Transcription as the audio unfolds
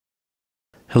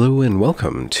Hello and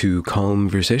welcome to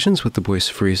Conversations with the Voice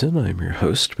of Reason. I'm your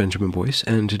host, Benjamin Boyce,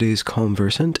 and today's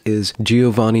conversant is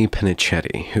Gio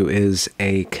Pennacchietti, who is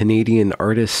a Canadian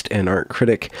artist and art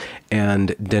critic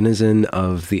and denizen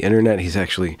of the internet. He's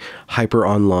actually hyper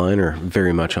online, or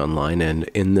very much online, and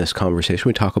in this conversation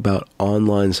we talk about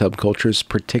online subcultures,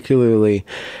 particularly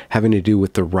having to do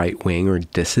with the right-wing or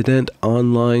dissident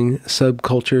online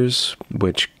subcultures,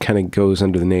 which kind of goes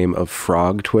under the name of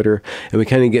frog Twitter, and we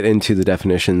kind of get into the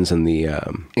definition and the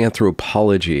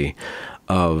anthropology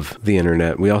of the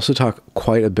internet. We also talk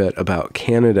quite a bit about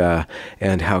Canada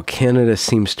and how Canada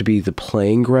seems to be the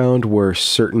playing ground where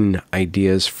certain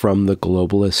ideas from the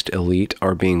globalist elite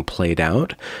are being played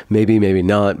out. Maybe, maybe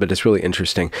not, but it's really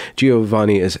interesting.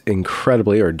 Gio is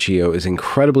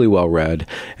incredibly well read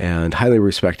and highly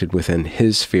respected within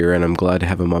his sphere, and I'm glad to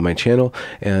have him on my channel.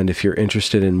 And if you're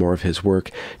interested in more of his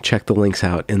work, check the links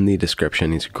out in the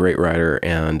description. He's a great writer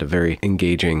and a very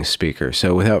engaging speaker.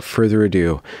 So without further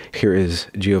ado, here is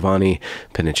Gio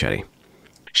Pennacchietti.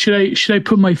 Should I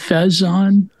put my fez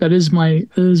on? That is my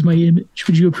image.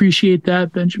 Would you appreciate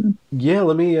that, Benjamin? Yeah,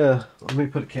 let me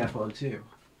put a cap on too.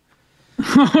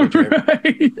 All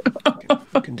right.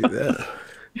 I can do that.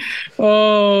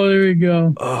 Oh, there we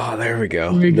go. Oh, there we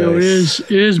go. There we go. Nice.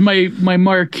 It is my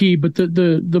marquee, but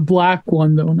the black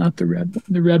one though, not the red one.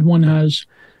 The red one has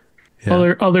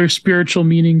other spiritual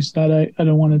meanings that I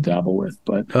don't want to dabble with.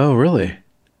 But oh, really?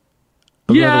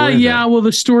 Yeah. Well,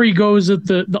 the story goes that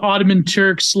the Ottoman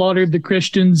Turks slaughtered the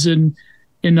Christians in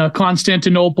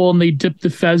Constantinople, and they dipped the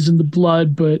fez in the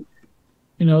blood. But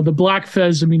the black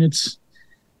fez,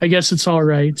 I guess it's all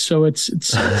right. So it's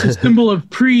a symbol of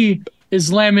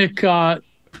pre-Islamic,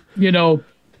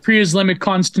 pre-Islamic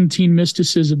Constantine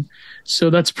mysticism. So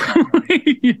that's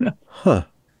probably Huh.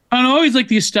 I don't know, I always like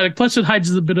the aesthetic. Plus, it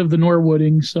hides a bit of the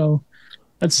Norwooding. So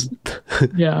that's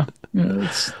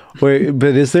Wait,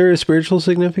 but is there a spiritual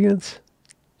significance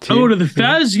to the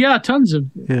fez? Yeah, tons of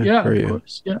for of you.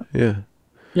 course. Yeah.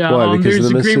 Why? Because there's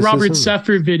of the a great Robert mysticism?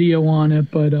 Seffer video on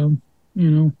it, but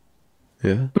Yeah.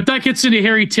 But that gets into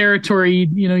hairy territory.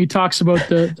 He talks about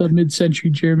the mid-century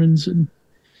Germans and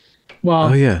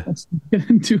Oh yeah. Let's get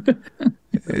into it.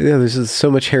 Yeah, there's just so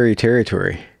much hairy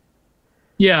territory.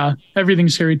 Yeah,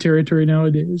 everything's hairy territory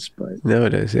nowadays, but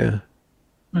Nowadays, yeah.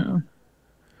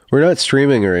 We're not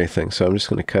streaming or anything, so I'm just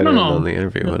going to cut in on the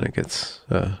interview when it gets.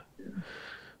 Let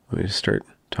me just start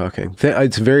talking.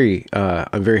 It's very.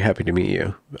 I'm very happy to meet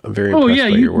you. I'm very impressed by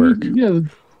your work.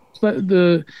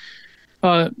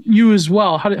 You as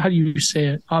well. How do you say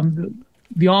it?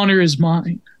 The honor is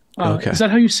mine. Okay. Is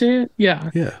that how you say it? Yeah.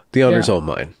 Yeah. The honor's all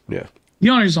mine. Yeah. The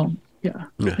honor's all. Yeah.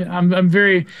 I'm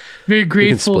very, very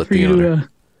grateful for you to.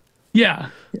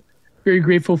 Very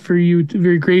grateful for you.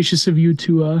 Very gracious of you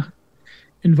to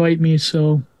invite me.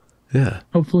 So. Yeah.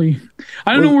 Hopefully,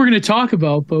 I don't know what we're going to talk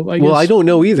about, but I guess. Well, I don't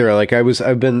know either. Like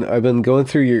I've been going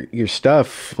through your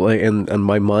stuff, and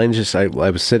my mind just, I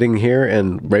was sitting here,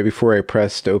 and right before I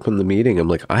pressed open the meeting, I'm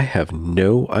like, I have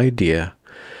no idea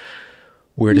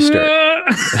where to start.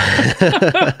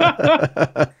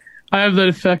 I have that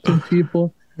effect on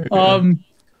people.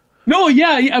 No,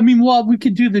 yeah. Well, we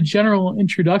could do the general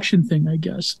introduction thing, I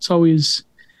guess. It's always,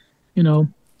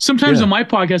 sometimes on my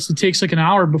podcast, it takes like an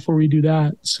hour before we do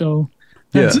that. So,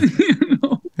 yeah.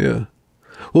 Yeah.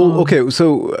 Well, okay.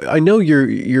 So I know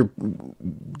your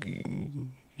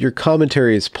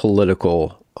commentary is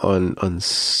political on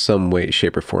some way,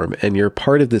 shape, or form, and you're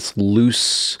part of this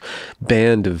loose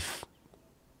band of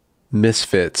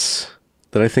misfits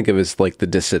that I think of as like the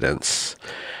dissidents.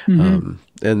 And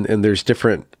there's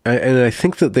different, and I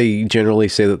think that they generally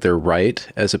say that they're right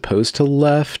as opposed to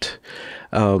left.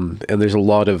 And there's a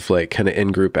lot of like kind of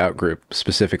in-group, out-group,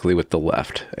 specifically with the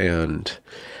left. And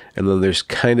then there's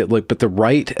kind of like, but the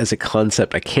right as a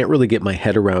concept, I can't really get my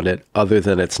head around it other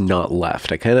than it's not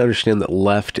left. I kind of understand that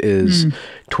left is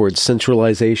towards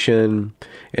centralization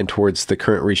and towards the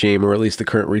current regime, or at least the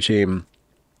current regime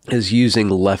is using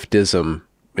leftism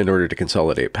in order to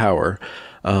consolidate power.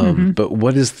 But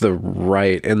what is the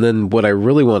right? And then what I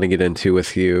really want to get into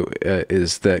with you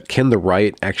is that can the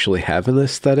right actually have an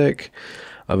aesthetic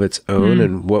of its own?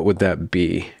 And what would that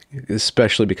be?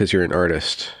 Especially because you're an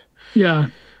artist. Yeah.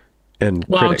 And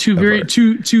wow, right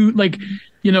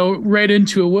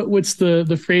into it. What's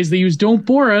the phrase they use? Don't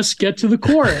bore us, get to the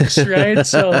chorus, right?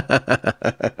 So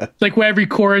it's like every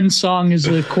Corin song is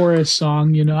a chorus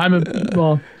song,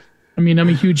 I'm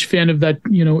a huge fan of that,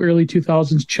 early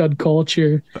 2000s chud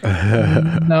culture,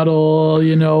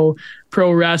 metal,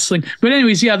 pro wrestling. But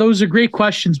anyways, yeah, those are great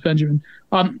questions, Benjamin.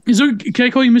 Can I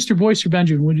call you Mr. Boyce or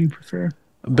Benjamin? What do you prefer?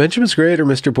 Benjamin's great, or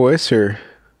Mr. Boyce, or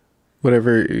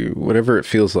whatever it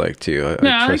feels like to you.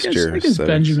 I trust I guess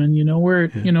Benjamin, you know, where,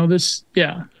 you know, this,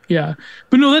 yeah.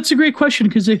 But no, that's a great question,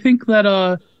 because I think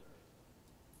that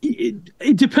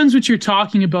it depends what you're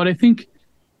talking about. I think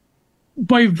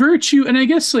by virtue, and I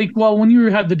guess like, well, when you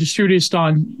had the distributist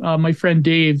on, my friend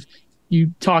Dave,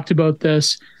 you talked about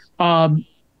this.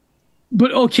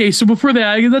 But okay, so before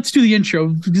that, let's do the intro.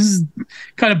 This is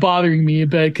kind of bothering me a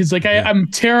bit, because like I'm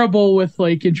terrible with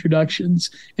like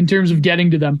introductions in terms of getting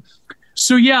to them.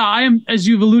 So yeah, I am, as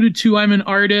you've alluded to, I'm an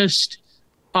artist.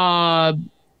 By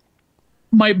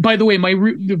the way,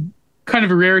 kind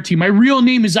of a rarity. My real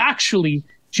name is actually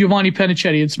Giovanni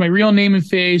Pennacchietti. It's my real name and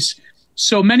face.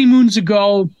 So many moons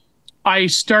ago, I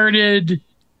started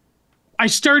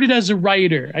as a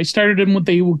writer. I started in what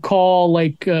they would call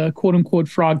like quote unquote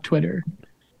frog Twitter,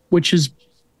 which is,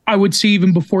 I would say,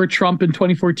 even before Trump in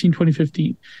 2014,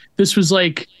 2015. This was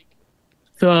like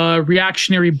the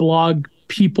reactionary blog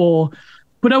people,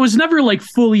 but I was never like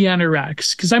fully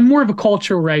NRX, because I'm more of a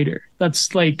cultural writer.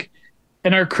 That's like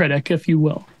an art critic, if you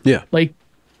will. Yeah. Like,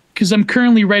 because I'm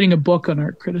currently writing a book on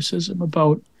art criticism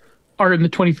about art in the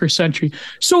 21st century.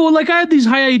 So like I had these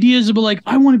high ideas about like,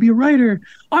 I want to be a writer.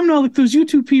 I'm not like those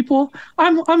YouTube people.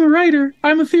 I'm a writer.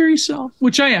 I'm a theory self,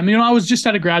 which I am. You know, I was just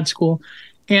out of grad school,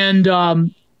 and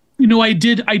you know, I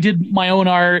did my own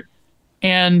art,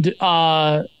 and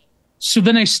so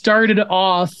then I started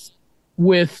off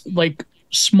with like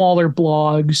smaller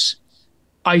blogs.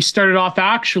 I started off,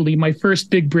 actually, my first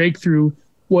big breakthrough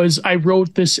was I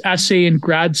wrote this essay in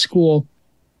grad school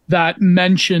that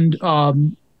mentioned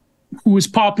who was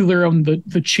popular on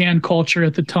the Chan culture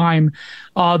at the time,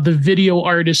 the video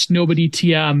artist Nobody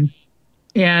TM.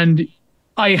 And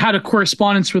I had a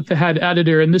correspondence with the head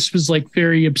editor, and this was like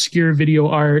very obscure video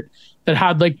art that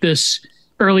had like this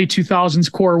early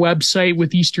 2000s core website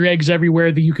with Easter eggs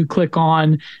everywhere that you could click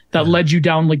on that led you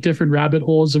down like different rabbit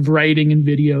holes of writing and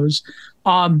videos.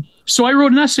 So I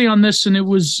wrote an essay on this, and it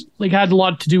was like had a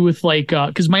lot to do with like,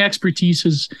 because my expertise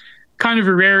is kind of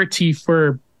a rarity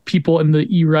for people in the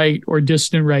E-right or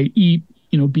dissident right, you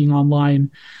know, being online,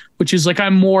 which is like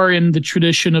I'm more in the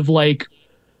tradition of like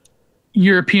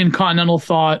European continental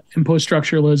thought and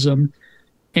post-structuralism.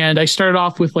 And I started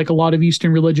off with like a lot of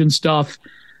Eastern religion stuff.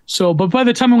 So, but by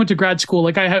the time I went to grad school,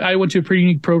 like I went to a pretty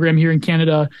unique program here in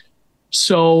Canada.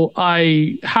 So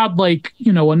I had like,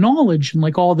 you know, a knowledge and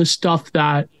like all this stuff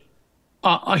that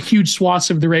a huge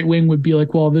swath of the right wing would be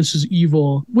like, well, this is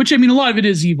evil, which I mean, a lot of it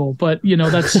is evil, but you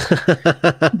know, that's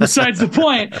besides the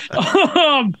point.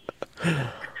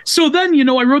 So then, you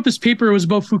know, I wrote this paper. It was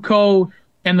about Foucault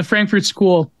and the Frankfurt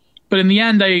School. But in the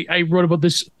end, I wrote about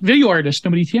this video artist,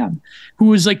 Nobody TM, who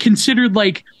was like considered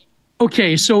like,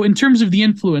 okay, so in terms of the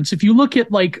influence, if you look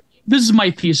at like, this is my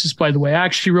thesis, by the way, I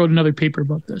actually wrote another paper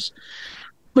about this.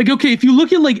 Like, okay, if you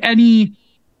look at like any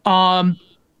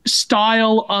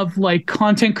style of like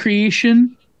content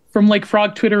creation from like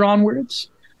Frog Twitter onwards,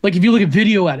 like if you look at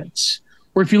video edits,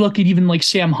 or if you look at even like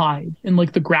Sam Hyde and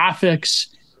like the graphics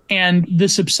and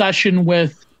this obsession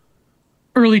with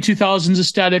early 2000s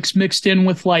aesthetics mixed in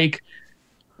with like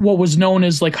what was known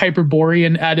as like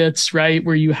Hyperborean edits, right?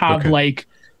 Where you have like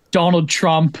Donald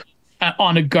Trump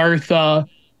on a Gartha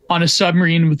on a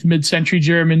submarine with mid-century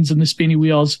Germans and the spinny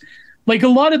wheels. Like a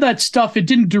lot of that stuff, it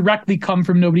didn't directly come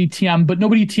from Nobody TM, but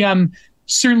Nobody TM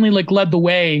certainly like led the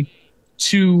way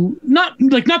to not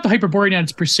the Hyperborean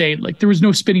edits per se. Like there was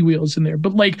no spinny wheels in there,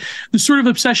 but like the sort of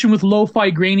obsession with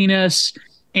lo-fi graininess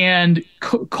and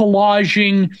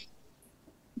collaging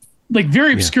like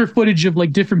very obscure footage of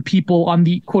like different people on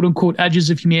the quote unquote edges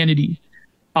of humanity.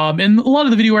 And a lot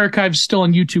of the video archives still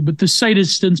on YouTube, but the site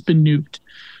has since been nuked.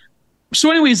 So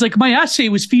anyways, like my essay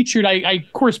was featured. I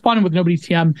corresponded with Nobody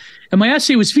TM, and my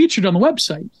essay was featured on the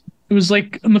website. It was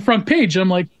like on the front page. And I'm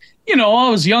like, you know, I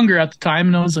was younger at the time,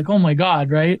 and I was like, oh my God,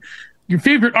 right? Your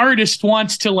favorite artist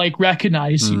wants to like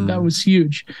recognize you. That was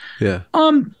huge. Yeah.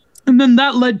 And then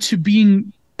that led to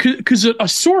being, because a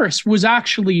source was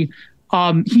actually,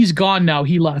 he's gone now,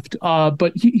 he left,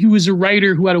 but he was a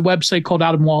writer who had a website called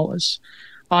Adam Wallace.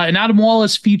 And Adam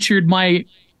Wallace featured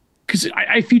because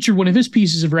I featured one of his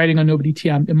pieces of writing on Nobody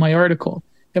TM in my article,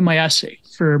 in my essay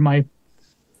for my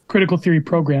critical theory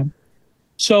program.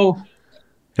 So.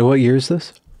 And what year is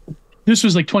this? This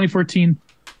was like 2014.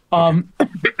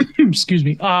 Excuse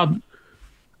me.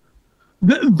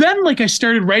 Then like I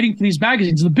started writing for these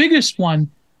magazines. The biggest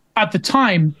one at the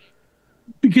time,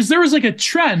 because there was like a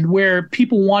trend where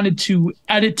people wanted to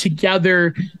edit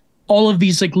together all of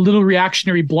these like little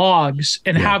reactionary blogs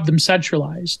and have them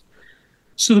centralized.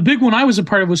 So the big one I was a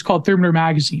part of was called Thermometer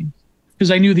Magazine, because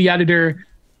I knew the editor,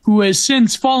 who has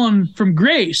since fallen from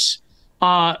grace,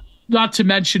 not to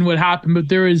mention what happened, but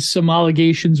there is some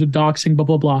allegations with doxing, blah,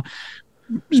 blah, blah.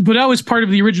 But I was part of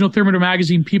the original Thermometer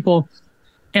magazine people.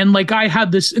 And like I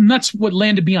had this, and that's what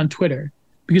landed me on Twitter,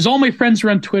 because all my friends were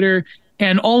on Twitter,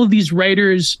 and all of these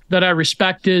writers that I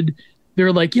respected,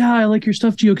 they're like, yeah, I like your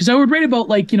stuff, Gio. Because I would write about,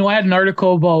 like, I had an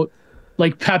article about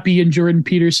like Pepe and Jordan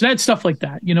Peterson. I had stuff like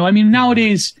that. I mean,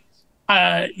 nowadays,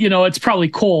 it's probably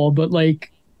cool, but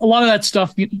like a lot of that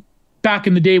stuff back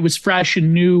in the day was fresh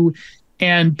and new,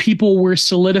 and people were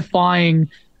solidifying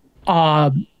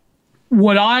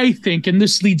what I think, and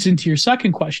this leads into your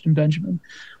second question, Benjamin,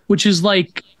 which is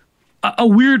like a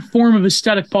weird form of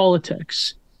aesthetic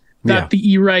politics that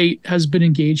the E-right has been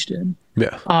engaged in.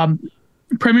 Yeah.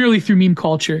 Primarily through meme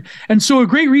culture. And so a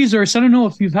great resource, I don't know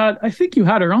if you've had, I think you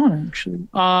had her on actually.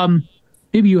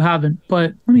 Maybe you haven't,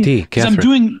 but let me, I'm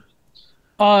doing,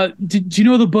 do you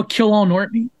know the book Kill All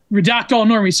Normies? Redact All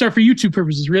Normies, sorry, for YouTube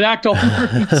purposes, Redact All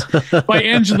Normies by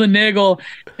Angela Nagel.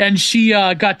 And she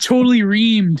got totally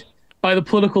reamed by the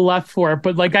political left for it.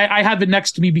 But like, I have it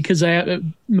next to me because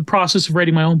I'm in the process of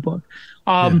writing my own book.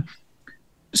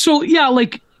 So yeah,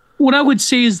 like, what I would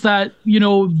say is that,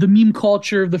 the meme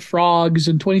culture of the frogs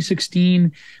in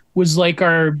 2016 was like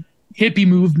our hippie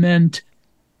movement.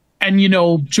 And,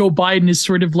 Joe Biden is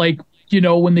sort of like,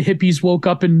 when the hippies woke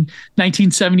up in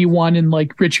 1971 and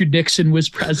like Richard Nixon was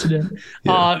president.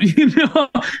 But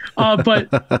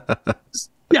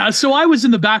yeah, so I was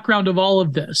in the background of all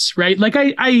of this, right? Like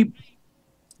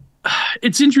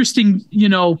it's interesting,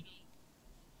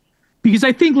 because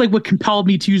I think like what compelled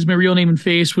me to use my real name and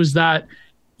face was that,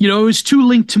 it was too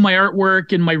linked to my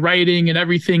artwork and my writing and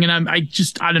everything. And I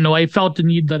don't know, I felt the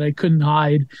need that I couldn't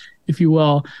hide, if you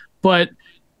will. But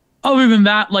other than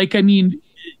that, like, I mean,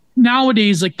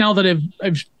 nowadays, like now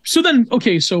that so then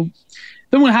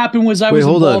what happened was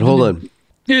hold on.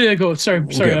 Yeah, go. Sorry.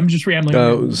 Okay. I'm just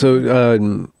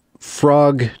rambling.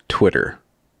 Frog Twitter.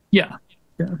 Yeah.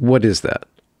 What is that?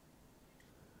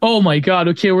 Oh my God.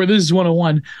 Okay. Well, this is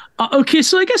 101. Okay.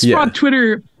 So I guess Frog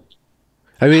Twitter.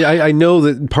 I mean, I know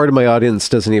that part of my audience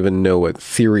doesn't even know what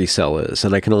Theory Cell is,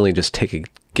 and I can only just take a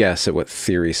guess at what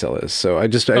Theory Cell is. So we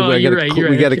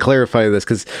got to clarify this,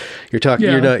 because you're talking,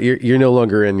 you're no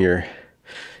longer in your,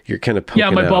 you're kind of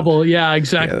poking my out. Bubble. Yeah,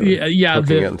 exactly. Poking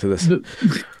out into this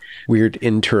weird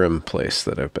interim place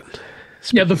that I've been.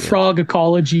 The frog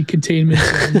ecology containment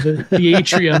zone, the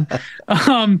atrium.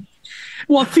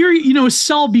 Well, theory,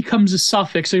 cell becomes a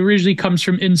suffix. It originally comes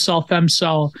from incel,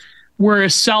 femcel, where a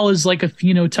cell is like a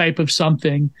phenotype of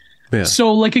something. Yeah.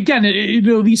 So like, again,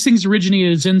 these things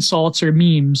originated as insults or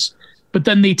memes, but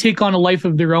then they take on a life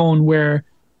of their own, where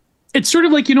it's sort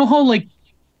of like, how like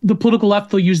the political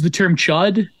left, they'll use the term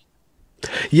chud.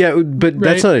 Yeah, but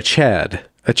that's not a chad.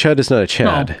 A chud is not a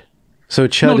chad. No. So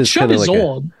chud is kind of like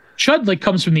old. Chud like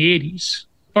comes from the 80s.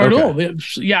 Or no,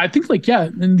 I think like,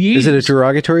 in the 80s. Is it a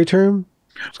derogatory term?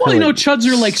 Well, chuds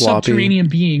are like sloppy subterranean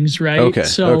beings, right? Okay.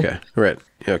 So, right.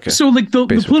 Okay. So like the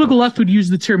political left would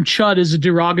use the term chud as a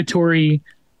derogatory,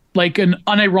 like an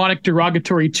unironic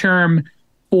derogatory term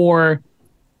for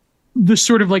the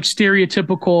sort of like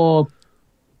stereotypical,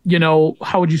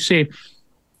 how would you say,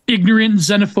 ignorant,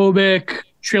 xenophobic,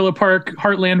 trailer park,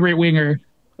 heartland right winger.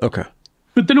 Okay.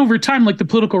 But then over time, like the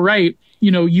political right,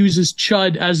 uses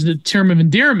chud as the term of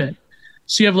endearment.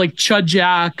 So you have like Chud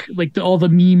Jack, like all the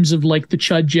memes of like the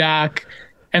Chud Jack,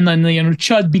 and then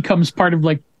chud becomes part of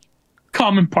like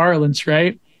common parlance,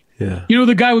 right? Yeah.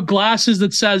 The guy with glasses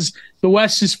that says the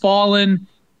West is fallen,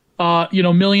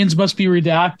 millions must be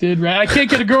redacted, right? I can't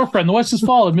get a girlfriend. The West is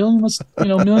fallen.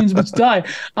 Millions must die.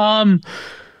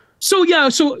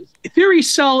 So Theory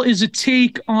Cell is a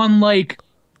take on like.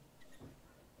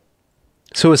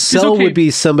 So a cell would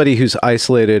be somebody who's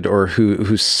isolated or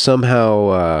who's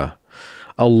somehow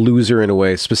a loser in a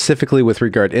way, specifically with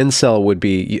regard. Incel would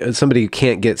be somebody who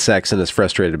can't get sex and is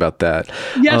frustrated about that.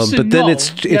 Yes, but then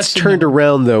it's turned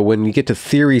around though. When you get to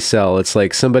Theory Cell, it's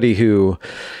like somebody who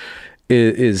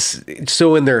is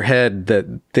so in their head that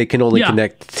they can only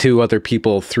connect to other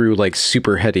people through like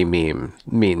super heady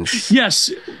memes.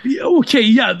 Yes. Okay.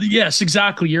 Yeah. Yes.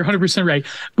 Exactly. You're 100% right.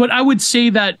 But I would say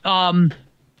that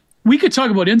we could talk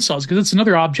about incels, because it's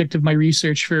another object of my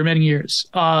research for many years.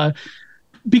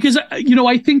 Because,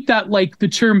 I think that like the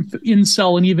term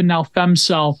incel and even now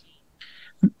femcel,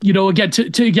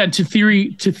 to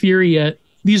theory it,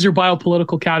 these are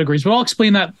biopolitical categories, but I'll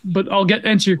explain that, but I'll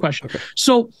answer your question. Okay.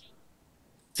 So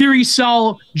theory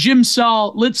cell, gym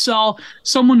cell, lit cell,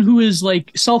 someone who is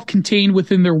like self-contained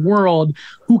within their world,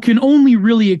 who can only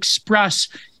really express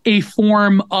a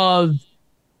form of,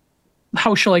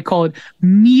 how shall I call it,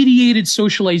 mediated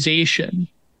socialization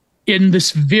in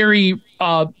this very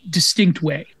distinct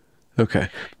way. Okay.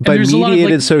 By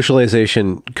mediated like,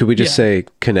 socialization, could we just say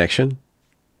connection?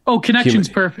 Oh, connection's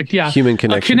perfect. Yeah. Human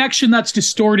connection. A connection that's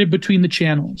distorted between the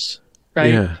channels,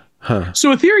 right? Yeah. Huh.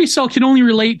 So a theory cell can only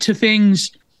relate to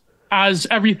things as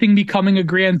everything becoming a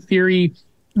grand theory.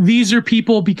 These are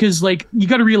people because, like, you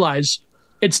got to realize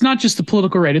it's not just the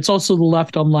political right. It's also the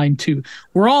left online too.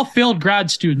 We're all failed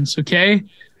grad students. Okay.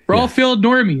 We're all failed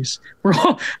normies.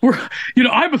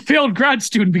 I'm a failed grad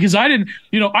student because I didn't,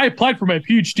 I applied for my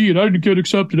PhD and I didn't get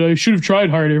accepted. I should have tried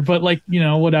harder, but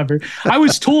whatever. I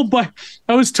was told by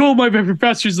my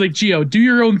professors, like, Gio, do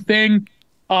your own thing.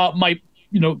 My,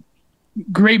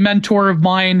 great mentor of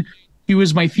mine, he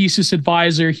was my thesis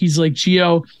advisor. He's like,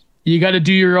 Gio, you got to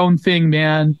do your own thing,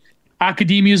 man.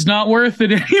 Academia is not worth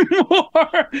it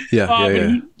anymore.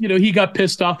 He got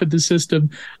pissed off at the system.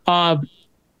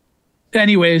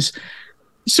 Anyways,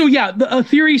 so yeah, a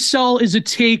theory cell is a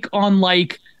take on,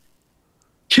 like,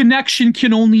 connection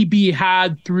can only be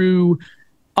had through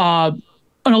an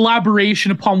elaboration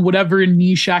upon whatever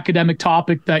niche academic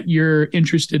topic that you're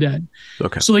interested in.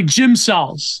 Okay. So, like, gym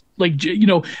cells, like,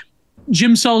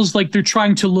 gym cells, like, they're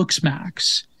trying to looks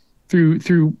max through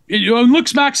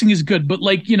looks maxing is good, but,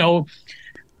 like,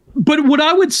 but what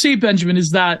I would say, Benjamin,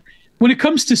 is that when it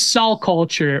comes to cell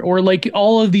culture or, like,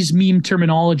 all of these meme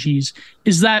terminologies,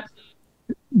 is that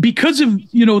because of,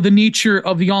 the nature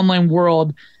of the online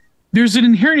world, there's an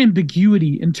inherent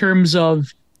ambiguity in terms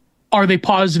of, are they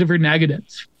positive or negative?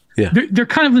 Yeah. They're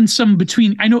kind of in some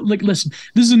between. I know, like, listen,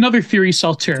 this is another theory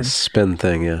cell term. The spin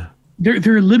thing, yeah. They're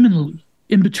liminally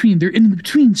in between. They're in the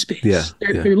between space. Yeah.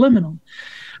 They're liminal.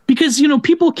 Because,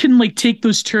 people can, like, take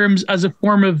those terms as a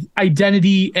form of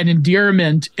identity and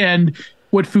endearment and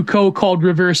what Foucault called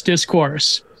reverse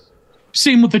discourse.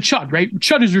 Same with the chud, right?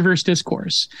 Chud is reverse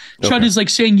discourse. Chud is like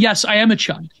saying, yes, I am a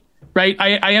chud, right?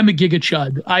 I am a giga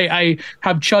chud. I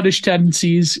have chuddish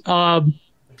tendencies.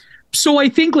 So I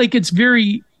think, like, it's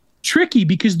very tricky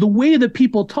because the way that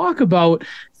people talk about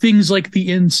things like the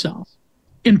incel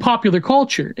in popular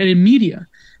culture and in media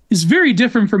is very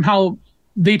different from how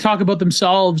they talk about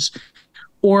themselves,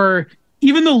 or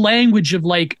even the language of,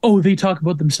 like, oh, they talk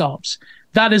about themselves.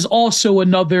 That is also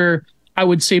another, I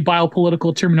would say,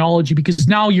 biopolitical terminology, because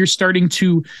now you're starting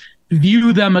to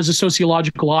view them as a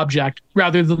sociological object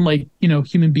rather than, like,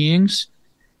 human beings,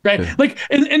 right? Yeah. Like,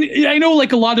 and I know,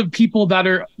 like, a lot of people that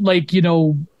are, like,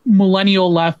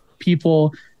 millennial left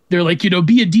people, they're like,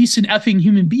 be a decent effing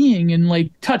human being and, like,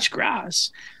 touch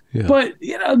grass. Yeah. But,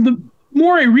 the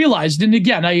more I realized, and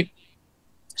again,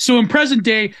 so in present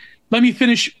day, let me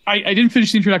finish. I didn't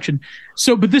finish the introduction.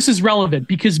 So, but this is relevant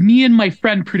because me and my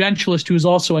friend Prudentialist, who is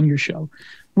also on your show,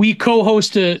 we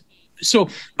co-host so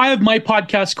I have my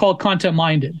podcast called Content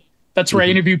Minded. That's where I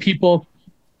interview people.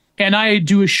 And I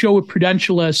do a show with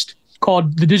Prudentialist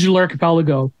called The Digital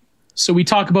Archipelago. So we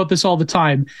talk about this all the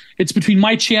time. It's between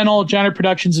my channel, Janner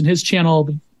Productions, and his channel,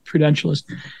 The Prudentialist.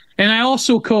 And I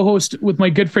also co-host with my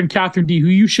good friend Catherine D, who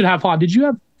you should have on.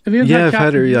 Have you I've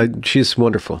had her. Yeah, she's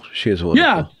wonderful. She is wonderful.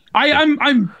 Yeah.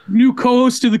 I'm new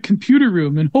co-host of the Computer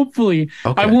Room, and hopefully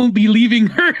I won't be leaving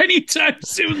her anytime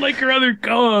soon like her other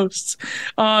co-hosts.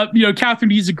 Catherine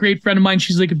D is a great friend of mine.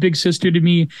 She's like a big sister to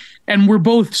me, and we're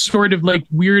both sort of like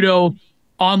weirdo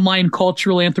online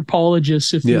cultural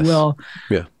anthropologists, if you will.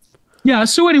 Yeah.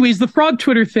 So anyways, the frog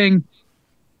Twitter thing.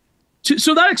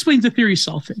 So that explains the theory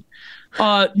cell thing.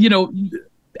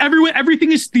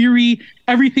 Everything is theory.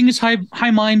 Everything is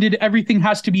high-minded. Everything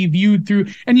has to be viewed through.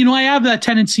 And, I have that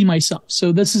tendency myself.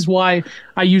 So this is why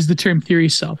I use the term theory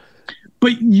cell.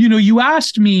 But, you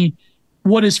asked me,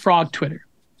 what is frog Twitter?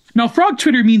 Now, frog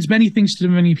Twitter means many things to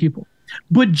many people.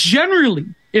 But generally,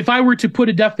 if I were to put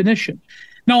a definition,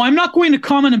 now I'm not going to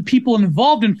comment on people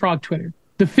involved in frog Twitter,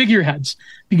 the figureheads,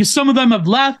 because some of them have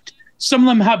left. Some of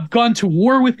them have gone to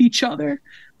war with each other.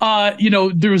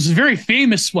 There was a very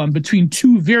famous one between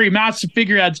two very massive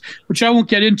figureheads, which I won't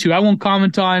get into. I won't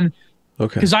comment on.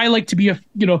 Okay. Because I like to be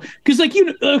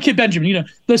okay, Benjamin,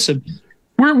 listen,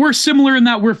 we're similar in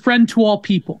that we're friend to all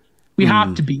people. We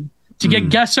have to be. To get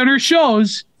guests on our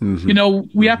shows,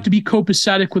 we have to be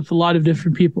copacetic with a lot of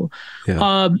different people.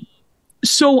 Yeah.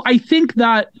 So I think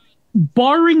that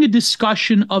barring a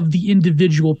discussion of the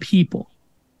individual people,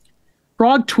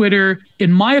 frog Twitter,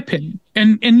 in my opinion,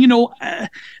 and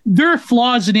there are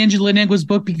flaws in Angela Nangwa's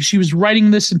book because she was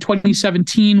writing this in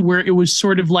 2017, where it was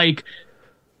sort of like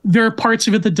there are parts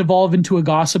of it that devolve into a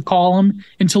gossip column,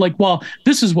 into like, well,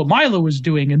 this is what Milo was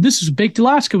doing, and this is what Baked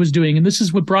Alaska was doing, and this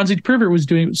is what Bronze Age Pervert was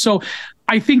doing. So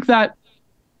I think that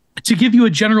to give you a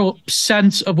general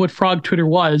sense of what frog Twitter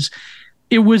was,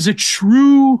 it was a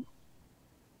true,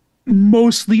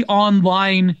 mostly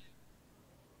online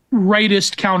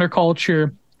rightist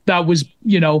counterculture that was,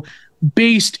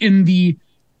 based in the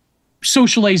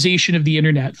socialization of the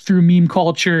internet through meme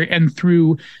culture and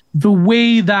through the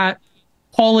way that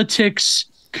politics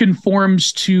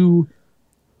conforms to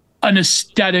an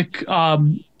aesthetic,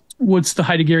 what's the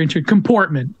Heideggerian term?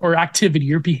 Comportment or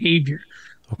activity or behavior.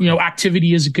 Okay.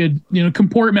 Activity is a good,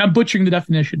 comportment. I'm butchering the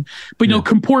definition, but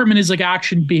comportment is like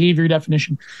action, behavior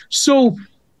definition. So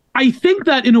I think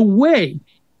that in a way,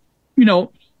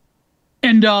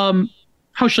 and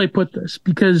how should I put this?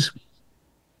 Because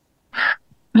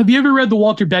have you ever read the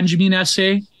Walter Benjamin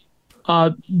essay,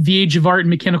 The Age of Art and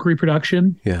Mechanical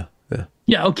Reproduction? Yeah.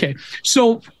 Yeah. Okay.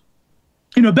 So,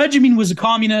 Benjamin was a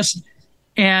communist,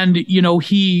 and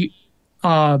he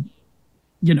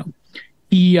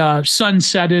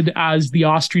sunsetted as the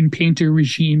Austrian painter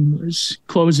regime was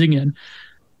closing in,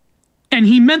 and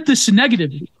he meant this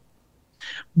negatively.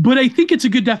 But I think it's a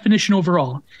good definition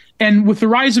overall. And with the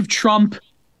rise of Trump,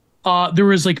 there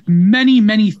was like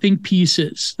many think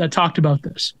pieces that talked about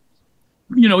this.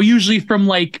 Usually from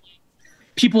like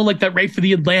people like that write for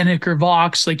the Atlantic or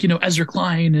Vox, like Ezra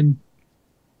Klein and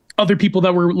other people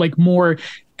that were like more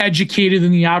educated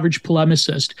than the average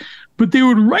polemicist. But they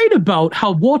would write about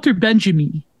how Walter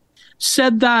Benjamin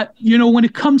said that, when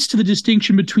it comes to the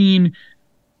distinction between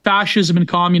fascism and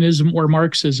communism or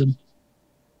Marxism,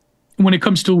 when it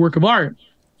comes to a work of art,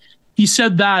 he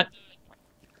said that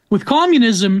with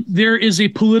communism, there is a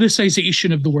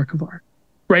politicization of the work of art,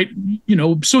 right?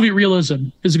 Soviet realism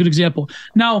is a good example.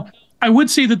 Now, I would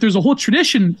say that there's a whole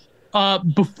tradition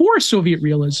before Soviet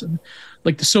realism,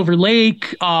 like the Silver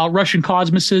Lake, Russian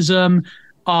cosmicism,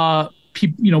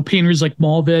 painters like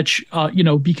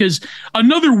Malevich, because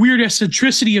another weird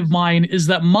eccentricity of mine is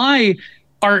that my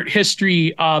art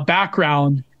history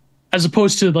background, as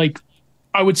opposed to like,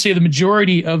 I would say the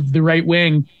majority of the right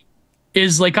wing,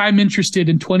 is like I'm interested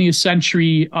in 20th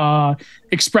century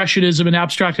expressionism and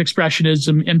abstract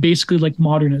expressionism and basically like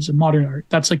modern art.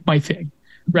 That's like my thing,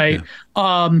 right?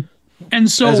 Yeah. And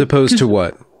so as opposed to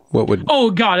what would?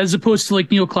 Oh God, as opposed to like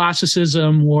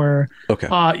neoclassicism or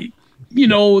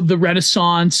the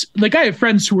Renaissance. Like I have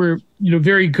friends who are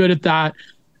very good at that,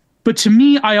 but to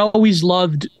me, I always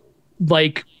loved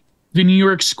like the New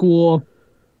York school,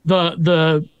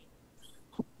 the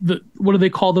what do they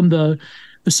call them, the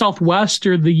Southwest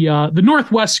or the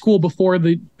Northwest school before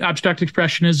the abstract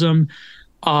expressionism,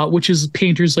 which is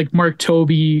painters like Mark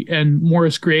Tobey and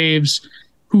Morris Graves,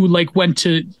 who like went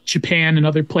to Japan and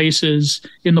other places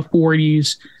in the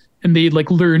 40s, and they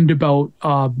like learned about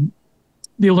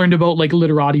like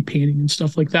literati painting and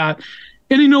stuff like that.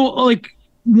 And like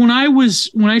when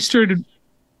I started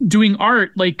doing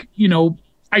art, like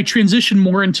I transitioned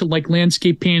more into like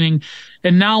landscape painting,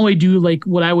 and now I do like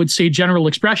what I would say general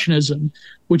expressionism,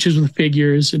 which is with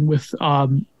figures and with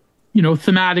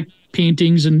thematic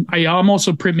paintings, and I'm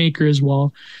also a printmaker as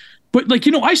well. But like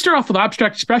I start off with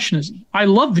abstract expressionism. I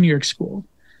love the New York school,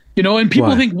 and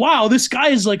people think, wow, this guy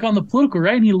is like on the political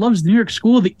right, and he loves the New York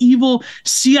school, the evil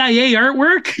CIA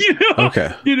artwork,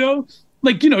 Okay.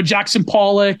 Like Jackson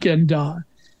Pollock and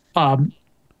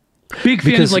big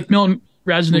fans like Milton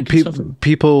Resnick and stuff.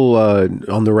 People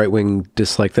on the right wing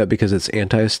dislike that because it's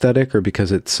anti-aesthetic, or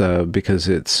because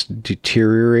it's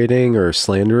deteriorating or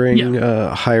slandering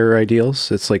higher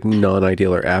ideals. It's like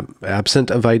non-ideal or absent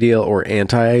of ideal or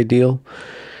anti-ideal.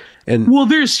 And well,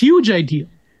 there's huge ideal,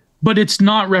 but it's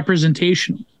not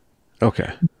representational.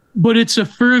 Okay. But it's a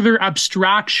further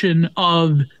abstraction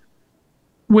of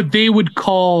what they would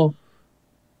call,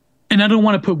 and I don't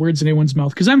want to put words in anyone's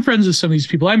mouth because I'm friends with some of these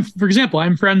people. For example,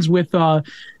 I'm friends with,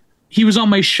 he was on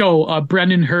my show,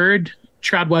 Brendan Hurd,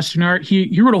 Trad Western Art.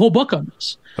 He wrote a whole book on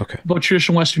this, about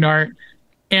traditional Western art.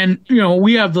 And,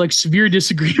 we have like severe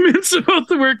disagreements about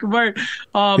the work of art.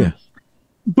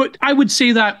 But I would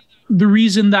say that the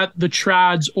reason that the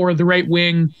trads or the right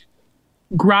wing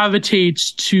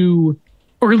gravitates to,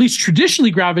 or at least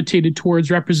traditionally gravitated towards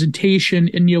representation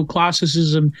in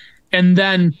neoclassicism, and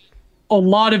then a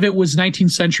lot of it was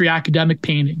 19th century academic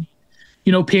painting,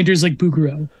 painters like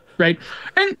Bouguereau, right?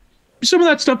 And some of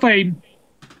that stuff I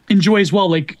enjoy as well,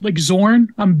 like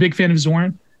Zorn. I'm a big fan of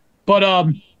Zorn, but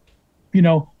I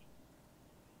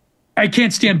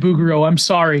can't stand Bouguereau. I'm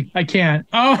sorry, I can't.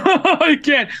 I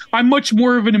can't. I'm much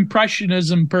more of an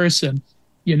impressionism person,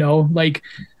 like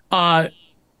I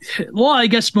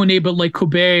guess Monet, but like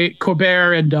Courbet,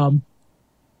 and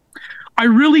I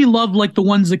really love like the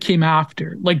ones that came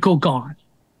after, like Gauguin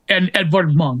and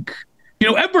Edvard Munch.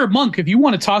 Edvard Munch, if you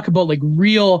want to talk about like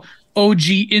real OG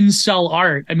incel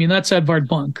art, I mean, that's Edvard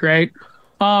Munch, right?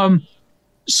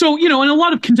 So, and a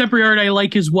lot of contemporary art I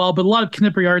like as well, but a lot of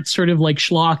contemporary art's sort of like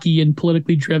schlocky and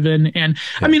politically driven. And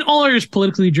I mean, all art is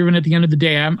politically driven at the end of the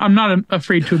day. I'm not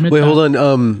afraid to admit that. Wait, hold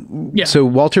on. So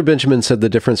Walter Benjamin said the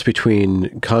difference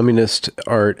between communist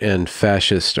art and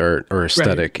fascist art or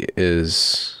aesthetic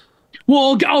is...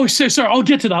 Well, sorry. I'll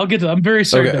get to that. I'm very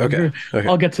sorry. Okay.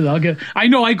 I'll get to that. I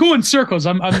know I go in circles.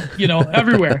 I'm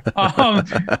everywhere.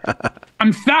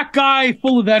 I'm fat guy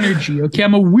full of energy. Okay.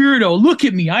 I'm a weirdo. Look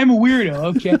at me. I'm a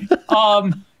weirdo. Okay.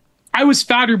 I was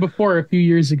fatter before a few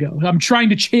years ago. I'm trying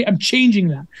to change. I'm changing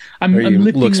that. I'm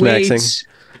lifting weights. Maxing?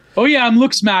 Oh yeah. I'm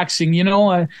looks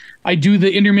maxing. I do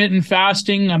the intermittent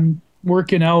fasting. I'm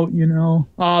working out,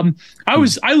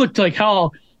 I looked like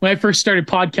hell when I first started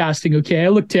podcasting. Okay. I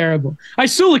look terrible. I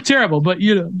still look terrible, but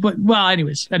well,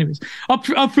 anyways, up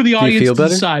for the audience to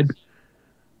decide.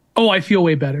 Oh, I feel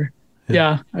way better.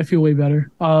 Yeah, I feel way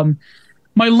better.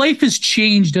 My life has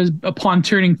changed upon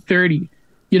turning 30.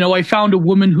 I found a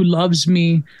woman who loves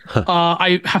me.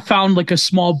 I have found like a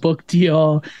small book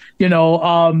deal.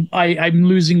 I'm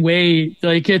losing weight.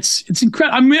 Like it's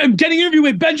incredible. I'm getting interviewed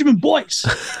with Benjamin Boyce.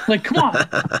 Like, come on,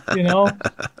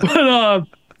 But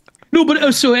no,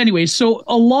 but so anyway, so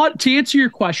to answer your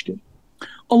question,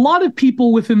 a lot of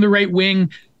people within the right wing,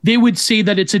 they would say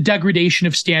that it's a degradation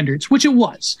of standards, which it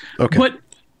was. Okay.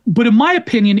 But in my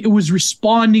opinion, it was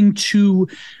responding to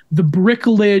the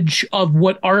bricolage of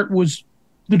what art was,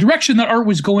 the direction that art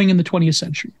was going in the 20th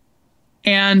century.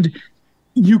 And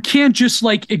you can't just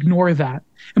like ignore that.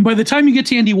 And by the time you get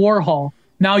to Andy Warhol,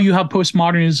 now you have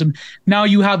postmodernism, now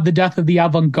you have the death of the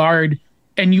avant-garde,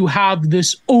 and you have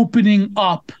this opening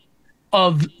up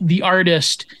of the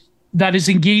artist that is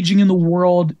engaging in the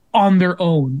world on their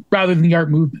own rather than the art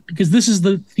movement. Because this is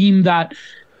the theme that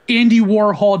Andy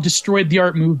Warhol destroyed the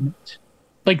art movement,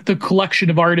 like the collection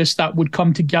of artists that would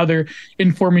come together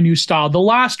and form a new style. The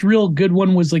last real good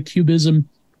one was like Cubism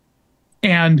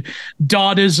and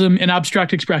Dadaism and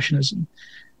abstract expressionism.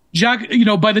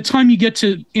 By the time you get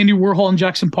to Andy Warhol and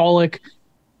Jackson Pollock,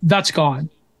 that's gone.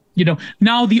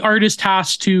 Now the artist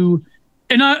has to,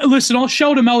 and listen, I'll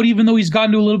shout him out even though he's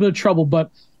gotten into a little bit of trouble, but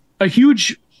a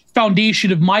huge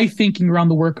foundation of my thinking around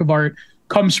the work of art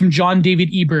comes from John David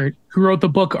Ebert, who wrote the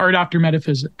book Art After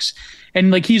Metaphysics.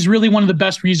 And like, he's really one of the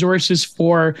best resources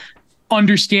for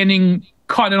understanding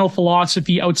continental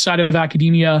philosophy outside of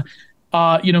academia.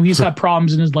 He's had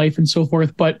problems in his life and so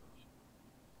forth, but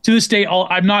to this day,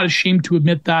 I'm not ashamed to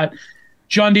admit that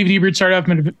John David Ebert's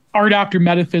Art After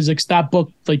Metaphysics, that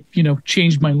book,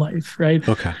 changed my life. Right.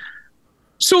 Okay.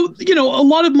 So, a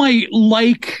lot of my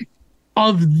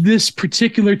of this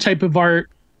particular type of art,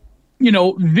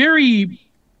 very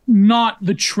not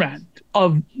the trend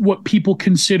of what people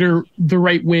consider the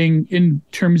right wing in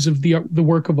terms of the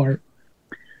work of art.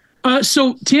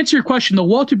 So to answer your question, though,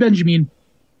 Walter Benjamin,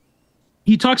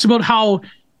 he talks about how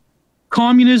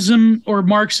communism or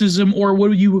Marxism or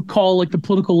what you would call like the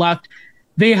political left,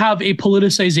 they have a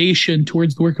politicization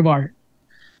towards the work of art.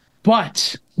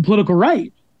 But the political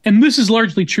right, and this is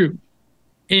largely true,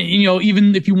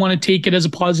 even if you want to take it as a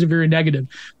positive or a negative,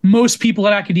 most people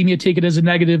in academia take it as a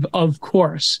negative, of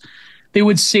course. They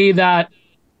would say that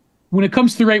when it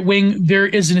comes to the right wing, there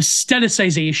is an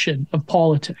aestheticization of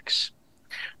politics,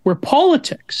 where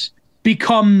politics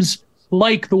becomes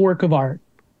like the work of art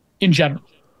in general.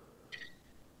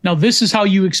 Now, this is how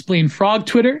you explain frog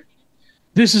Twitter.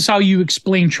 This is how you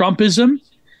explain Trumpism.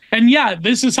 And yeah,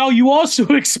 this is how you also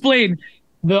explain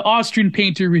the Austrian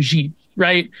painter regime,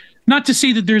 right? Not to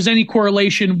say that there's any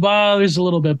correlation. Well, there's a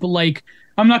little bit, but like,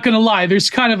 I'm not going to lie, there's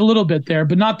kind of a little bit there,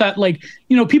 but not that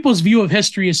people's view of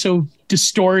history is so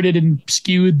distorted and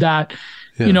skewed that,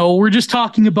 we're just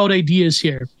talking about ideas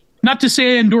here. Not to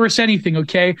say I endorse anything,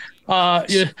 okay?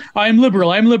 I'm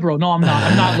liberal. No, I'm not.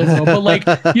 I'm not liberal. But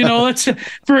let's in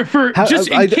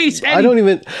case. I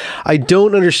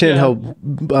don't understand how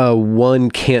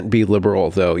one can't be liberal,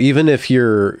 though. Even if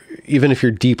you're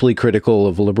deeply critical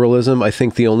of liberalism, I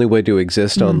think the only way to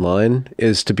exist online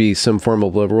is to be some form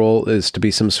of liberal, is to be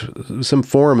some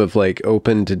form of like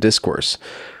open to discourse,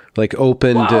 like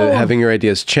open to having your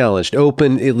ideas challenged,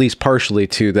 open at least partially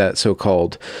to that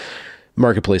so-called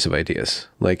marketplace of ideas.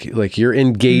 Like you're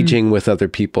engaging with other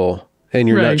people and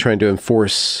you're not trying to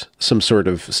enforce some sort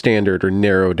of standard or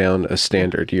narrow down a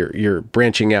standard. You're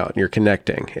branching out and you're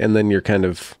connecting, and then you're kind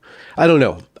of, I don't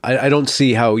know. I don't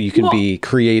see how you can be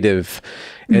creative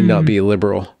and not be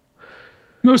liberal.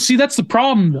 No, see, that's the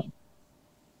problem though.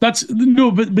 But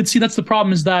see, that's the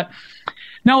problem, is that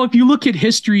now if you look at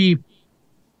history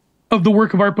of the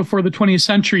work of art before the 20th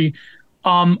century,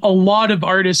 a lot of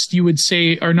artists you would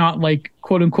say are not like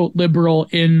quote unquote liberal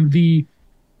in the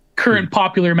current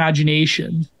popular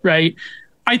imagination, right?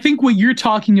 I think what you're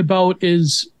talking about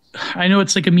is, I know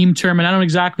it's like a meme term, and I don't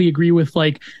exactly agree with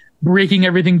like breaking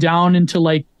everything down into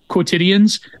like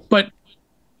quotidians, but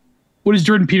what does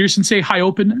Jordan Peterson say? High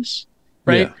openness,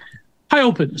 right? Yeah. High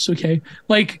openness, okay?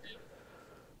 Like,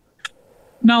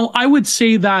 now I would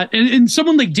say that, and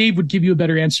someone like Dave would give you a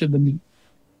better answer than me,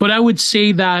 but I would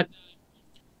say that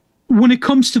when it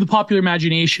comes to the popular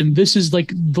imagination, this is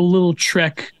like the little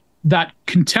trick that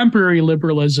contemporary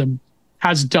liberalism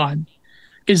has done,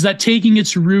 is that taking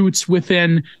its roots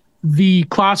within the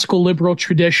classical liberal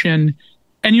tradition.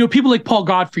 And, you know, people like Paul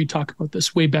Godfrey talk about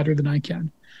this way better than I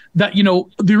can, that, you know,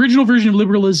 the original version of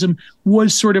liberalism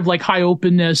was sort of like high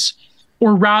openness,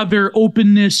 or rather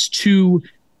openness to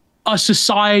a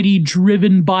society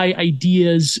driven by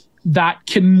ideas that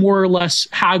can more or less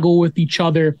haggle with each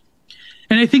other.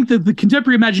 And I think that the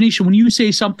contemporary imagination, when you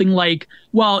say something like,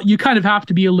 well, you kind of have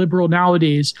to be a liberal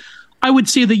nowadays, I would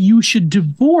say that you should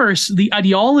divorce the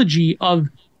ideology of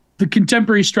the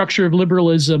contemporary structure of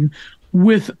liberalism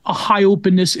with a high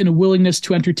openness and a willingness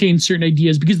to entertain certain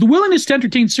ideas, because the willingness to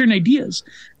entertain certain ideas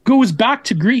goes back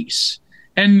to Greece.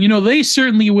 And, you know, they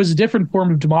certainly was a different form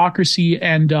of democracy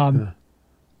and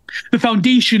the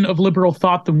foundation of liberal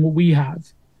thought than what we have.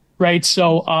 Right.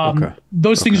 So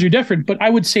those things are different. But I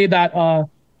would say that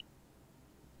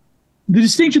the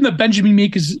distinction that Benjamin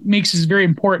makes is very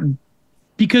important,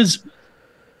 because,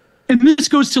 and this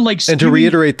goes to like, and to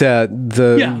reiterate that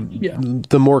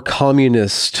the more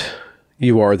communist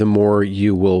you are, the more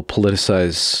you will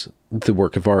politicize the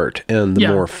work of art, and the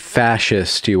more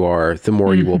fascist you are, the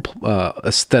more you will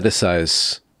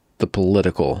aestheticize the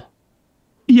political.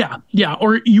 Yeah, yeah.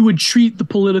 Or you would treat the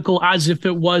political as if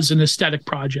it was an aesthetic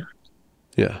project.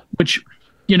 Yeah. Which,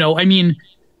 you know, I mean,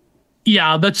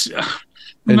 yeah, that's...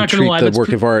 I'm not gonna lie, treat the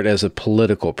work of art as a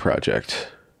political project.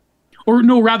 Or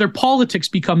no, rather, politics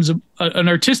becomes an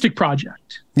artistic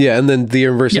project. Yeah, and then the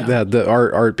inverse of that, the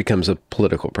art becomes a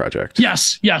political project.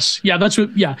 Yes, yes. Yeah, that's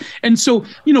what... Yeah. And so,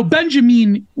 you know,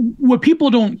 Benjamin, what people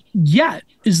don't get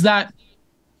is that,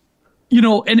 you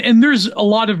know, and there's a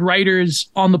lot of writers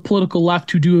on the political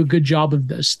left who do a good job of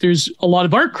this. There's a lot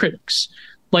of art critics,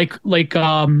 like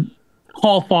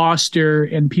Paul Foster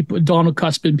and people, Donald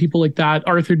Cuspin, people like that,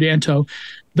 Arthur Danto,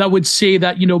 that would say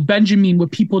that, you know, Benjamin,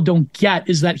 what people don't get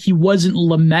is that he wasn't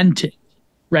lamenting,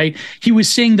 right? He was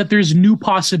saying that there's new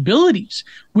possibilities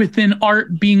within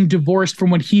art being divorced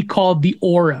from what he called the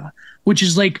aura, which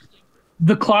is like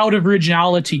the cloud of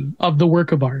originality of the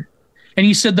work of art. And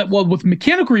he said that, well, with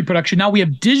mechanical reproduction, now we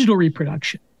have digital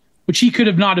reproduction, which he could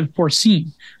have not have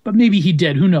foreseen, but maybe he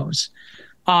did. Who knows?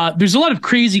 There's a lot of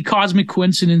crazy cosmic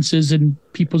coincidences in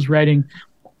people's writing.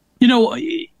 You know,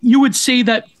 you would say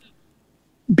that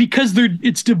because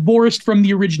it's divorced from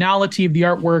the originality of the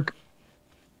artwork,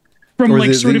 from, or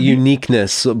like the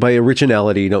uniqueness. By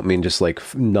originality, you don't mean just like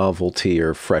novelty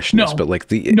or freshness, but like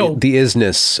the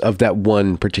isness of that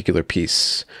one particular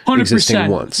piece 100%, existing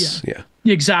once. Yeah.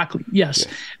 Exactly. Yes.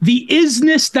 Yeah. The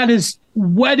isness that is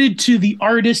wedded to the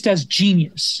artist as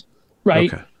genius,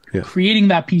 right? Okay. Yeah. Creating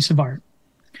that piece of art.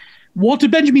 Walter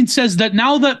Benjamin says that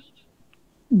now that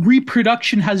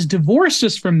reproduction has divorced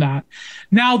us from that,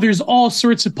 now there's all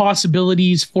sorts of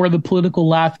possibilities for the political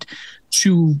left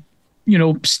to, you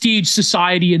know, stage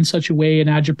society in such a way,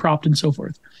 and agitprop and so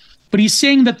forth. But he's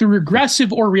saying that the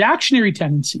regressive or reactionary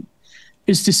tendency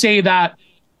is to say that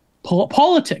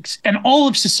politics and all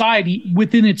of society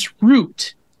within its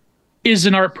root is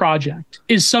an art project,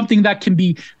 is something that can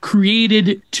be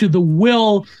created to the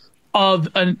will of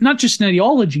not just an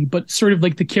ideology, but sort of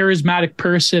like the charismatic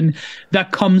person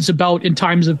that comes about in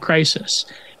times of crisis.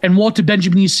 And Walter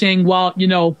Benjamin is saying, well, you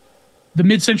know, the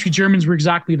mid-century Germans were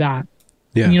exactly that.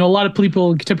 Yeah. And, you know, a lot of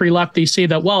people in contemporary left, they say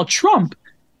that, well, Trump,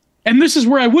 and this is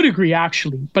where I would agree,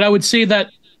 actually, but I would say that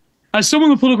as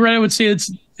someone in the political right, I would say it's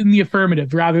in the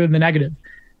affirmative rather than the negative,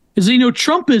 is that, you know,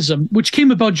 Trumpism, which came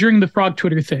about during the frog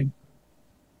Twitter thing,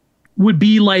 would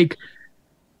be like,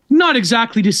 not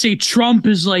exactly to say Trump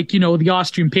is like, you know, the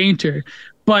Austrian painter,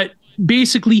 but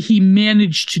basically he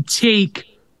managed to take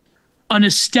an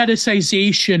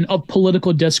aestheticization of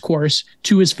political discourse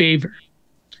to his favor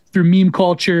through meme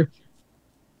culture.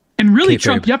 And really,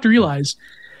 Trump, you have to realize,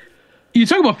 you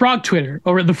talk about frog Twitter,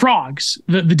 or the frogs,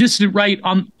 the dissident right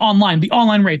online, the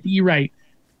online right, the e-right.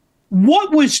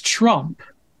 What was Trump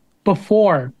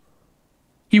before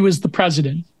he was the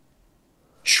president?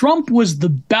 Trump was the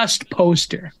best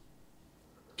poster.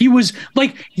 He was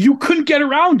like, you couldn't get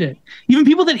around it. Even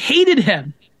people that hated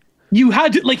him, you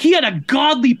had to, like, he had a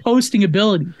godly posting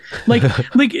ability. Like,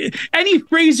 like any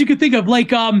phrase you could think of, like,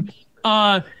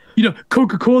 you know,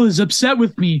 Coca-Cola is upset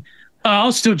with me.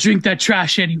 I'll still drink that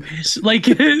trash anyways. Like,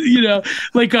 you know,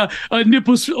 like a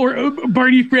nipples or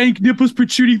Barney Frank nipples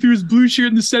protruding through his blue shirt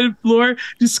in the Senate floor.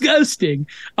 Disgusting.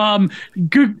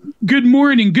 Good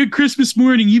morning. Good Christmas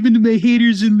morning, even to my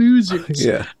haters and losers.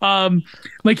 Yeah.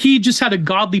 Like he just had a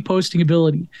godly posting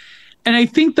ability. And I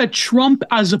think that Trump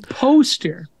as a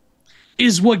poster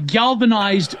is what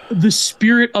galvanized the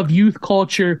spirit of youth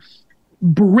culture,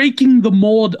 breaking the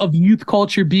mold of youth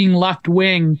culture being left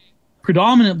wing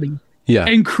predominantly. Yeah.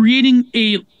 And creating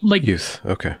a like youth.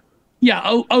 Okay.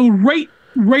 Yeah, a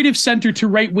right of center to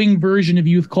right wing version of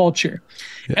youth culture.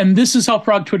 Yeah. And this is how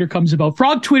Frog Twitter comes about.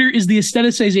 Frog Twitter is the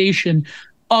aestheticization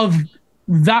of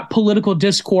that political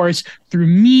discourse through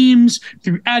memes,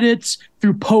 through edits,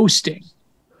 through posting.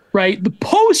 Right? The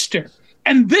poster.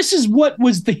 And this is what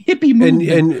was the hippie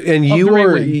movement. And you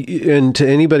are, and to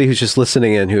anybody who's just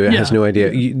listening in who has no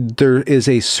idea, there is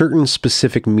a certain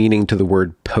specific meaning to the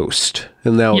word post.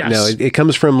 And now it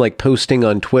comes from like posting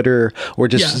on Twitter or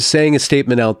just saying a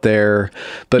statement out there.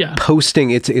 But posting,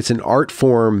 it's an art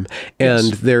form,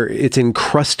 and it's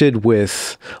encrusted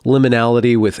with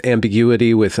liminality, with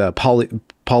ambiguity, with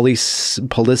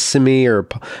polysemy or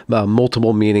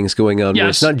multiple meanings going on. Where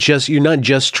it's not just, you're not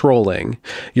just trolling.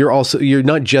 You're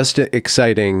not just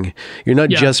exciting. You're not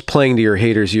just playing to your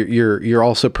haters. You're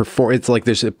also it's like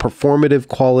there's a performative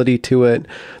quality to it.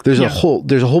 There's a whole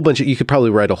bunch of, you could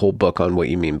probably write a whole book on what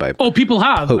you mean by people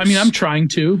have. Post. I mean, I'm trying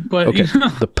to, but okay.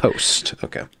 The post.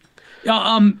 Okay.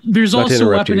 There's also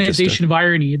weaponization of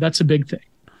irony. That's a big thing.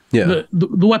 Yeah. The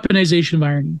weaponization of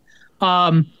irony.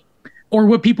 Or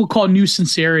what people call new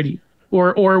sincerity,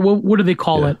 or what do they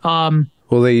call it?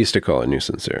 Well, they used to call it new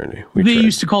sincerity.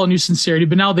 Used to call it new sincerity,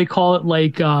 but now they call it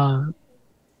like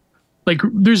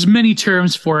there's many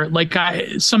terms for it. Like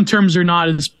some terms are not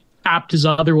as apt as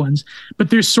other ones, but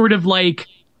there's sort of like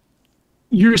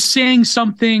you're saying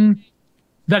something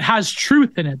that has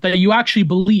truth in it that you actually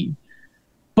believe,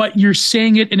 but you're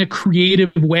saying it in a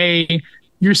creative way.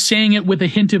 You're saying it with a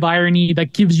hint of irony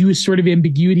that gives you a sort of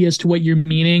ambiguity as to what you're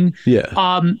meaning.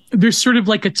 Yeah. There's sort of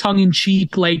like a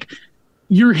tongue-in-cheek, like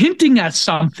you're hinting at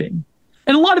something,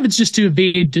 and a lot of it's just to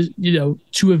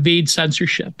evade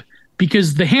censorship,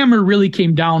 because the hammer really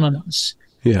came down on us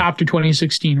after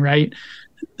 2016, right?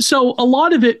 So a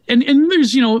lot of it, and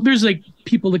there's like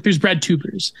people like there's bread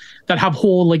tubers that have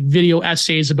whole like video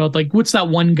essays about like what's that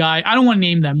one guy? I don't want to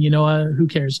name them. Who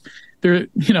cares? There,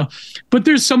 but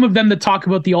there's some of them that talk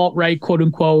about the alt-right, quote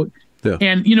unquote. Yeah.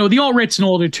 And, the alt-right's an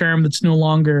older term that's no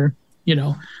longer,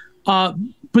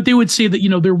 but they would say that,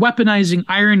 they're weaponizing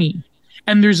irony,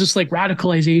 and there's this like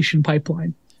radicalization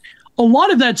pipeline. A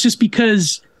lot of that's just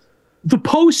because the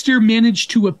poster managed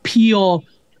to appeal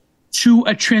to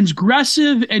a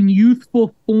transgressive and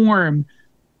youthful form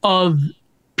of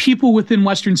people within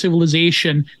Western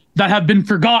civilization that have been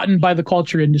forgotten by the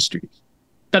culture industry,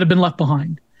 that have been left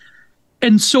behind.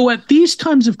 And so at these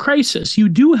times of crisis, you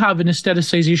do have an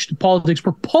aestheticization of politics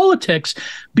where politics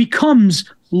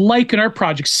becomes like an art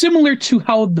project, similar to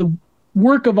how the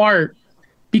work of art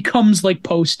becomes like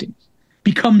posting,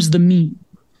 becomes the meme.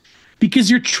 Because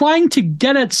you're trying to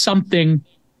get at something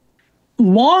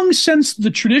long since the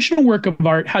traditional work of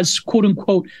art has, quote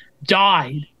unquote,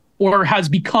 died or has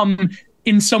become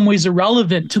in some ways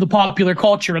irrelevant to the popular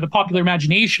culture or the popular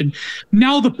imagination.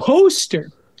 Now the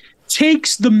poster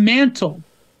takes the mantle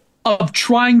of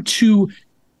trying to,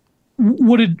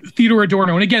 what did Theodore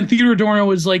Adorno, and again, Theodore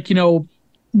Adorno is like,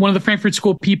 one of the Frankfurt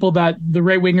School people that the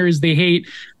right wingers, they hate,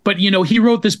 but he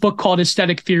wrote this book called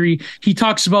Aesthetic Theory. He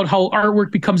talks about how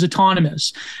artwork becomes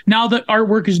autonomous. Now that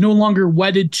artwork is no longer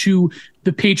wedded to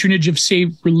the patronage of, say,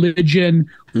 religion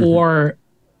or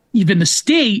even the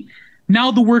state, now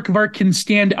the work of art can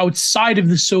stand outside of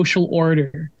the social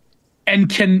order and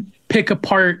can pick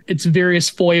apart its various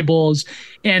foibles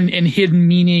and hidden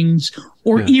meanings,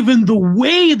 or even the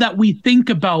way that we think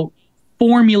about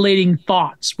formulating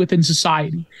thoughts within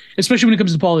society, especially when it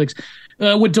comes to politics.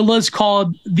 What Deleuze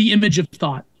called the image of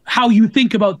thought, how you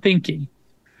think about thinking.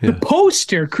 The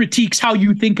poster critiques how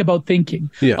you think about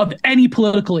thinking of any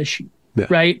political issue,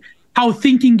 right? How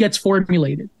thinking gets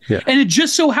formulated. And it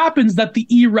just so happens that the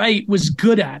E-right was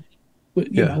good at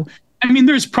it. You know, I mean,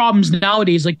 there's problems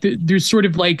nowadays. Like there's sort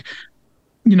of like,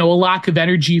 a lack of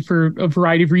energy for a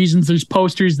variety of reasons. There's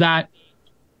posters that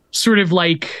sort of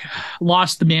like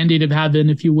lost the mandate of heaven,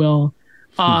 if you will.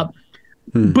 But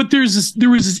there was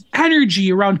this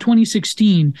energy around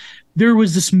 2016. There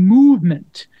was this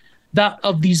movement that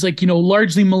of these like,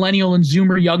 largely millennial and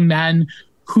Zoomer young men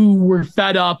who were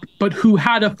fed up, but who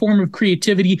had a form of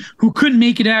creativity, who couldn't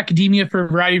make it in academia for a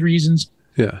variety of reasons.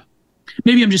 Yeah.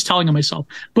 Maybe I'm just telling on myself,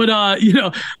 but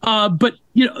but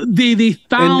they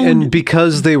found, and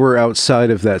because they were outside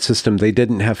of that system, they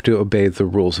didn't have to obey the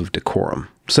rules of decorum,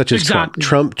 such as exactly.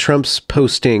 Trump's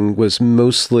posting was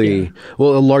mostly,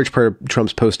 well, a large part of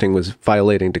Trump's posting was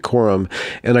violating decorum.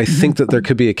 And I think that there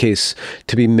could be a case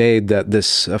to be made that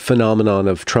this phenomenon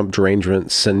of Trump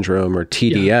derangement syndrome, or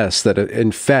TDS, that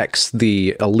infects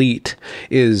the elite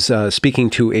is speaking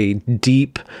to a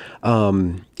deep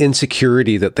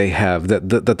insecurity that they have, that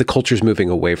the culture's moving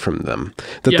away from them,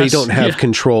 that they don't have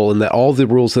control, and that all the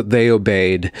rules that they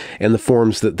obeyed and the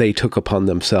forms that they took upon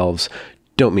themselves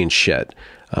don't mean shit.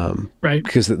 Right.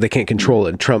 Because they can't control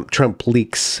it. Trump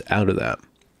leaks out of that.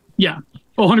 Yeah,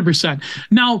 100%.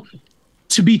 Now,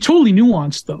 to be totally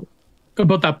nuanced, though,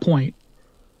 about that point,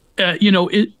 I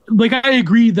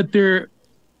agree that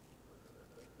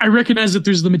I recognize that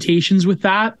there's limitations with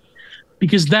that,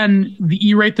 because then the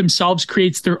E-right themselves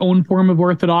creates their own form of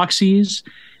orthodoxies,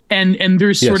 and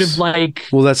there's sort of like,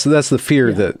 well, that's the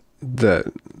fear that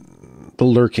the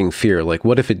lurking fear. Like,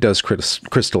 what if it does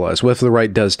crystallize? What if the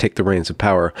right does take the reins of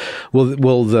power?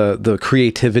 Will the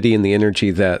creativity and the energy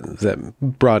that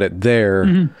brought it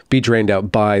there be drained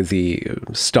out by the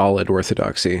stolid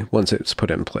orthodoxy once it's put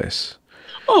in place?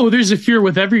 Oh, there's a fear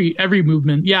with every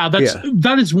movement. Yeah,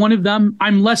 that is one of them.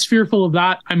 I'm less fearful of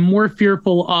that. I'm more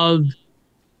fearful of,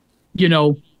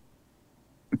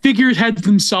 figureheads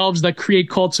themselves that create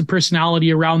cults of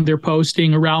personality around their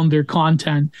posting, around their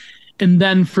content. And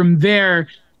then from there,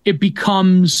 it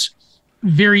becomes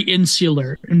very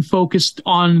insular and focused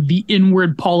on the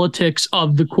inward politics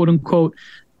of the quote unquote,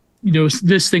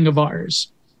 this thing of ours.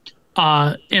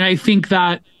 And I think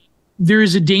that there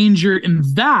is a danger in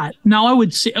that. Now, I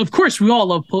would say, of course, we all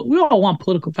want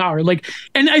political power.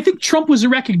 And I think Trump was a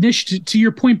recognition, to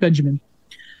your point, Benjamin.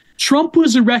 Trump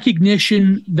was a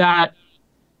recognition that,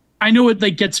 I know it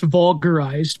gets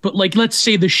vulgarized, but let's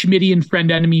say the Schmittian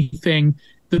friend enemy thing,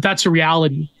 that's a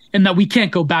reality, and that we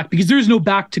can't go back, because there's no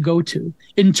back to go to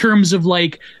in terms of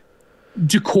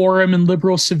decorum and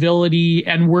liberal civility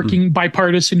and working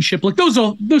bipartisanship.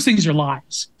 Those things are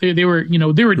lies. They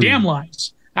were damn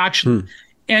lies, actually.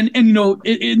 And in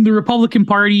the Republican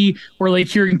Party, or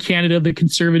here in Canada, the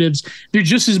Conservatives, they're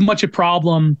just as much a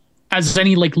problem as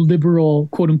any liberal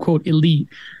quote unquote elite.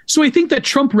 So I think that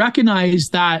Trump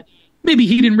recognized that. Maybe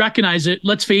he didn't recognize it.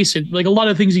 Let's face it. A lot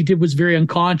of things he did was very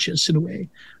unconscious in a way.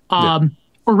 Or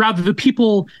rather, the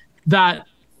people that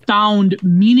found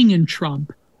meaning in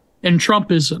Trump and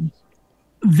Trumpism,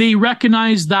 they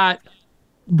recognize that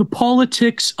the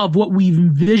politics of what we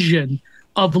envision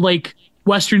of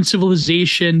Western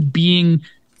civilization being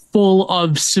full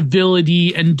of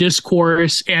civility and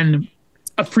discourse and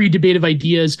a free debate of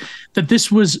ideas, that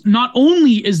this was not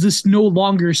only is this no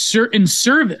longer in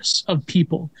service of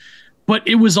people, but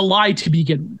it was a lie to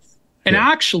begin with. And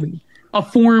actually a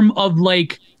form of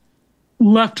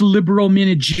left liberal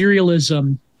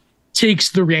managerialism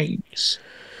takes the reins,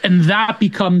 and that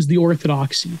becomes the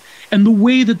orthodoxy. And the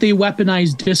way that they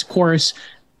weaponize discourse,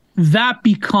 that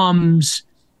becomes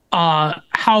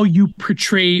how you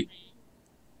portray,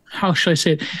 how should I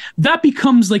say it? That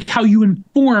becomes how you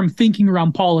inform thinking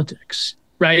around politics,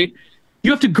 right? You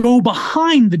have to go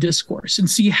behind the discourse and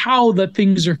see how the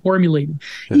things are formulated.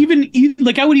 Even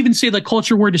I would even say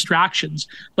culture war distractions,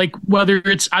 whether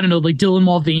it's, I don't know, Dylan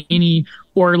Mulvaney,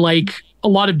 or a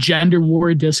lot of gender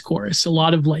war discourse, a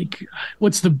lot of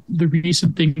what's the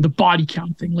recent thing, the body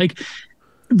count thing.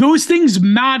 Those things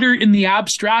matter in the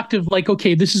abstract of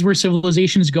okay, this is where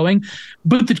civilization is going.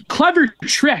 But the clever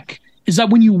trick is that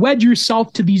when you wed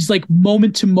yourself to these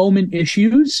moment to moment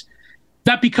issues,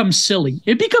 that becomes silly.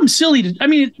 It becomes silly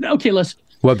to,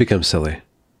 What becomes silly?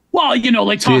 Well, talking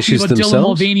about Dylan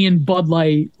Mulvaney and Bud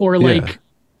Light, or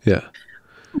Yeah.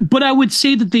 But I would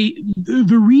say that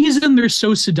the reason they're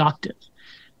so seductive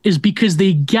is because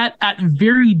they get at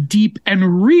very deep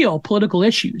and real political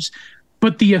issues,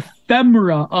 but the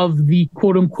ephemera of the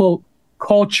quote unquote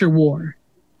culture war,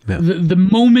 the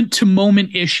moment to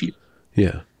moment issue,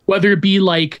 whether it be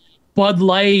Bud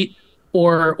Light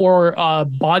or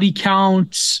body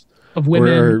counts of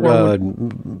women, or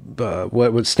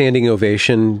what standing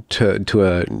ovation to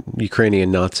a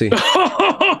Ukrainian Nazi. That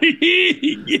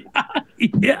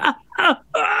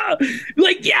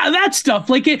stuff.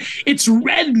 It's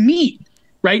red meat,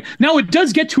 right? Now it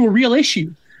does get to a real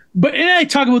issue, but and I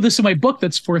talk about this in my book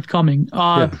that's forthcoming.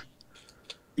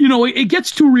 It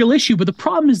gets to a real issue, but the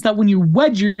problem is that when you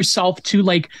wed yourself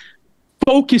to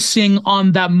focusing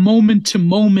on that moment to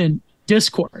moment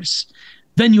discourse,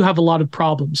 then you have a lot of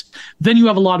problems. Then you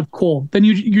have a lot of coal. Then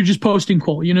you're just posting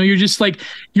coal. You're just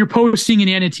you're posting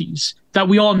inanities that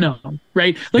we all know,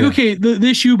 right? Okay, the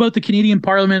issue about the Canadian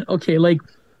Parliament. Okay,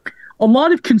 a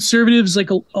lot of conservatives,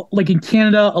 like in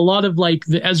Canada, a lot of like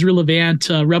the Ezra Levant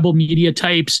rebel media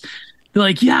types, they're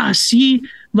like, yeah, see,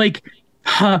 like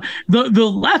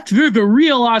the left, they're the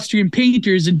real Austrian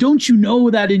painters, and don't you know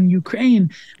that in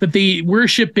Ukraine that they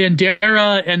worship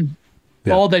Bandera and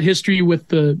all that history with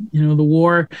the the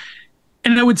war.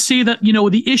 And I would say that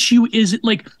the issue is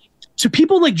like, to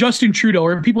people like Justin Trudeau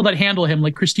or people that handle him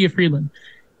like Chrystia Freeland,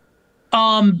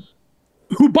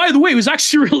 who, by the way, was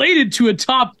actually related to a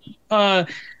top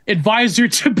advisor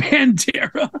to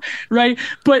Bandera, right?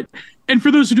 And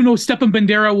for those who don't know, Stepan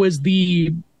Bandera was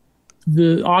the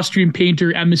Austrian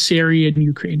painter emissary in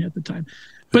Ukraine at the time.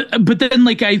 But then,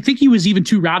 like, I think he was even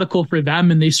too radical for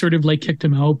them, and they sort of like kicked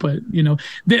him out. But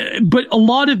but a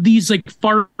lot of these like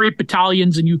far right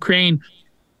battalions in Ukraine,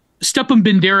 Stepan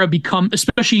Bandera become,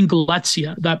 especially in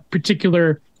Galicia, that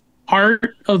particular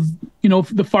part of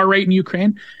the far right in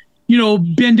Ukraine.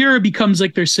 Bandera becomes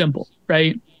like their symbol,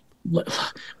 right?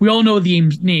 We all know the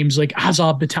names like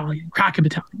Azov Battalion, Kraken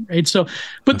Battalion, right? So,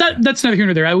 but that's neither here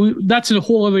nor there. That's a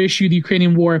whole other issue, the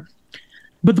Ukrainian war.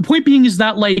 But the point being is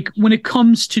that, like, when it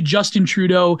comes to Justin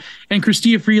Trudeau and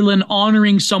Chrystia Freeland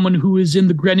honoring someone who is in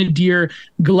the Grenadier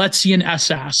Galician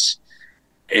SS,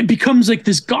 it becomes like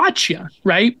this gotcha,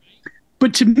 right?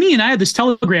 But to me, and I had this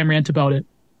Telegram rant about it,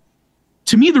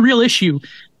 to me, the real issue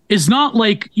is not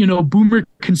like, boomer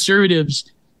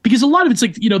conservatives, because a lot of it's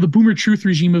like, the boomer truth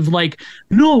regime of like,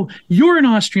 no, you're an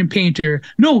Austrian painter.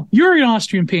 No, you're an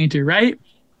Austrian painter, right?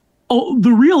 Oh,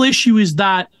 the real issue is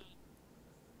that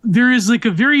there is like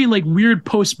a very like weird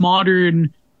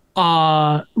postmodern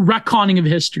retconning of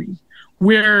history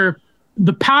where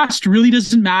the past really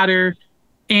doesn't matter.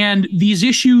 And these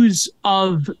issues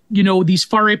of, these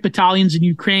far right battalions in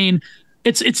Ukraine,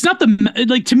 it's not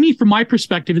like, to me, from my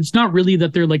perspective, it's not really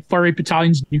that they're like far right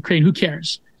battalions in Ukraine. Who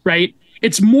cares? Right.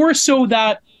 It's more so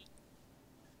that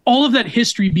all of that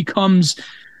history becomes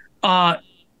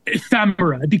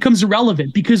ephemera. It becomes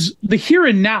irrelevant because the here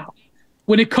and now,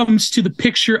 when it comes to the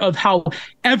picture of how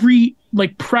every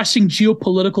like pressing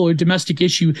geopolitical or domestic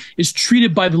issue is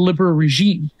treated by the liberal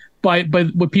regime, by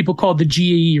what people call the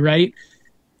GAE, right?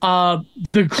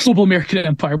 The global American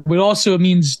empire, but also it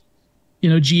means,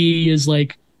 GAE is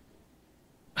like,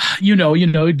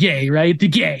 gay, right? The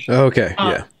gay. Okay.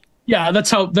 Yeah. Yeah.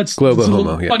 That's global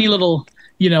homo. Funny little,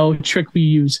 trick we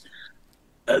use.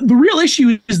 The real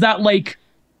issue is that like,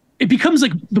 it becomes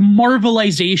like the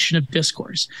marvelization of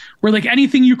discourse where like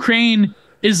anything Ukraine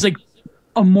is like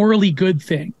a morally good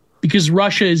thing because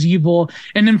Russia is evil.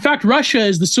 And in fact, Russia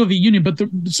is the Soviet Union, but the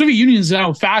Soviet Union is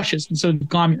now fascist instead of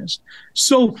communist.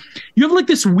 So you have like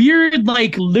this weird,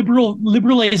 like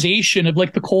liberalization of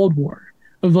like the Cold War,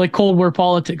 of like Cold War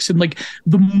politics and like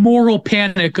the moral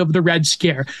panic of the Red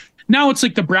Scare. Now it's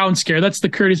like the Brown Scare. That's the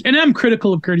Curtis. And I'm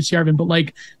critical of Curtis Yarvin, but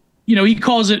like, he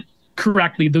calls it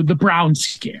correctly, the Brown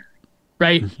Scare.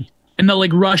 Right. And that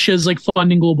like Russia is like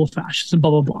funding global fascism,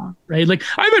 blah, blah, blah. Right. Like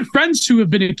I've had friends who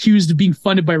have been accused of being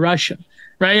funded by Russia.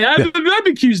 Right. I've been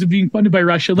accused of being funded by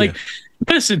Russia. Like,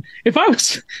 listen, if I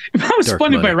was Dark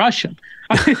funded money. by Russia,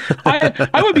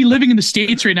 I would be living in the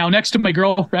States right now next to my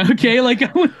girlfriend. OK, like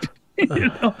I would,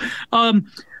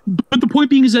 but the point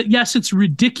being is that, yes, it's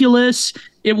ridiculous.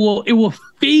 It will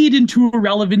fade into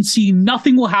irrelevancy.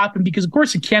 Nothing will happen because, of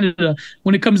course, in Canada,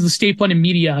 when it comes to the state-funded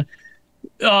media,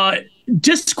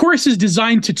 discourse is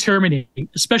designed to terminate,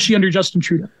 especially under Justin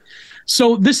Trudeau.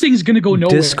 So this thing is going to go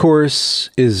nowhere. Discourse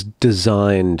is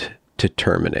designed to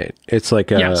terminate. It's like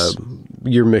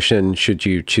your mission, should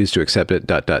you choose to accept it, ...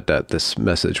 This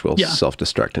message will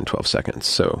self-destruct in 12 seconds.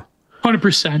 So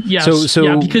 100%. Yes.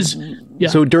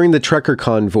 So during the Trekker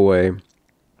convoy,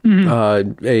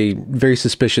 a very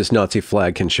suspicious Nazi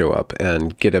flag can show up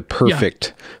and get a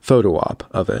perfect photo op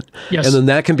of it. Yes. And then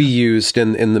that can be used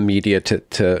in the media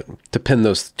to pin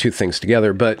those two things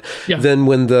together. But then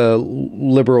when the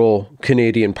Liberal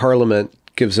Canadian Parliament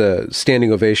gives a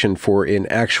standing ovation for an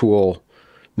actual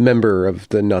member of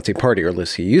the Nazi Party, or at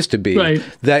least he used to be,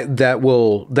 that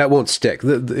won't stick.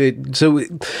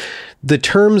 The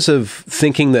terms of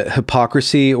thinking that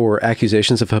hypocrisy or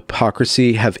accusations of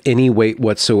hypocrisy have any weight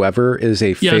whatsoever is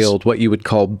a failed, what you would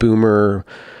call boomer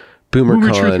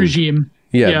truth regime.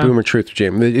 Boomer truth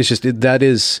regime. It's just, that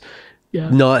is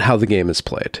not how the game is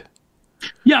played.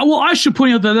 Yeah, well, I should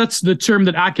point out that that's the term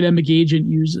that Academic Agent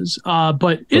uses.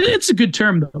 But it's a good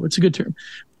term, though. It's a good term.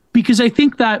 Because I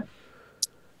think that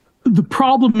the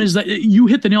problem is that you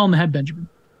hit the nail on the head, Benjamin.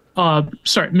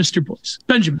 Sorry, Mr. Boyce.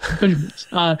 Benjamin Boyce.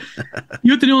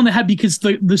 You hit the nail on the head because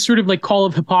the sort of like call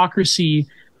of hypocrisy,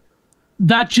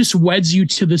 that just weds you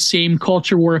to the same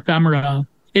culture war ephemera.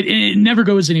 It never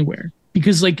goes anywhere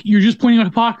because like you're just pointing out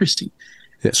hypocrisy.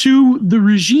 Yeah. To the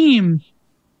regime,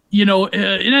 you know,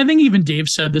 and I think even Dave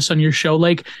said this on your show,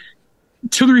 like,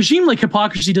 to the regime, like,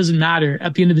 hypocrisy doesn't matter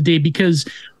at the end of the day, because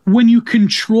when you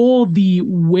control the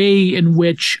way in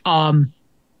which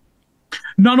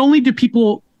not only do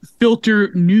people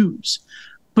filter news,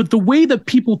 but the way that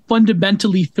people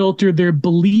fundamentally filter their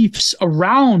beliefs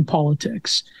around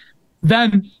politics,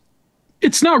 then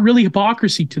it's not really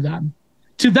hypocrisy to them.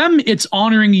 To them, it's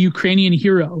honoring a Ukrainian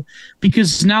hero,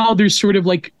 because now there's sort of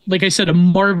like I said, a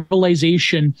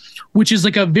marvelization, which is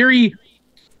like a very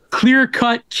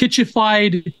clear-cut,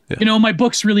 kitschified, you know, my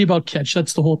book's really about kitsch.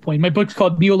 That's the whole point. My book's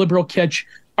called Neoliberal Kitsch,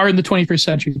 Art in the 21st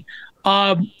Century.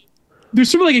 There's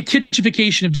sort of like a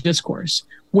kitchification of discourse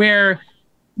where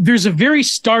there's a very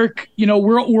stark, you know,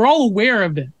 we're all aware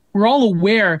of it. We're all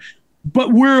aware,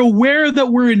 but we're aware that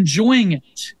we're enjoying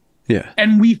it. Yeah.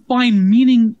 And we find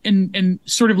meaning and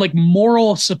sort of like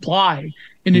moral supply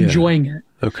in enjoying it.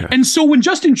 Okay. And so when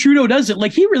Justin Trudeau does it,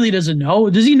 like, he really doesn't know.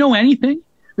 Does he know anything?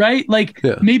 Right? Like,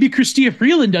 maybe Chrystia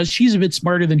Freeland does. She's a bit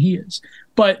smarter than he is.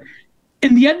 But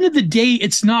in the end of the day,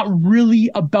 it's not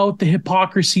really about the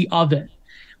hypocrisy of it.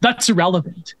 That's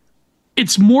irrelevant.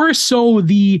 It's more so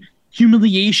the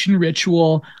humiliation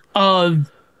ritual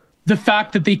of the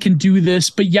fact that they can do this,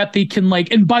 but yet they can, like,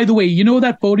 and by the way, you know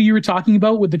that photo you were talking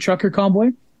about with the trucker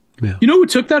convoy? Yeah. You know who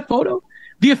took that photo?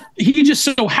 He just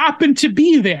so happened to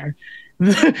be there.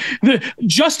 The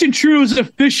Justin Trudeau's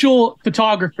official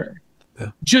photographer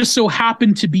just so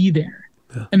happened to be there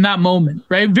in that moment,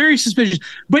 right? Very suspicious.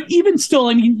 But even still,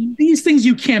 I mean, these things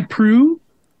you can't prove,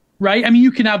 right? I mean,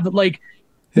 you can have, like,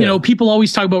 you know, people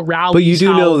always talk about rallies. But you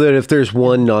do know that if there's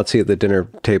one Nazi at the dinner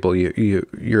table,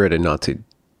 you're at a Nazi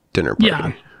dinner party.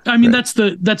 Yeah. I mean, that's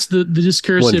the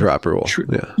discursive one drop rule.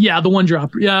 The one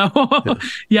drop. Yeah.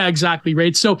 Yeah, exactly.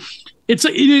 Right. So it's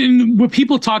what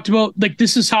people talked about, like,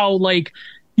 this is how, like,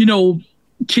 you know,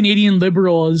 Canadian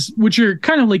liberals, which are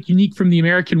kind of like unique from the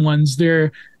American ones,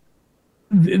 they're,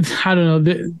 I don't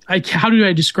know, how do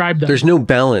I describe that? There's no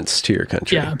balance to your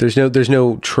country. Yeah. There's no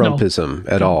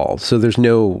Trumpism at all. So there's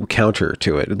no counter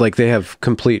to it. Like, they have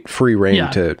complete free reign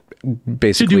to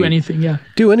basically do anything.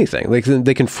 Do anything. Like,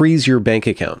 they can freeze your bank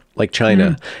account like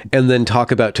China and then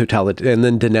talk about and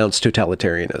then denounce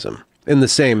totalitarianism in the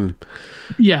same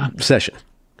session.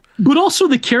 But also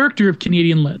the character of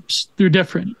Canadian libs, they're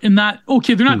different in that,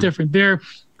 okay, they're not different. They're,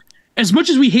 as much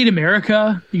as we hate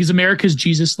America, because America's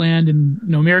Jesus land, and, you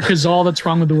know, America's all that's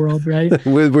wrong with the world, right?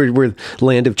 we're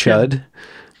land of Chud.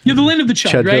 Yeah, the land of the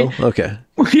Chud, Chudville? right? Okay.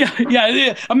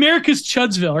 Yeah. America's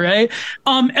Chudsville, right?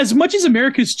 As much as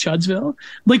America's Chudsville,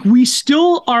 like, we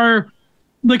still are,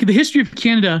 like, the history of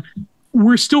Canada,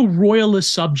 we're still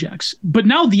royalist subjects, but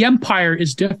now the empire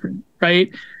is different,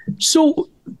 right? So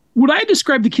what I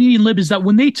describe the Canadian lib is that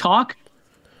when they talk,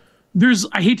 there's,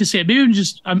 I hate to say it, maybe I'm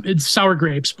just, it's sour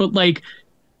grapes, but, like,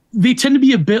 they tend to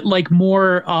be a bit, like,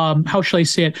 more, how shall I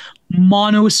say it,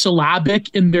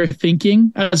 monosyllabic in their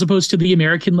thinking, as opposed to the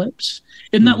American libs.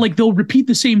 In that, like, they'll repeat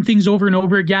the same things over and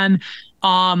over again.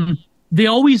 They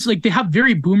always, like, they have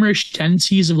very boomerish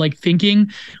tendencies of, like,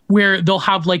 thinking, where they'll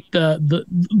have, like,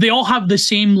 they all have the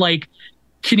same, like,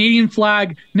 Canadian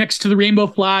flag next to the rainbow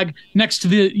flag, next to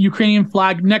the Ukrainian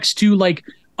flag, next to, like,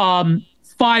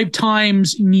 5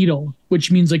 times needle,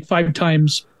 which means, like, 5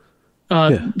 times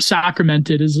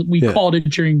sacramented, as we called it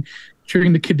during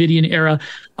the Covidian era.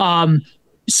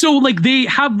 So, like, they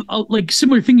have like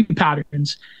similar thinking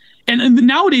patterns. And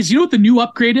nowadays, you know what the new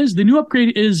upgrade is? The new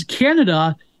upgrade is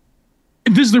Canada.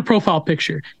 This is their profile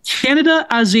picture. Canada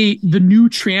as the new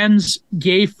trans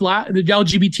gay flag, the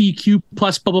LGBTQ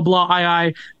plus blah, blah,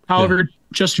 blah, however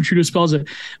Justin Trudeau spells it.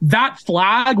 That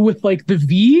flag with, like, the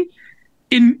V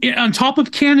on top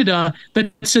of Canada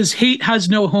that says hate has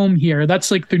no home here.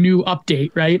 That's, like, their new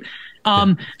update, right?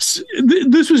 So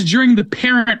this was during the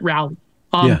parent rally.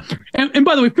 And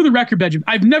by the way, for the record, Benjamin,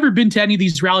 I've never been to any of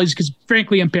these rallies because,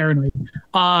 frankly, I'm paranoid.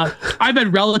 I've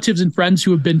had relatives and friends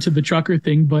who have been to the trucker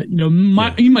thing, but, you know,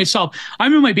 myself,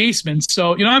 I'm in my basement,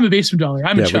 so, you know, I'm a basement dweller.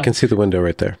 I'm a chub. We can see the window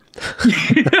right there.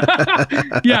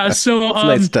 So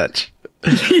nice touch.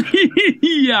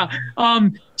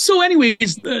 So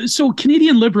anyways, so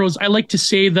Canadian liberals, I like to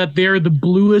say that they're the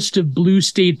bluest of blue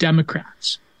state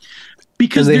Democrats.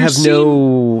 Because they have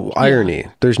no irony.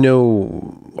 There's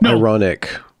no ironic.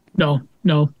 No.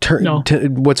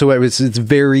 Whatsoever. It's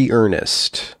very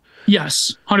earnest.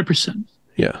 Yes, 100%.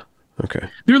 Yeah. Okay.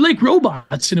 They're like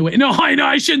robots in a way. No, I know.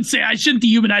 I shouldn't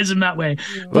dehumanize them that way.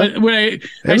 But when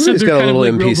I said they're got a little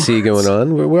like NPC robots. going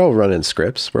on. We're all running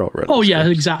scripts. We're all running. Oh yeah,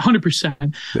 scripts. exactly,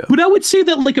 100%. Yeah. But I would say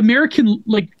that, like, American,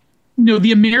 like, you know,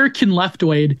 the American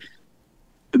leftoid,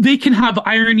 they can have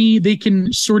irony. They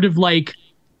can sort of, like,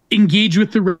 engage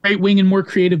with the right wing in more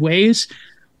creative ways.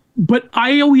 But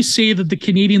I always say that the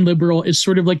Canadian Liberal is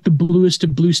sort of like the bluest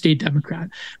of blue state Democrat,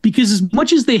 because as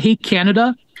much as they hate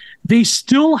Canada, they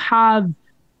still have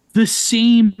the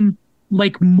same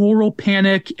like moral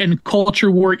panic and culture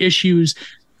war issues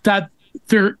that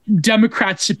their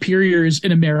Democrat superiors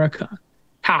in America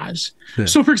has. Yeah.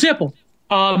 So, for example,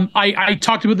 I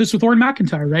talked about this with Orrin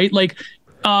McIntyre, right? Like,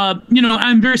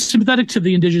 I'm very sympathetic to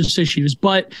the Indigenous issues,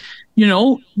 but,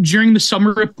 during the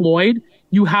summer of Floyd,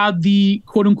 you had the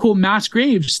quote unquote mass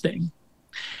graves thing.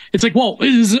 It's like, well,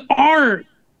 is our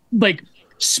like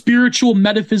spiritual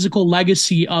metaphysical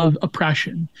legacy of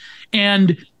oppression.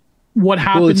 And what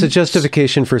happened? Well, it's a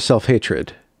justification for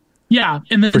self-hatred. Yeah.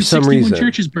 And then for some 61 reason.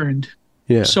 churches burned.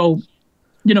 Yeah. So,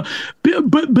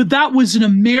 but that was an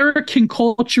American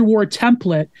culture war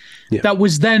template that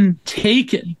was then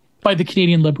taken by the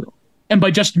Canadian Liberal and by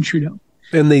Justin Trudeau.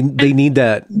 And they need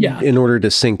that in order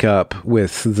to sync up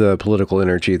with the political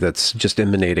energy that's just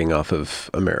emanating off of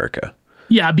America.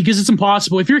 Yeah, because it's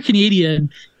impossible. If you're a Canadian,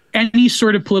 any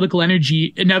sort of political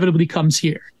energy inevitably comes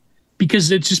here because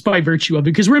it's just by virtue of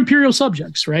it, because we're imperial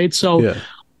subjects, right? So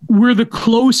we're the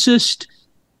closest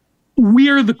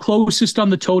on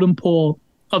the totem pole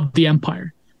of the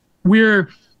empire.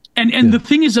 And the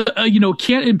thing is,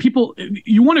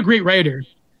 you want a great writer.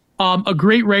 A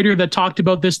great writer that talked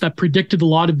about this, that predicted a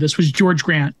lot of this, was George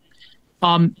Grant.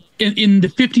 In the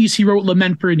 50s, he wrote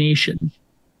Lament for a Nation.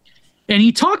 And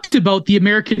he talked about the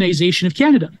Americanization of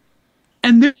Canada.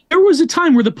 And there was a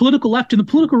time where the political left and the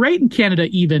political right in Canada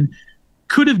even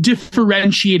could have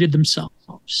differentiated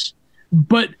themselves.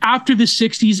 But after the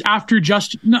 60s,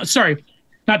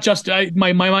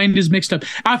 my mind is mixed up.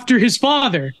 After his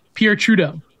father, Pierre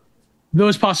Trudeau,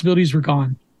 those possibilities were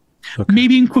gone. Okay.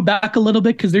 Maybe in Quebec a little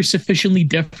bit because they're sufficiently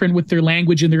different with their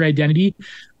language and their identity.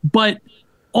 But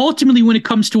ultimately, when it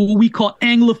comes to what we call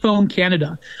Anglophone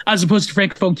Canada, as opposed to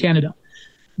Francophone Canada,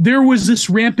 there was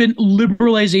this rampant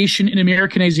liberalization and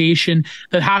Americanization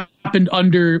that happened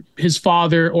under his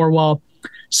father, or, well,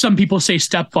 some people say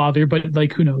stepfather, but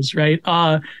like, who knows, right?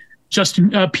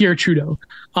 Pierre Trudeau.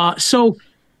 And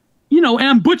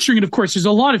I'm butchering it, of course. There's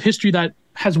a lot of history that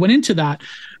has went into that.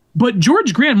 But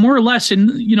George Grant, more or less,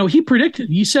 and he predicted,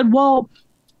 he said, well,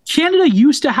 Canada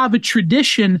used to have a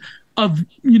tradition of,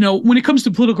 when it comes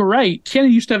to political right,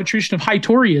 Canada used to have a tradition of high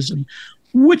Toryism,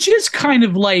 which is kind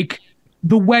of like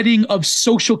the wedding of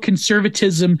social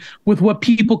conservatism with what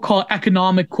people call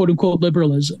economic, quote unquote,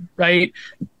 liberalism, right?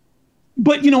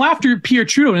 But, after Pierre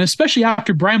Trudeau, and especially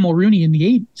after Brian Mulroney in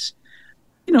the 80s,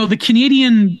 the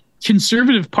Canadian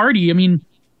Conservative Party, I mean,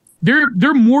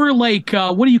 they're more like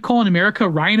what do you call in America,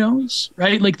 rhinos,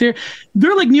 right? Like they're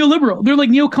like neoliberal. They're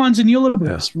like neocons and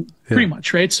neoliberals, pretty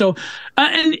much, right? So,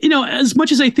 as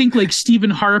much as I think like Stephen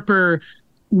Harper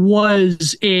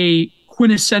was a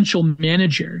quintessential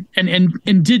manager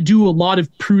and did do a lot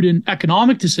of prudent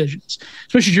economic decisions,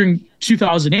 especially during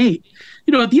 2008.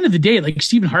 At the end of the day, like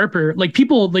Stephen Harper, like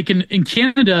people like in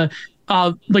Canada,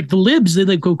 like the libs, they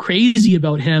like go crazy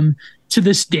about him to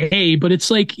this day. But it's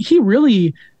like he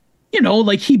really,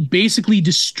 he basically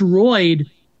destroyed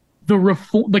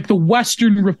the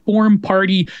Western Reform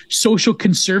Party social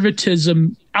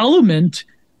conservatism element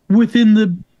within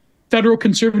the federal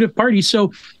Conservative Party.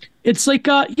 So it's like,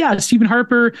 Stephen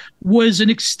Harper was an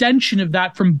extension of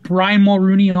that from Brian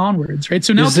Mulroney onwards, right?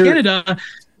 So now Canada,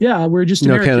 we're just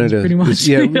Americans, pretty much.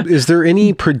 Is there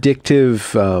any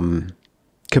predictive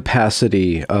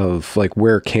capacity of like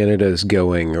where Canada is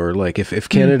going, or like if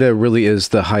Canada really is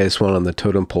the highest one on the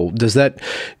totem pole, does that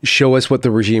show us what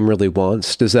the regime really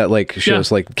wants? Does that like show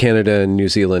us like Canada and New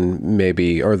Zealand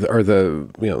maybe are the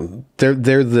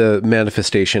they're the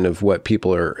manifestation of what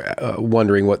people are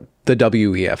wondering what the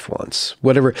WEF wants,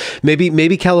 whatever,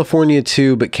 maybe California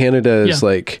too, but Canada is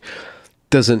like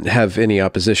doesn't have any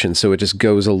opposition, so it just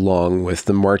goes along with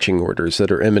the marching orders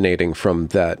that are emanating from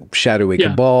that shadowy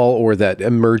cabal or that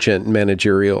emergent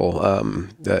managerial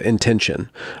intention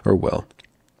or will.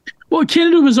 Well,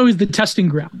 Canada was always the testing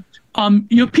ground.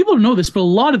 People don't know this, but a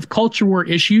lot of culture war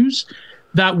issues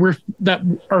that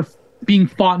are being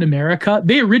fought in America,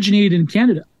 they originated in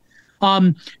Canada.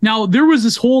 Now there was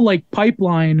this whole like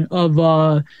pipeline of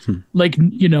normie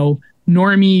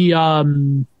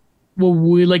what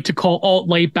we like to call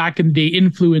alt-right back in the day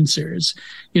influencers,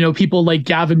 people like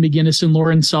Gavin McGinnis and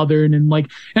Lauren Southern and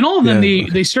all of them,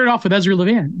 they started off with Ezra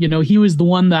Levant. He was the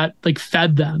one that like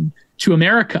fed them to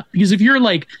America, because if you're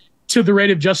like to the right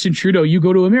of Justin Trudeau, you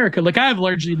go to America. Like I have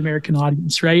largely an American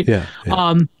audience, right?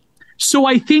 So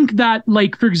I think that,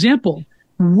 like, for example,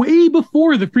 way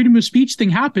before the freedom of speech thing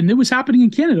happened. It was happening in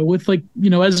Canada with, like,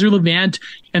 Ezra Levant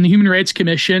and the Human Rights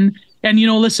Commission. And,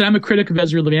 listen, I'm a critic of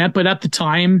Ezra Levant, but at the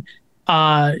time,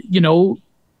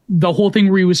 the whole thing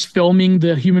where he was filming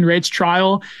the human rights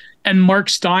trial, and Mark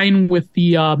Steyn with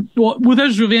the with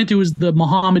Ezra Levant, it was the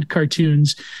Muhammad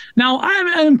cartoons. Now,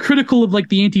 I'm critical of, like,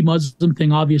 the anti-Muslim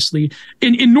thing, obviously.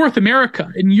 In North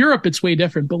America, in Europe, it's way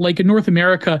different. But, like, in North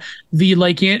America, the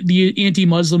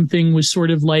anti-Muslim thing was sort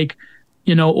of like,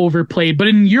 overplayed. But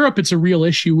in Europe, it's a real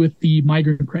issue with the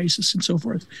migrant crisis and so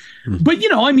forth. Mm-hmm. But,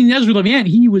 Ezra Levant,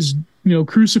 he was,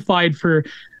 crucified for,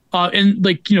 and,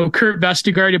 like, Kurt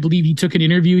Vestergaard, I believe he took an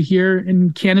interview here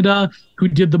in Canada, who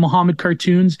did the Muhammad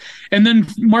cartoons. And then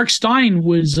Mark Steyn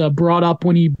was brought up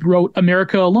when he wrote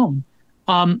America Alone.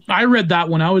 I read that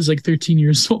when I was like 13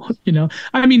 years old,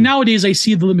 nowadays I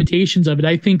see the limitations of it.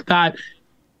 I think that,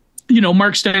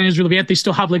 Mark Steyn and Ezra Levant, they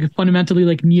still have, like, a fundamentally,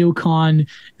 like, neocon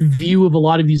view of a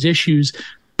lot of these issues.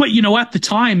 But, at the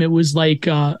time it was like,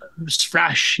 it was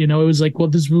fresh, it was like, well,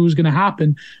 this was going to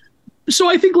happen. So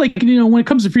I think, like, when it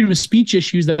comes to freedom of speech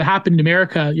issues that happened in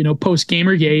America, post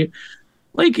Gamergate,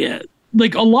 like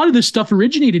a lot of this stuff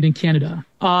originated in Canada.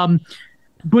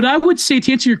 But I would say,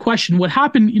 to answer your question, what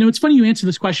happened, it's funny you answer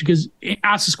this question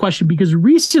because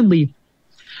recently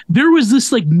there was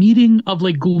this, like, meeting of,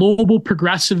 like, global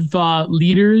progressive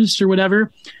leaders or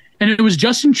whatever. And it was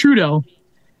Justin Trudeau,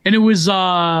 and it was,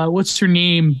 what's her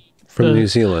name? From New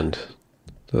Zealand.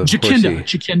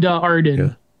 Jacinda Ardern.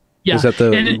 Yeah. Yeah. Is that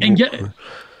the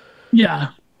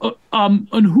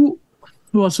and who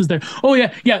else was there? Oh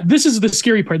yeah. This is the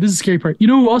scary part. You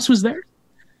know who else was there?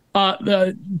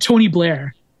 Tony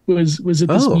Blair was at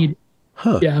this meeting.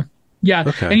 Huh. Yeah.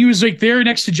 Okay. And he was, like, there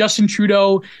next to Justin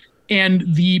Trudeau and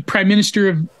the Prime Minister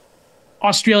of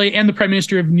Australia and the Prime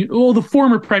Minister of the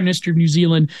former Prime Minister of New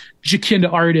Zealand,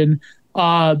 Jacinda Ardern,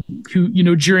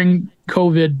 who during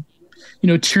COVID,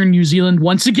 turn New Zealand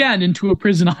once again into a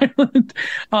prison island.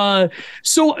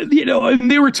 So,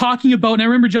 and they were talking about, and I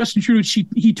remember Justin Trudeau,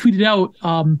 he tweeted out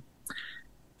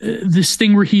this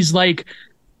thing where he's like,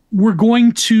 we're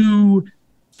going to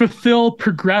fulfill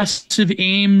progressive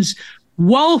aims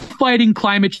while fighting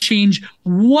climate change,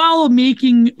 while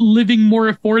making living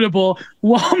more affordable,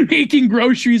 while making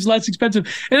groceries less expensive.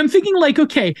 And I'm thinking, like,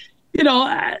 okay,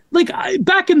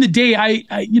 back in the day, I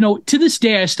to this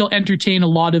day, I still entertain a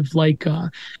lot of, like,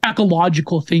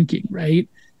 ecological thinking, right?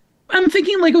 I'm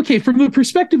thinking, like, okay, from the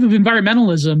perspective of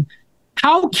environmentalism,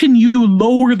 how can you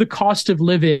lower the cost of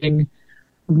living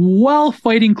while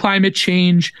fighting climate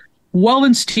change, while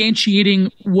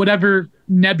instantiating whatever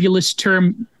nebulous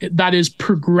term that is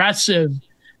progressive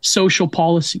social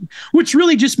policy, which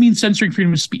really just means censoring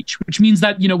freedom of speech, which means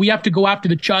that, we have to go after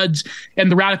the chuds and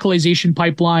the radicalization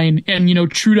pipeline. And,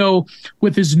 Trudeau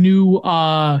with his new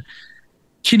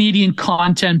Canadian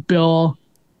content bill,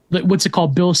 what's it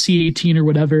called? Bill C-18 or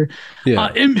whatever.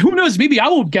 Yeah. And who knows, maybe I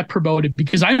will get promoted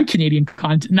because I'm Canadian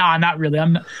content. Nah, not really.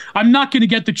 I'm not going to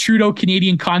get the Trudeau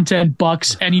Canadian content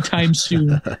bucks anytime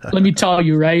soon. Let me tell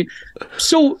you, right?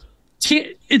 So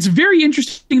it's very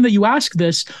interesting that you ask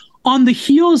this on the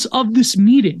heels of this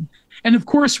meeting. And of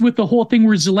course, with the whole thing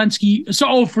where Zelensky,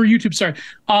 for YouTube, sorry,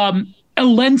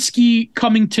 Zelensky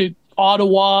coming to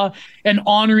Ottawa and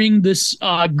honoring this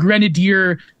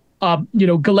Grenadier,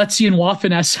 Galician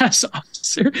Waffen SS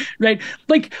officer, right?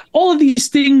 Like, all of these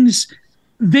things,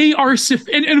 they are,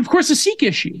 and of course, the Sikh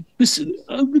issue. This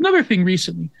another thing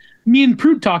recently. Me and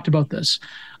Prude talked about this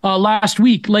last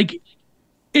week. Like,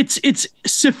 it's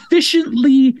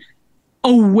sufficiently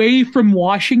away from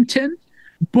Washington,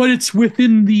 but it's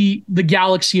within the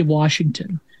galaxy of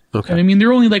Washington. Okay. And I mean,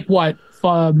 they're only, like, what,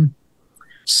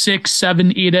 6,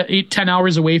 7, 8, 10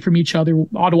 hours away from each other,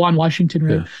 Ottawa and Washington,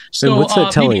 right? Yeah. So and what's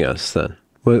that telling us then?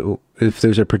 What, if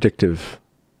there's a predictive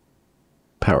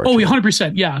power? Oh,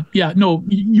 100%. Yeah. No,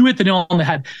 you hit the nail on the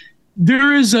head.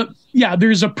 There's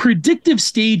a predictive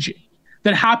staging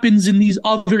that happens in these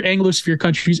other Anglosphere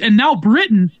countries. And now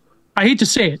Britain, I hate to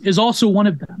say it, is also one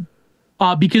of them.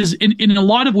 Because in a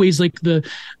lot of ways, like, the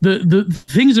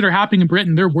things that are happening in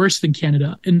Britain, they're worse than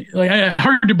Canada. And, like,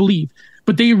 hard to believe.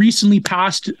 But they recently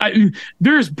passed.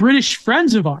 There's British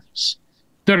friends of ours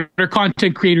that are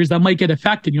content creators that might get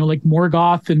affected. Like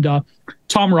Morgoth and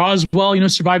Tom Roswell.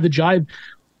 Survive the Jive.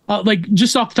 Like,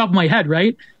 just off the top of my head,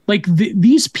 right? Like,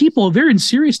 these people, they're in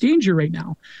serious danger right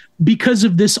now because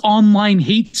of this online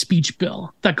hate speech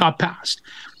bill that got passed.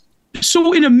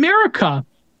 So in America,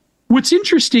 what's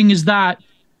interesting is that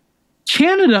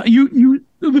Canada,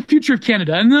 the future of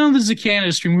Canada, and no, this is a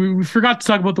Canada stream. We forgot to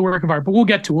talk about the work of art, but we'll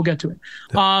get to it.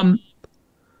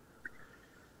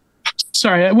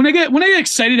 Sorry, when I get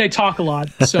excited, I talk a lot.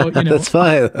 So that's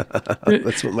fine.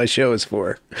 That's what my show is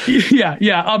for.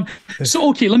 Yeah. So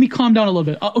okay, let me calm down a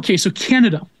little bit. Okay, so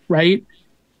Canada, right?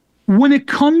 When it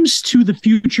comes to the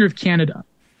future of Canada,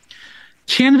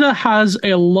 Canada has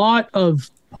a lot of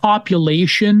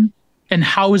population and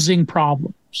housing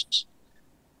problems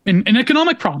and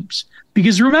economic problems.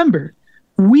 Because remember,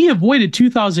 we avoided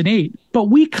 2008, but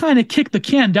we kind of kicked the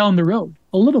can down the road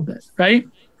a little bit, right?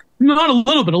 Not a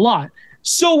little bit, a lot.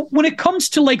 So when it comes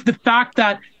to like the fact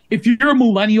that if you're a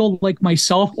millennial like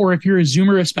myself, or if you're a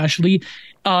Zoomer especially,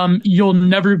 you'll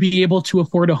never be able to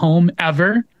afford a home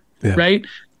ever, right?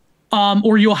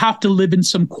 Or you'll have to live in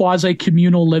some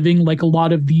quasi-communal living like a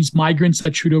lot of these migrants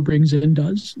that Trudeau brings in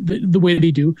does, the way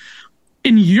they do.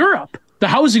 In Europe, the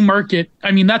housing market, I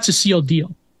mean, that's a sealed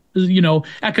deal,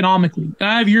 economically. And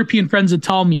I have European friends that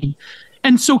tell me.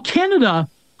 And so Canada,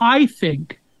 I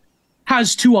think,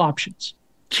 has two options.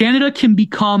 Canada can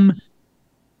become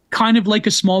kind of like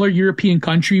a smaller European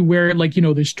country where, like,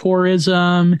 there's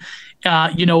tourism,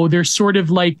 there's sort of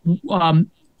like,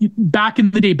 back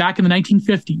in the day, back in the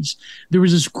 1950s, there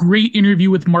was this great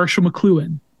interview with Marshall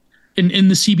McLuhan in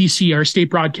the CBC, our state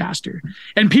broadcaster.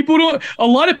 And a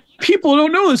lot of people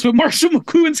don't know this, but Marshall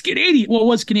McLuhan's Canadian. Well,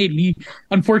 was Canadian. He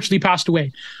unfortunately passed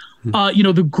away.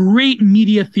 The great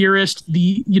media theorist,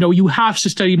 you have to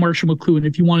study Marshall McLuhan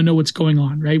if you want to know what's going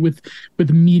on, right? With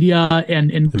media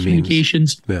and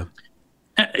communications. Yeah.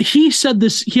 He had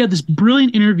this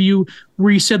brilliant interview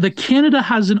where he said that Canada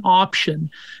has an option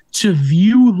to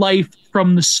view life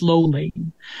from the slow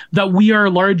lane, that we are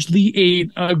largely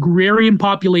an agrarian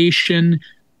population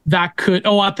that could,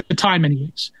 at the time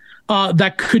anyways,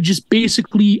 that could just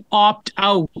basically opt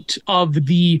out of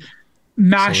the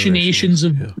machinations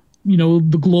of,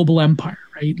 the global empire,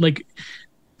 right? Like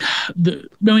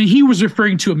he was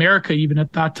referring to America even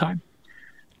at that time.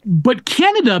 But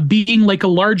Canada, being like a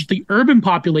largely urban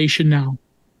population now,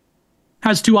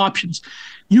 has two options.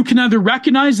 You can either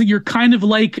recognize that you're kind of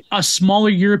like a smaller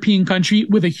European country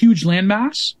with a huge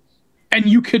landmass, and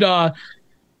you could,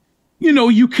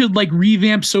 you could like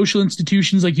revamp social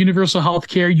institutions like universal health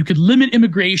care. You could limit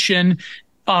immigration.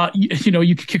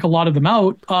 You could kick a lot of them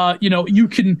out. You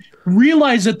can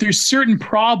realize that there's certain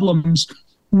problems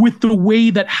with the way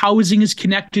that housing is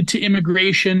connected to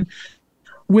immigration,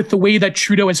 with the way that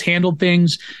Trudeau has handled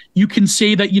things. You can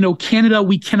say that, Canada,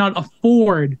 we cannot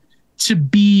afford to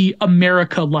be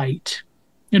America light,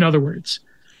 in other words.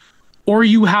 Or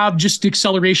you have just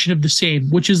acceleration of the same,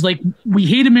 which is like, we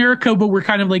hate America, but we're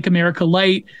kind of like America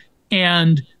light,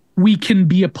 and we can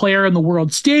be a player on the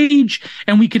world stage,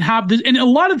 and we can have this. And a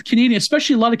lot of Canadians,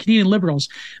 especially a lot of Canadian liberals,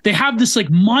 they have this like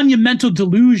monumental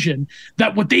delusion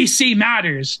that what they say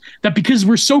matters, that because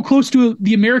we're so close to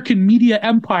the American media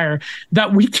empire,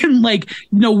 that we can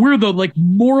we're the like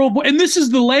moral. And this is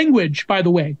the language, by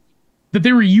the way, that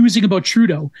they were using about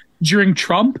Trudeau during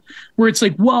Trump, where it's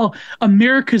like, well,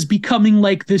 America's becoming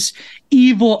like this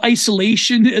evil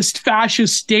isolationist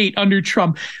fascist state under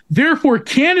Trump. Therefore,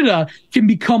 Canada can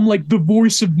become like the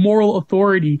voice of moral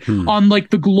authority on like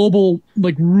the global,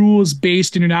 like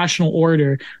rules-based international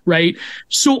order, right?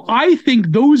 So I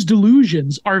think those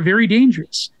delusions are very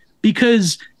dangerous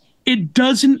because it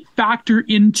doesn't factor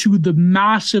into the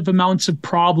massive amounts of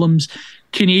problems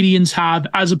Canadians have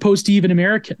as opposed to even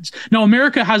Americans. Now,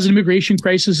 America has an immigration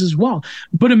crisis as well,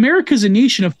 but America is a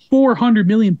nation of 400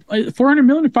 million or 500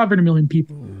 million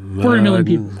people. 400 million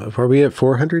people. Are we at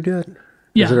 400 yet?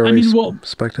 Yeah. Is it already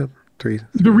spiked up?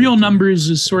 The real numbers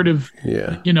is sort of,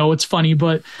 it's funny,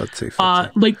 but let's see.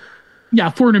 400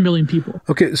 million people.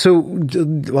 Okay. So,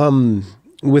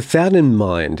 with that in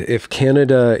mind, if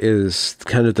Canada is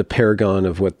kind of the paragon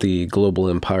of what the global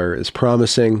empire is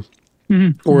promising,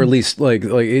 or at least like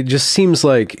it just seems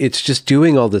like it's just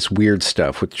doing all this weird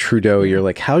stuff with Trudeau. You're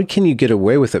like, how can you get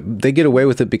away with it? They get away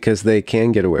with it because they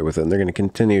can get away with it, and they're going to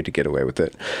continue to get away with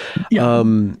it. Yeah.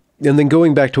 And then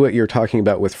going back to what you're talking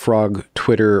about with Frog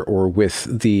Twitter or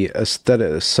with the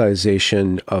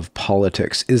aestheticization of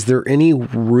politics, is there any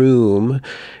room?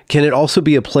 Can it also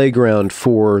be a playground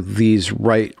for these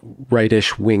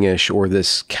rightish, wingish, or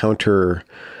this counter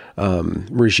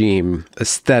regime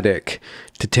aesthetic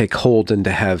to take hold and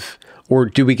to have, or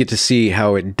do we get to see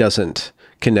how it doesn't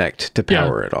connect to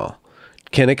power at all?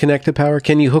 Can it connect to power?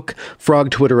 Can you hook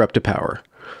Frog Twitter up to power?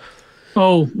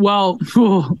 Oh, well,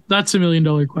 that's $1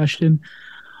 million question.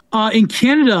 In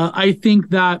Canada, I think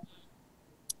that,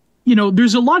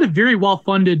 there's a lot of very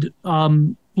well-funded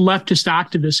leftist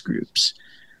activist groups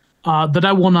that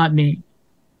I will not name.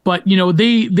 But,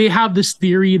 they have this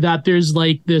theory that there's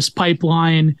like this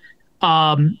pipeline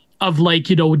of like,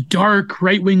 dark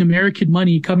right-wing American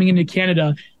money coming into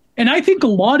Canada. And I think a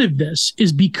lot of this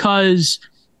is because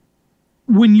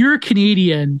when you're a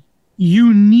Canadian,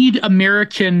 you need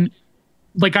American,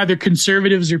 like either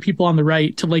conservatives or people on the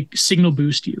right to like signal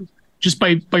boost you just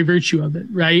by virtue of it,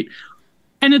 right?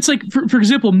 And it's like, for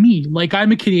example, me, like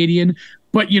I'm a Canadian,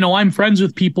 but, I'm friends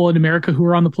with people in America who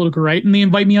are on the political right, and they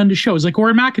invite me onto shows like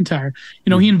Orrin McIntyre.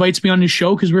 He invites me on his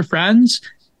show because we're friends.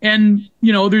 And,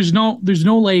 there's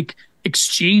no like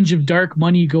exchange of dark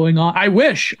money going on. I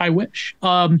wish.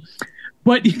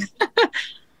 But,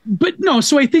 but no,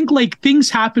 so I think like things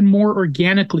happen more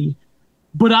organically.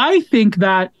 But I think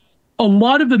that a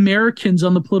lot of Americans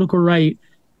on the political right,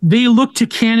 they look to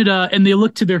Canada and they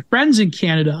look to their friends in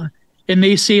Canada and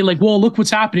they say like, well, look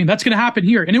what's happening. That's going to happen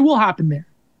here. And it will happen there.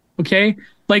 Okay.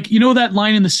 Like, that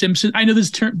line in The Simpsons, I know this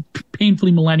is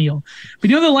painfully millennial, but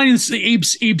the line in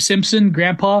Abe Simpson,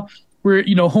 Grandpa, where,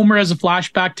 Homer has a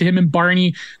flashback to him and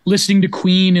Barney listening to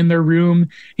Queen in their room.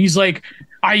 He's like,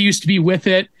 I used to be with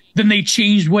it. Then they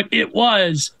changed what it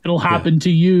was. It'll happen to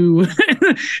you.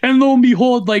 And lo and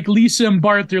behold, like Lisa and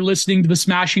Bart, they're listening to the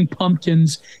Smashing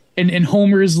Pumpkins. And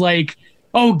Homer's like,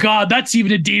 oh God, that's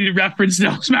even a dated reference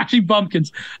now, Smashing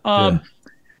Pumpkins.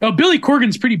 Billy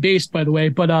Corgan's pretty based, by the way.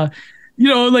 But,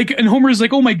 like, and Homer's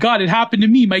like, oh my God, it happened to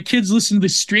me. My kids listen to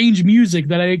this strange music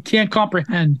that I can't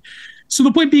comprehend. So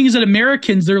the point being is that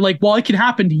Americans, they're like, well, it can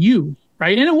happen to you,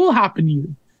 right? And it will happen to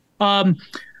you.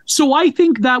 So I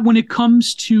think that when it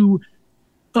comes to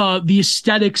the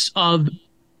aesthetics of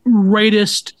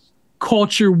rightist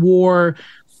culture war,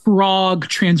 frog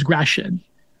transgression,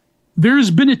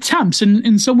 there's been attempts, and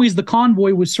in some ways the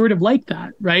Convoy was sort of like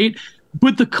that, right?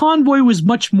 But the Convoy was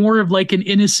much more of like an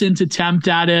innocent attempt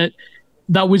at it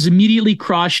that was immediately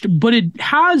crushed, but it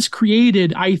has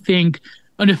created, I think,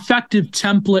 an effective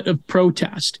template of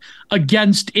protest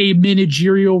against a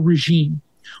managerial regime,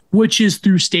 which is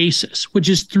through stasis, which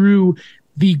is through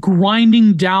the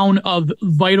grinding down of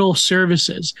vital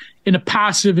services in a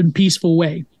passive and peaceful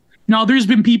way. Now, there's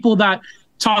been people that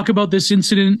talk about this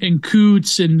incident in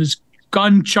Coots and this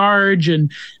gun charge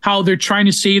and how they're trying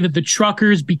to say that the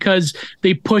truckers, because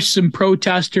they pushed some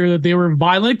protester, that they were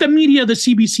violent. Like the media, the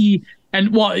CBC,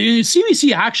 and well,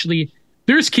 CBC actually,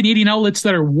 there's Canadian outlets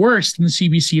that are worse than the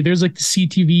CBC. There's like the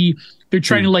CTV. They're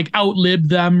trying to like outlib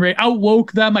them, right?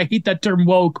 Outwoke them. I hate that term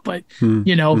woke, but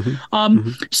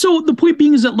So the point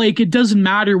being is that like, it doesn't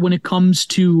matter when it comes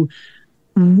to,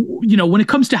 when it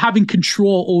comes to having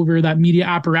control over that media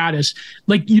apparatus.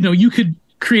 Like, you could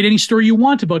create any story you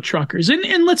want about truckers.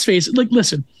 And let's face it, like,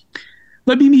 listen,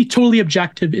 let me be totally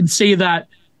objective and say that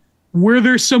were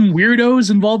there some weirdos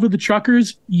involved with the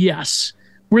truckers? Yes.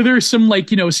 Were there some like,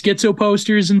 schizo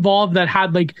posters involved that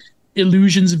had like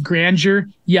illusions of grandeur?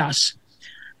 Yes.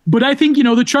 But I think,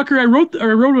 the trucker I wrote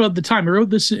about at the time, I wrote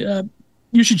this,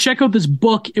 you should check out this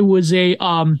book. It was a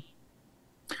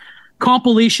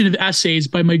compilation of essays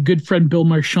by my good friend Bill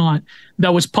Marchant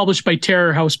that was published by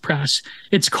Terror House Press.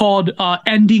 It's called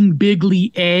Ending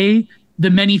Bigly A, The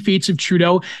Many Fates of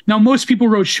Trudeau. Now, most people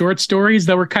wrote short stories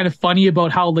that were kind of funny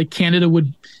about how like Canada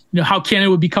would, how Canada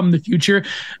would become in the future.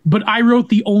 But I wrote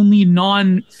the only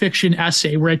non-fiction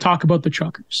essay where I talk about the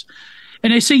truckers.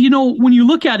 And I say, when you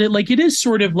look at it, like it is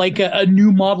sort of like a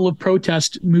new model of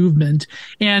protest movement.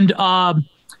 And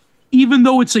even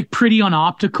though it's like pretty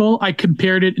unoptical, I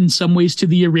compared it in some ways to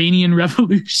the Iranian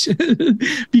Revolution.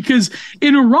 Because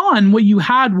in Iran, what you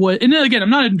had was, and again,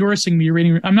 I'm not endorsing the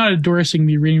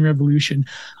Iranian Revolution.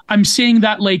 I'm saying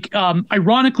that like,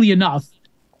 ironically enough,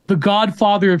 the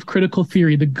godfather of critical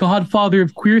theory, the godfather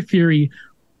of queer theory,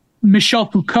 Michel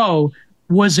Foucault,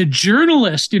 was a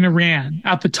journalist in Iran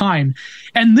at the time.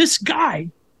 And this guy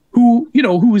who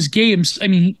was gay, I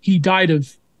mean, he died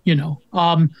of, and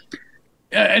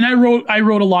I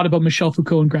wrote a lot about Michel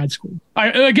Foucault in grad school.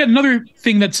 Again, another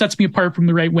thing that sets me apart from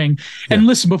the right wing. Yeah. And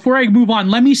listen, before I move on,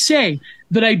 let me say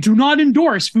that I do not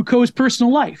endorse Foucault's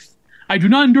personal life. I do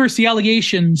not endorse the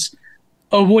allegations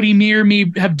of what he may or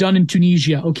may have done in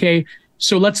Tunisia. Okay.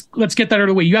 So let's get that out of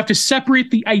the way. You have to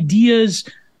separate the ideas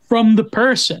from the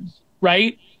person,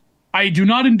 right? I do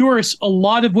not endorse a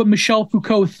lot of what Michel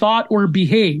Foucault thought or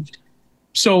behaved.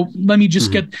 So let me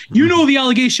just get, the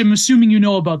allegation, I'm assuming you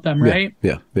know about them, right?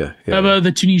 Yeah. About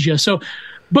the Tunisia. So,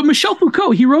 but Michel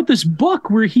Foucault, he wrote this book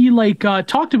where he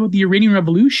talked about the Iranian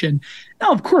Revolution.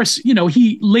 Now, of course,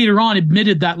 he later on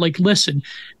admitted that like, listen,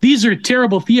 these are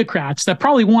terrible theocrats that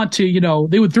probably want to,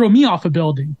 they would throw me off a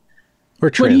building.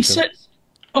 Or but he said,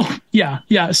 oh yeah.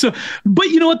 So, but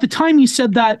at the time he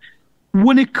said that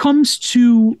when it comes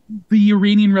to the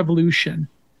Iranian Revolution,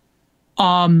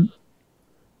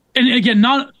 and again,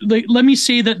 not like, let me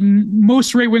say that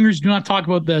most right wingers do not talk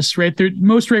about this, right?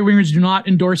 Most right wingers do not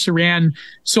endorse Iran.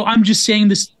 So I'm just saying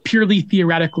this purely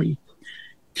theoretically.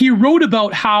 He wrote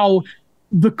about how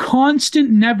the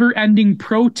constant, never ending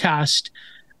protest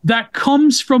that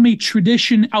comes from a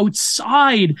tradition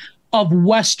outside of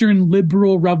Western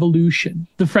liberal revolution,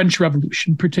 the French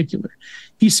Revolution in particular.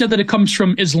 He said that it comes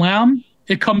from Islam,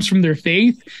 it comes from their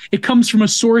faith, it comes from a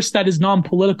source that is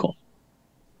non-political,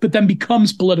 but then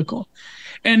becomes political.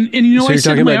 And you know, so you're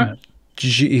talking about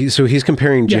so he's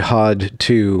comparing jihad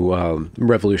to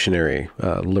revolutionary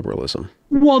liberalism.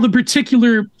 Well, the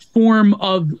particular form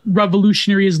of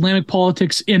revolutionary Islamic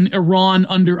politics in Iran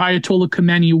under Ayatollah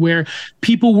Khomeini, where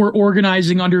people were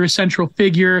organizing under a central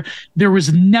figure, there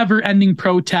was never-ending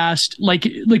protest. Like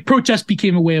protest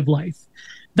became a way of life.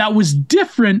 That was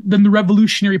different than the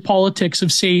revolutionary politics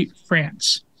of, say,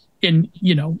 France in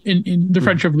the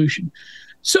French Revolution.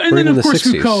 So, and then of course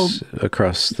Foucault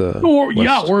across the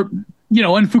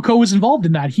and Foucault was involved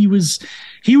in that. He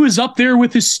was up there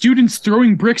with his students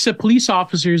throwing bricks at police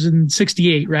officers in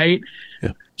 '68, right?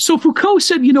 Yeah. So Foucault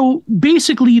said,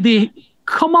 basically they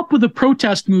come up with a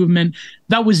protest movement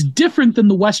that was different than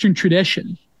the Western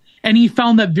tradition. And he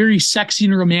found that very sexy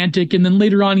and romantic. And then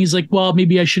later on, he's like, well,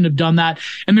 maybe I shouldn't have done that.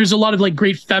 And there's a lot of like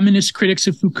great feminist critics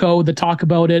of Foucault that talk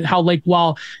about it, how like,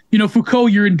 well, Foucault,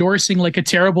 you're endorsing like a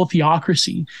terrible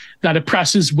theocracy that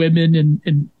oppresses women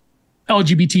and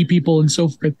LGBT people and so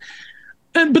forth.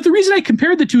 But the reason I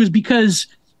compared the two is because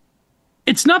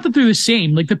it's not that they're the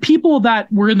same. Like the people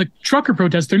that were in the trucker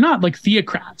protest, they're not like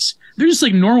theocrats. They're just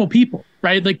like normal people,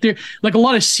 right? Like they're like a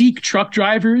lot of Sikh truck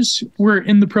drivers were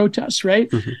in the protests, right?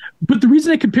 Mm-hmm. But the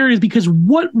reason I compare it is because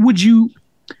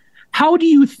how do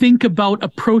you think about a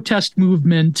protest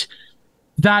movement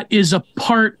that is a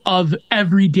part of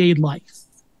everyday life,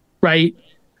 right?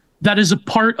 That is a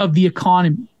part of the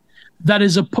economy. That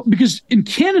is because in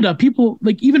Canada, people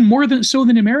like even more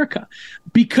than America,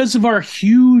 because of our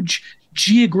huge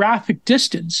geographic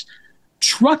distance,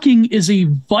 trucking is a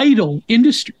vital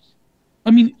industry. I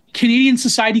mean, Canadian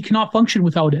society cannot function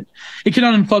without it. It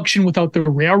cannot function without the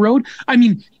railroad. I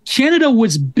mean, Canada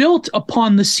was built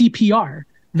upon the CPR,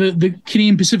 the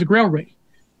Canadian Pacific Railway,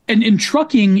 and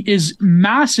trucking is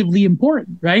massively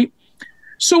important, right?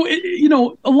 So,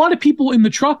 a lot of people in the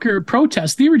trucker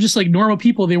protest, they were just like normal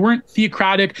people. They weren't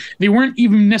theocratic. They weren't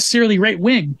even necessarily right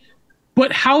wing.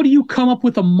 But how do you come up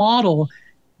with a model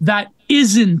that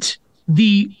isn't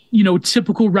the,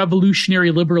 typical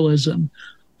revolutionary liberalism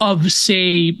of,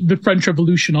 say, the French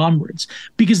Revolution onwards?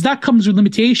 Because that comes with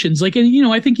limitations. Like, and,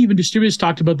 I think even distributors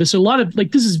talked about this. A lot of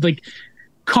like, this is like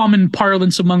common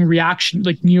parlance among reaction,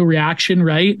 like neo-reaction,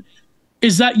 right?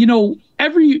 Is that,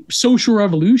 every social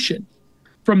revolution,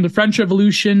 from the French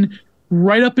Revolution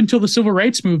right up until the Civil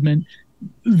Rights Movement,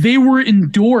 they were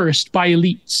endorsed by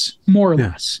elites, more or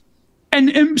less.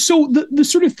 And so the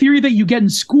sort of theory that you get in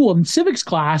school in civics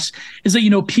class is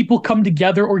that, people come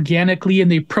together organically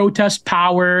and they protest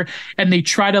power and they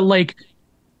try to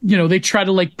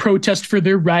protest for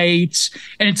their rights.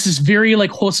 And it's this very like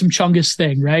wholesome Chungus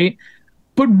thing, right?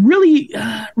 But really,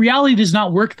 reality does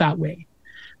not work that way.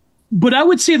 But I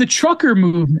would say the trucker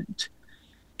movement,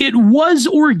 it was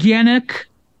organic,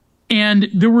 and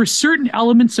there were certain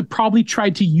elements that probably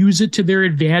tried to use it to their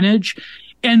advantage.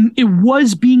 And it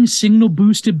was being signal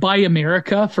boosted by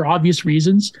America for obvious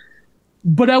reasons.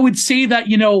 But I would say that,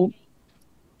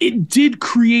 it did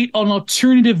create an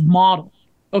alternative model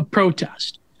of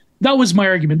protest. That was my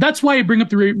argument. That's why I bring up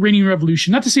the Iranian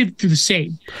Revolution. Not to say that they're the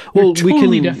same. Well, they're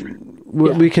totally different.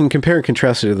 We can compare and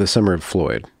contrast it to the Summer of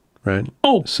Floyd. Right.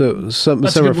 Oh, so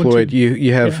Summer of Floyd,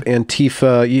 you have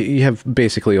Antifa, you have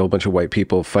basically a whole bunch of white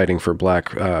people fighting for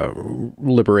black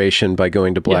liberation by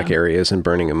going to black areas and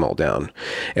burning them all down,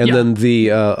 and then the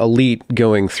elite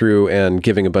going through and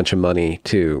giving a bunch of money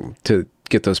to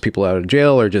get those people out of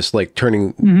jail, or just like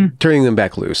turning them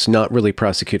back loose, not really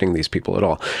prosecuting these people at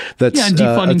all. That's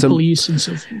defunding police and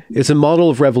so forth. It's a model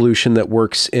of revolution that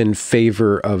works in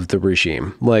favor of the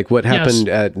regime. Like what happened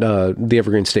at the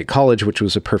Evergreen State College, which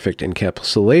was a perfect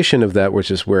encapsulation of that,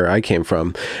 which is where I came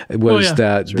from, was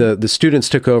that the students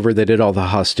took over, they did all the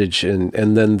hostage, and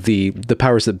then the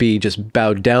powers that be just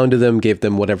bowed down to them, gave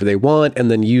them whatever they want, and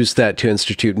then used that to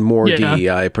institute more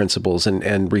DEI principles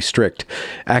and restrict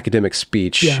academic speech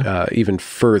even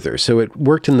further. So it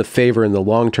worked in the favor in the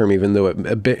long term, even though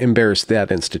it embarrassed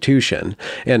that institution,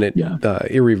 and it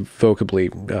irrevocably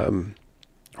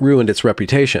ruined its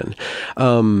reputation.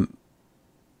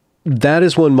 that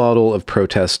is one model of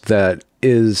protest that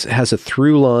has a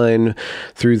through line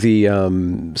through the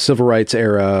civil rights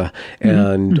era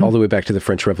and all the way back to the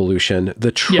French Revolution.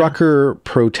 The trucker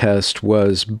protest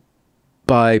was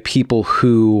by people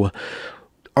who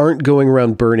aren't going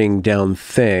around burning down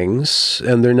things,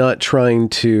 and they're not trying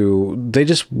to, they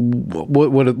just,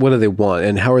 what do they want,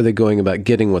 and how are they going about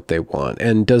getting what they want?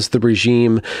 And does the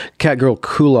regime, Catgirl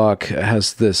Kulak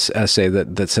has this essay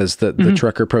that says that the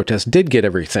trucker protest did get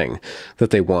everything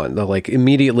that they want. Like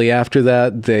immediately after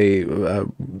that, they,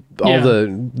 all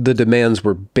the demands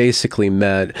were basically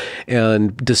met,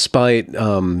 and despite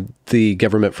the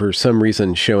government for some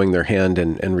reason showing their hand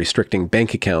and restricting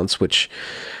bank accounts, which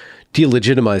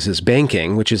delegitimizes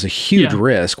banking, which is a huge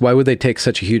risk. Why would they take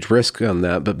such a huge risk on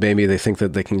that? But maybe they think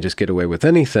that they can just get away with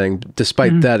anything.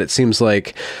 Despite that, it seems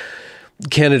like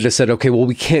Canada said, okay, well,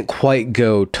 we can't quite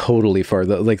go totally far.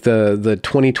 Like the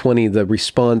 2020, the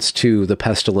response to the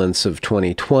pestilence of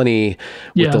 2020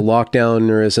 with the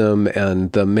lockdownerism and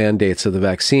the mandates of the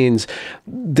vaccines,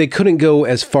 they couldn't go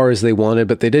as far as they wanted,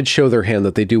 but they did show their hand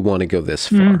that they do want to go this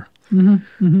far.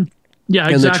 Yeah,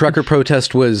 exactly. And the trucker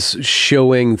protest was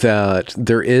showing that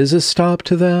there is a stop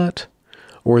to that,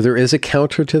 or there is a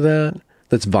counter to that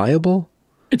that's viable.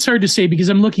 It's hard to say because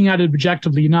I'm looking at it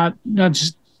objectively, not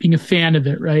just being a fan of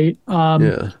it, right?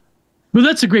 But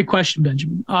that's a great question,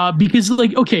 Benjamin. Because,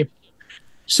 like, okay,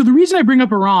 so the reason I bring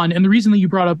up Iran and the reason that you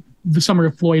brought up the Summer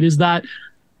of Floyd is that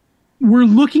we're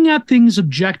looking at things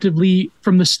objectively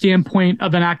from the standpoint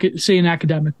of an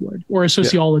academic would, or a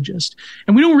sociologist.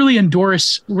 And we don't really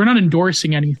we're not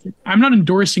endorsing anything. I'm not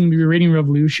endorsing the Iranian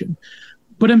Revolution,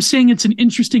 but I'm saying it's an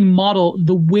interesting model,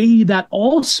 the way that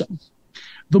also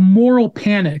the moral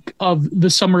panic of the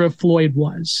Summer of Floyd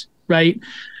was, right?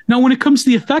 Now, when it comes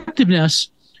to the effectiveness,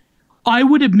 I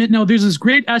would admit, now there's this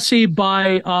great essay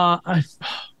by,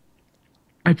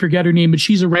 I forget her name, but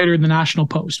she's a writer in the National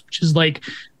Post, which is like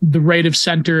the right of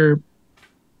center,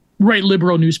 right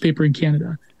liberal newspaper in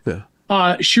Canada.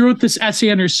 Yeah. She wrote this essay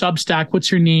on her Substack. What's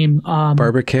her name?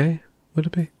 Barbara Kay, would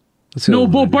it be? No,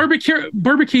 Barbara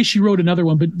Kay, she wrote another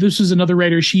one, but this is another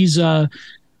writer. She's, I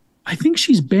think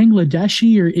she's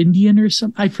Bangladeshi or Indian or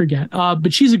something. I forget.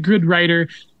 But she's a good writer.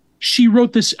 She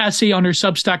wrote this essay on her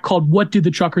Substack called "What Do the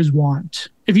Truckers Want?"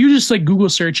 If you just like Google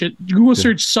search it,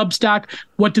 search Substack,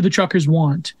 "What Do the Truckers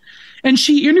Want?" And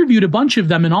she interviewed a bunch of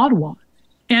them in Ottawa.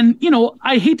 And, you know,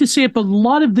 I hate to say it, but a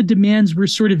lot of the demands were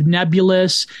sort of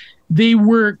nebulous. They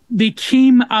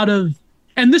came out of,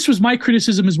 and this was my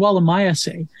criticism as well in my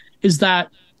essay, is that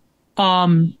a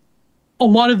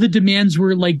lot of the demands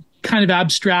were like kind of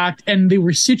abstract, and they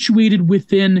were situated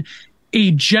within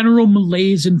a general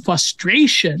malaise and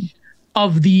frustration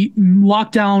of the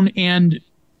lockdown and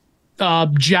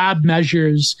jab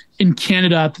measures in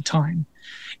Canada at the time.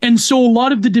 And so a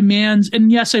lot of the demands,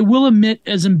 and yes, I will admit,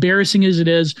 as embarrassing as it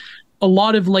is, a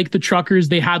lot of like the truckers,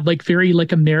 they had like very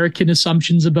like American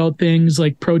assumptions about things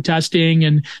like protesting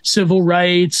and civil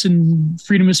rights and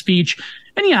freedom of speech.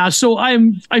 And yeah, so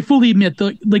I fully admit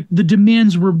the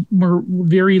demands were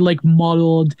very like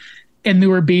muddled, and they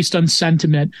were based on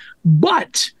sentiment.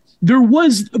 But there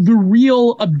was the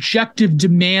real objective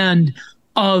demand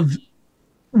of,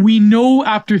 we know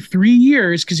after 3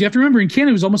 years, because you have to remember in Canada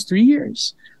it was almost 3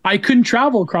 years, I couldn't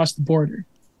travel across the border,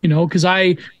 you know, because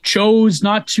I chose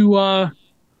not to, I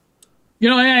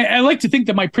like to think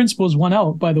that my principles won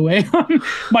out, by the way,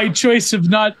 my choice of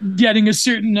not getting a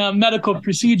certain medical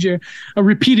procedure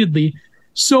repeatedly.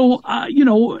 So,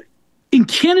 in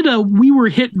Canada, we were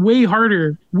hit way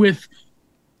harder with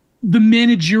the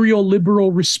managerial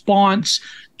liberal response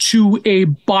to a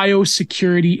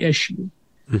biosecurity issue.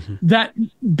 That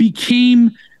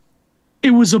became,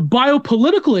 it was a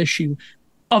biopolitical issue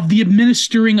of the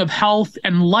administering of health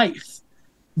and life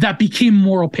that became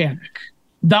moral panic,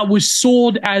 that was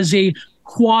sold as a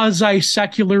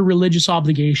quasi-secular religious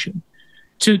obligation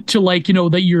to like,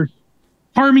 that you're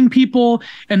harming people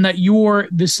and that you're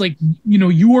this like,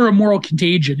 you're a moral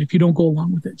contagion if you don't go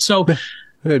along with it. So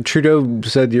Trudeau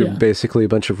said you're basically a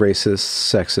bunch of racist,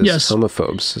 sexist,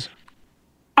 homophobes.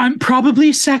 I'm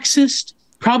probably sexist,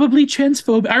 probably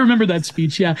transphobe. I remember that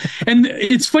speech. Yeah. And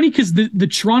it's funny because the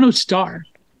Toronto Star,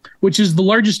 which is the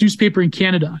largest newspaper in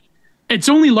Canada, it's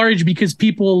only large because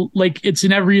people like, it's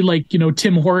in every like,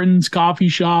 Tim Hortons coffee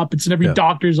shop. It's in every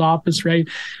doctor's office, right?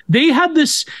 They had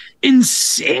this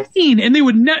insane, and they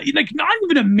would not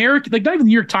even American, like not even the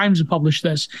New York Times would publish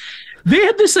this. They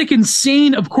had this like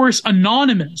insane, of course,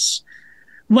 anonymous,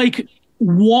 like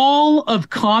wall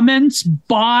of comments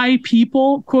by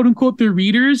people, quote unquote, their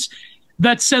readers,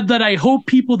 that said that I hope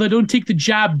people that don't take the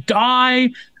jab die.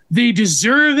 They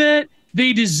deserve it.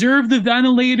 They deserve the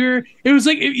ventilator. It was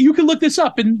like, you can look this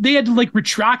up, and they had to like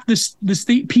retract this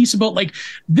piece about like,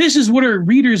 this is what our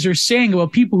readers are saying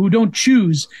about people who don't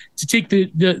choose to take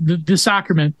the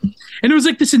sacrament. And it was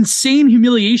like this insane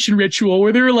humiliation ritual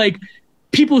where they were like,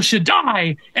 people should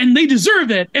die and they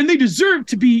deserve it, and they deserve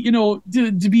to be, you know,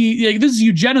 to be like, this is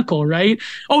eugenical, right?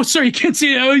 Oh, sorry, you can't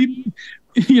say,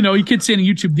 you can't say on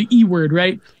YouTube the E word,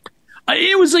 right?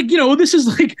 It was like, this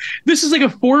is like a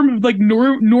form of like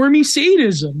normie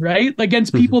sadism, right?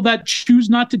 Against people that choose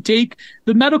not to take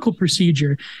the medical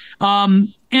procedure.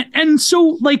 And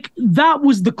so like that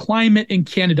was the climate in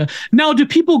Canada. Now, do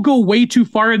people go way too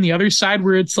far on the other side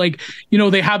where it's like,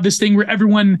 they have this thing where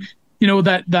everyone,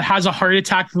 that has a heart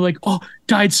attack, they're like, oh,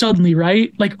 died suddenly,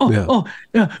 right? Like,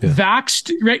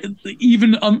 vaxxed, right?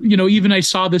 Even I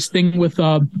saw this thing with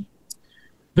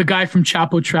the guy from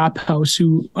Chapo Trap House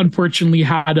who unfortunately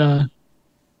had a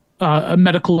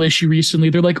medical issue recently.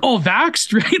 They're like, oh,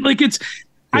 vaxxed, right? Like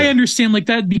I understand like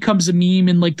that becomes a meme,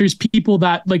 and like there's people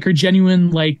that like are genuine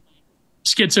like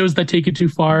schizos that take it too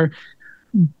far.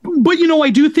 But, I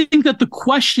do think that the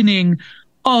questioning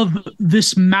of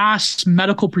this mass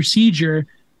medical procedure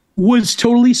was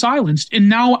totally silenced. And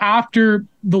now after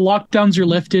the lockdowns are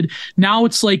lifted, now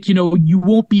it's like, you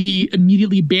won't be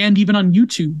immediately banned even on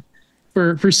YouTube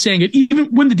for saying it, even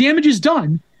when the damage is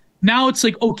done. Now it's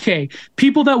like, okay,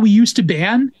 people that we used to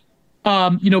ban,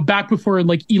 back before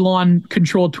like Elon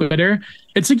controlled Twitter,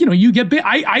 it's like, you get banned.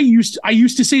 I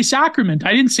used to say sacrament.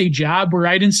 I didn't say jab, or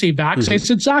I didn't say vax. I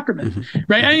said sacrament,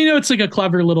 right? And it's like a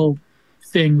clever little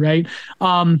thing, right?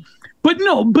 But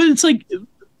it's like,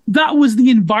 that was the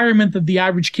environment that the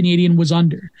average Canadian was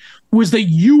under, was that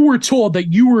you were told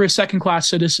that you were a second-class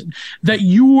citizen, that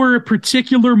you were a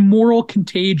particular moral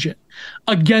contagion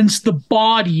against the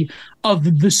body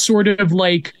of the sort of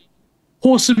like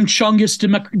wholesome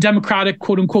Chungist democratic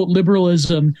quote-unquote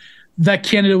liberalism that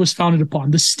Canada was founded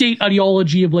upon, the state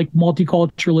ideology of like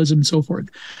multiculturalism and so forth.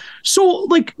 So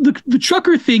like the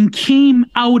trucker thing came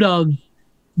out of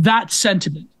that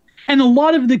sentiment, and a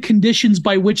lot of the conditions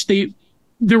by which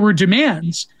there were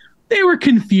demands, they were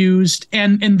confused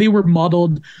and they were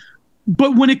muddled.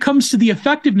 But when it comes to the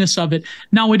effectiveness of it,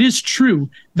 now it is true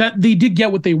that they did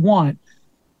get what they want.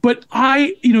 But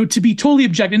to be totally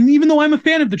objective, and even though I'm a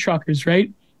fan of the truckers,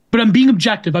 right? But I'm being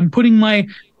objective. I'm putting my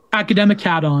academic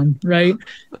hat on, right?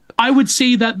 I would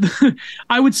say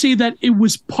that it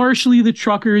was partially the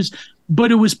truckers,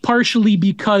 but it was partially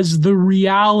because the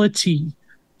reality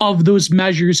of those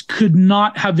measures could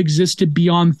not have existed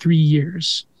beyond 3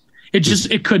 years.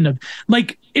 It couldn't have.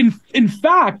 Like, in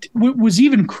fact, what was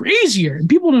even crazier, and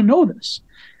people don't know this,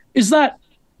 is that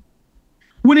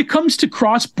when it comes to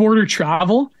cross-border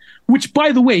travel, which,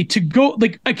 by the way, to go,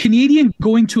 like, a Canadian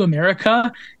going to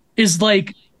America is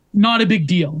like not a big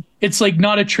deal. It's like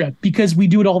not a trip, because we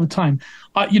do it all the time.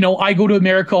 I go to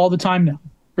America all the time now,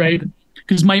 right?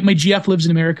 Because my GF lives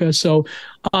in America. So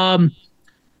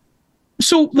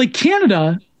like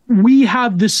Canada, we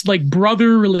have this like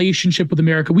brother relationship with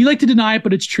America. We like to deny it,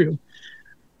 but it's true.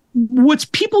 What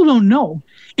people don't know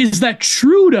is that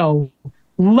Trudeau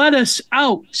let us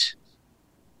out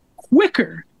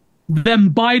quicker than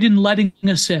Biden letting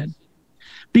us in,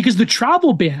 because the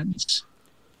travel bans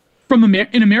from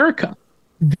in America,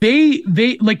 they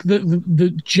like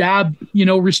the jab,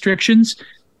 restrictions,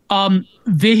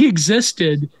 they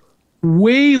existed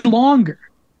way longer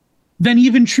than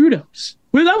even Trudeau's.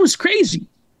 Well, that was crazy.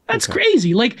 That's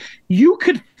crazy. Like, you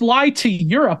could fly to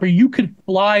Europe, or you could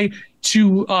fly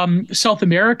to South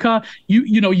America.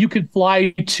 You could fly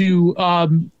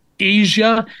to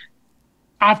Asia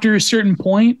after a certain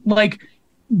point. Like,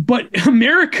 but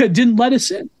America didn't let us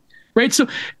in, right? So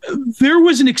there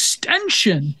was an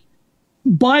extension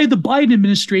by the Biden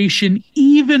administration,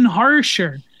 even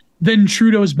harsher than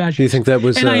Trudeau's measures. Do you think that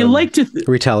was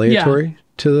retaliatory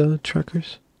to the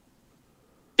truckers?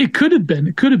 It could have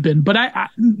been, but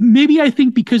I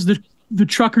think because the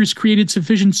truckers created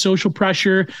sufficient social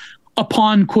pressure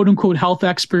upon quote unquote health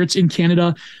experts in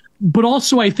Canada, but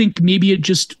also I think maybe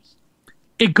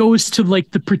it goes to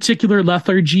like the particular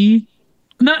lethargy.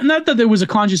 Not that there was a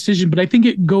conscious decision, but I think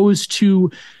it goes to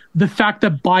the fact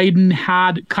that Biden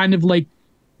had kind of like,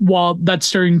 while that's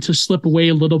starting to slip away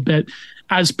a little bit,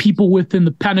 as people within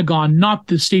the Pentagon, not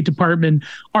the State Department,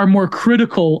 are more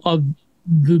critical of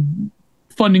the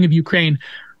funding of Ukraine.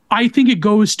 I think it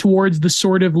goes towards the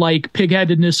sort of like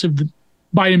pigheadedness of the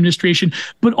Biden administration,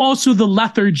 but also the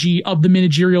lethargy of the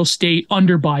managerial state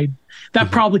under Biden.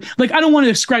 That probably, like, I don't want to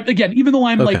ascribe, again, even though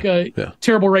I'm like a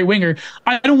terrible right winger,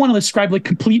 I don't want to ascribe like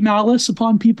complete malice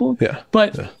upon people.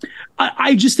 But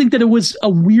I just think that it was a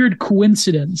weird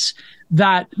coincidence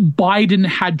that Biden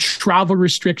had travel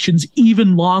restrictions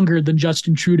even longer than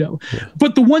Justin Trudeau. Yeah.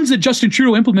 But the ones that Justin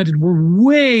Trudeau implemented were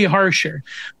way harsher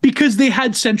because they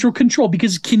had central control.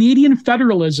 Because Canadian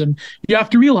federalism, you have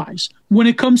to realize, when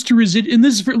it comes to and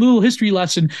this is a little history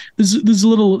lesson, this is a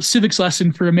little civics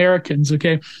lesson for Americans,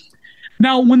 okay?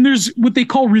 Now, when there's what they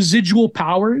call residual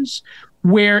powers,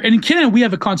 where, and in Canada we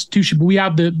have a constitution, but we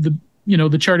have the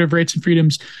Charter of Rights and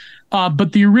Freedoms.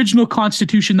 But the original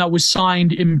constitution that was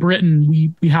signed in Britain,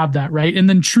 we have that, right? And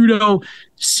then Trudeau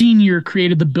Sr.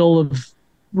 created the Bill of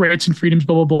Rights and Freedoms,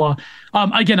 blah, blah,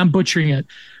 blah. Again, I'm butchering it.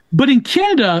 But in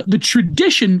Canada, the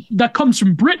tradition that comes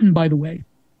from Britain, by the way,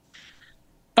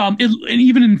 and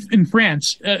even in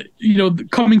France,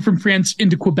 coming from France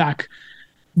into Quebec,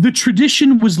 the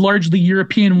tradition was largely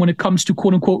European when it comes to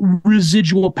quote unquote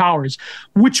residual powers,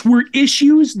 which were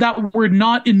issues that were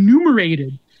not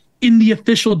enumerated in the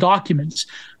official documents.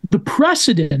 The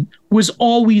precedent was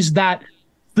always that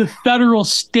the federal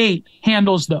state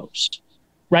handles those,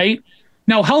 right?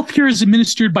 Now, healthcare is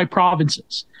administered by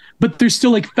provinces, but there's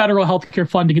still like federal healthcare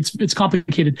funding. It's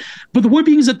complicated. But the point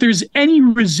being is that there's any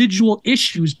residual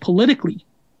issues politically,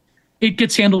 it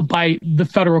gets handled by the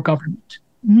federal government.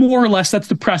 More or less, that's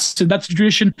the precedent. That's the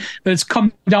tradition that has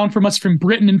come down from us from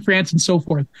Britain and France and so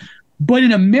forth. But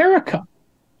in America,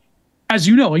 as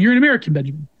you know, you're an American,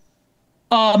 Benjamin,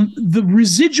 the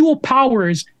residual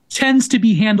powers tends to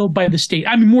be handled by the state.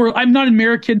 I mean, I'm not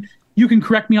American. You can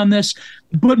correct me on this,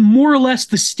 but more or less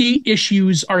the state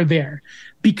issues are there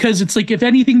because it's like, if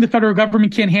anything the federal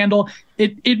government can't handle,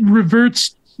 it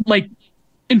reverts, like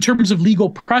in terms of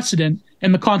legal precedent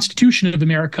and the Constitution of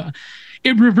America,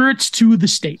 it reverts to the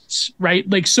states, right?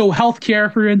 Like, so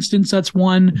healthcare, for instance, that's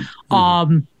one.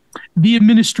 The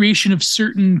administration of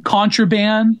certain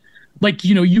contraband, like,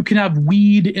 you can have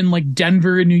weed in like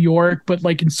Denver and New York, but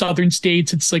like in southern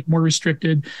states, it's like more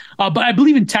restricted. But I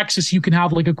believe in Texas, you can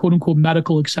have like a quote unquote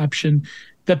medical exception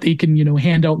that they can,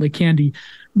 hand out like candy.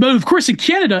 But of course, in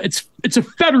Canada, it's a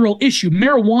federal issue.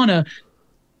 Marijuana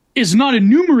is not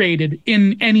enumerated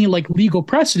in any like legal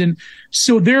precedent.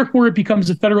 So therefore it becomes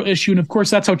a federal issue. And of course,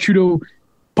 that's how Trudeau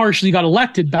partially got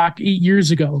elected back 8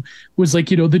 years ago, was like,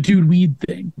 the dude weed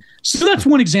thing. So that's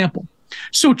one example.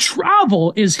 So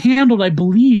travel is handled, I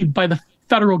believe, by the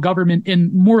federal government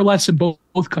in more or less in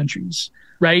both countries,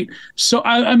 right? So,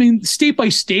 I mean, state by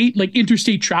state, like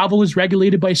interstate travel is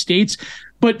regulated by states.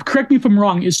 But correct me if I'm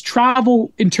wrong, is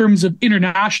travel in terms of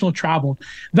international travel,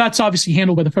 that's obviously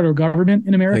handled by the federal government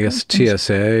in America? I guess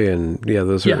TSA and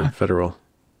those are federal.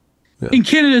 Yeah. In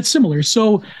Canada, it's similar.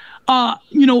 So, but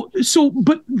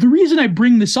the reason I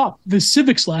bring this up, the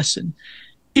civics lesson,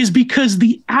 is because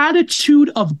the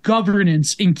attitude of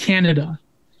governance in Canada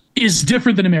is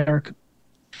different than America.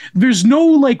 There's no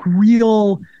like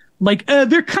real, like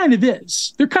there kind of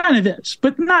is,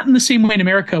 but not in the same way in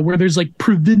America where there's like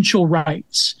provincial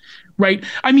rights, right?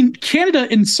 I mean, Canada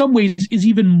in some ways is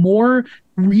even more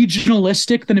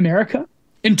regionalistic than America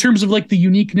in terms of like the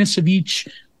uniqueness of each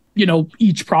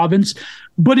province.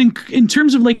 But in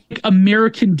terms of like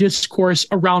American discourse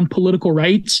around political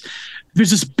rights,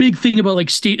 there's this big thing about like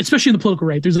state, especially in the political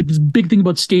right. There's like this big thing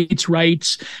about states'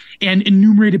 rights and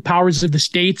enumerated powers of the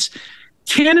states.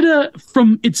 Canada,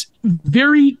 from its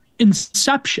very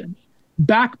inception,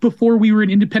 back before we were an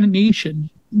independent nation,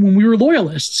 when we were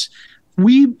loyalists,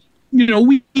 we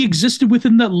existed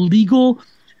within that legal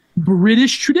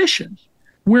British tradition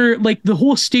where like the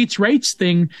whole states' rights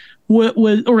thing was,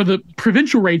 or the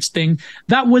provincial rights thing,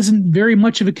 that wasn't very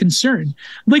much of a concern.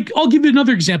 Like, I'll give you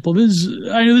another example.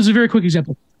 I know this is a very quick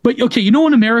example, but okay, in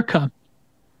America,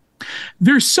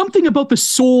 there's something about the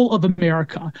soul of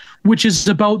America, which is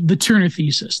about the Turner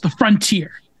thesis, the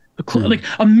frontier. Like,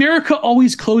 America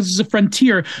always closes a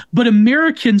frontier, but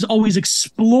Americans always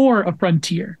explore a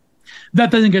frontier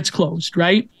that then gets closed,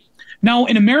 right? Now,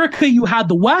 in America, you had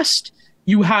the West,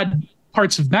 you had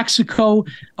parts of Mexico,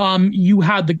 you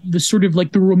had the sort of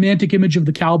like the romantic image of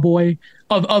the cowboy,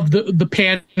 of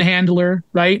the panhandler,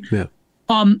 right? Yeah.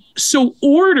 So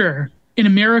order in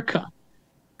America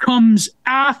comes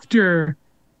after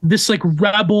this like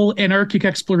rebel anarchic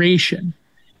exploration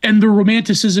and the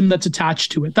romanticism that's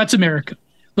attached to it. That's America.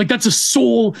 Like, that's a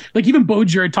soul. Like, even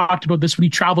Baudrillard talked about this when he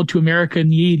traveled to America in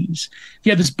the 80s. He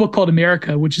had this book called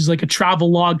America, which is like a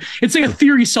travel log. It's like a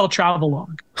theory cell travel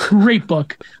log. Great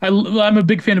book. I'm a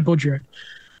big fan of Baudrillard.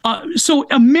 So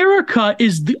America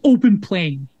is the open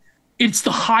plain. It's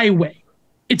the highway.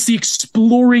 It's the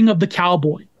exploring of the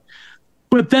cowboy.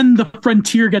 But then the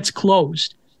frontier gets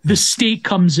closed. The state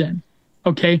comes in.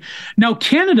 Okay. Now,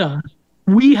 Canada,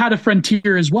 we had a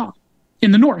frontier as well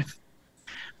in the north.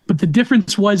 But the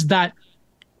difference was that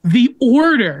the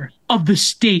order of the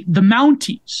state, the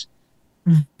Mounties,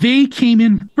 they came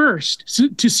in first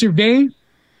to survey.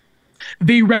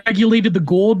 They regulated the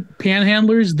gold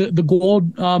panhandlers,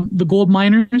 the gold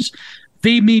miners.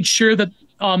 They made sure that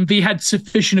they had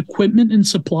sufficient equipment and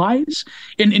supplies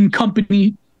in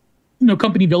company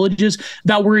villages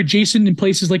that were adjacent in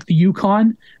places like the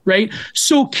Yukon, right?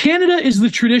 So Canada is the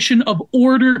tradition of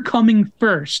order coming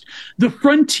first. The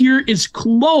frontier is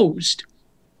closed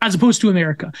as opposed to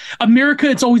America. America,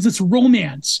 it's always this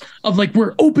romance of like,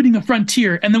 we're opening a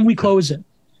frontier and then we close it,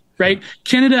 right?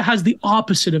 Canada has the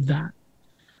opposite of that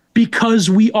because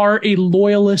we are a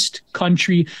loyalist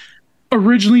country,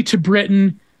 originally to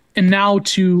Britain and now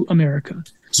to America.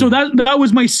 So that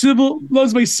was my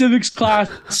civics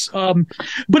class.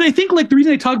 But I think like the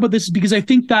reason I talk about this is because I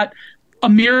think that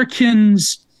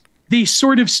Americans, they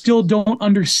sort of still don't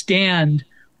understand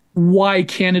why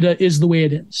Canada is the way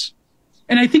it is.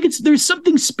 And I think there's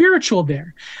something spiritual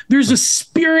there. There's a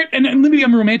spirit, and maybe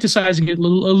I'm romanticizing it a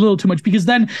little too much, because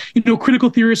then, critical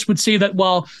theorists would say that,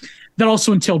 well, that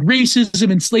also entailed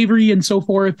racism and slavery and so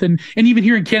forth. And even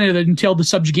here in Canada, that entailed the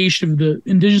subjugation of the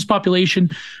indigenous population.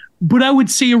 But I would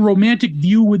say a romantic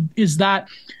view is that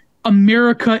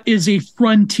America is a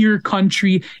frontier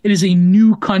country. It is a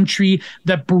new country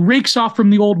that breaks off from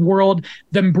the old world,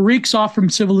 then breaks off from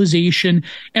civilization.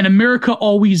 And America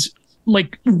always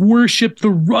worshiped the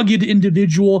rugged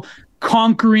individual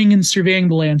conquering and surveying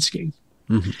the landscape.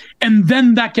 Mm-hmm. And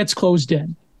then that gets closed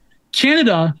in.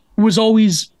 Canada was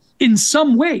always, in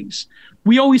some ways,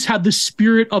 we always had the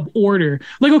spirit of order.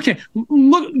 Look at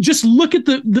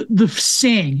the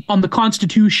saying on the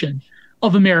Constitution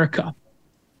of America.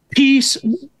 Peace.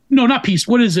 No, not peace.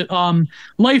 What is it?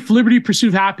 Life, liberty, pursuit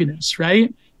of happiness,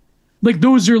 right?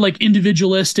 Those are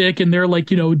individualistic, and they're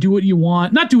do what you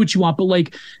want. Not do what you want, but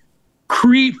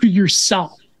create for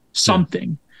yourself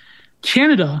something. Yeah.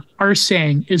 Canada, our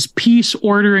saying, is peace,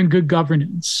 order, and good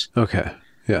governance. Okay.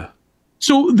 Yeah.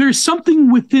 So there's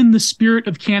something within the spirit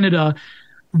of Canada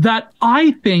that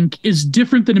I think is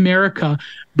different than America.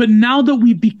 But now that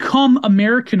we become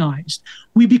Americanized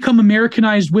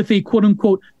with a quote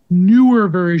unquote newer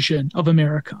version of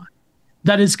America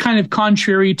that is kind of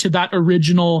contrary to that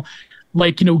original,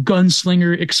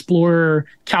 gunslinger, explorer,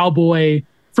 cowboy,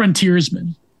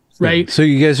 frontiersman, right? So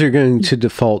you guys are going to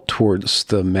default towards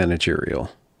the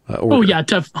managerial. Order, oh yeah,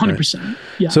 100%. Right?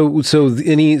 Yeah. So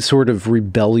any sort of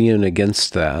rebellion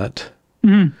against that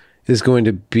is going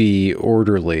to be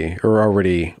orderly or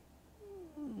already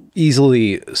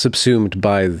easily subsumed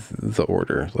by the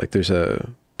order. There's a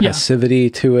passivity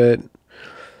to it.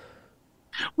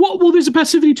 Well, there's a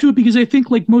passivity to it because I think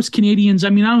most Canadians, I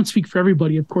mean, I don't speak for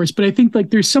everybody, of course, but I think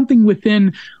there's something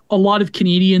within a lot of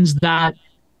Canadians that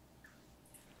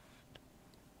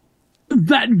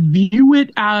view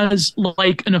it as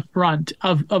an affront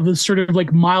of a sort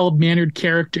of mild-mannered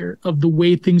character of the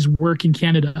way things work in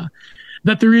Canada,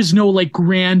 that there is no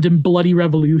grand and bloody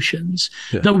revolutions,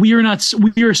 that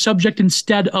we are subject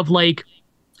instead of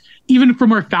even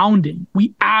from our founding,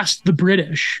 we asked the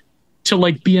British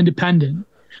to be independent.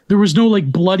 There was no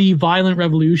bloody violent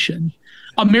revolution.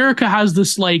 America has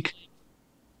this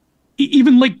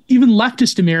even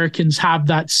leftist Americans have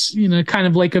that, kind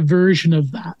of a version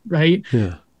of that, right?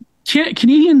 Yeah.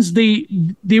 Canadians,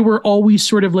 they were always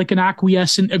sort of an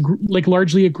acquiescent,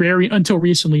 largely agrarian until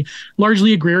recently,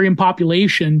 largely agrarian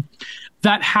population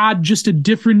that had just a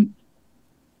different,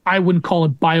 I wouldn't call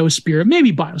it biosphere,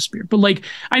 maybe biosphere, but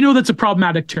I know that's a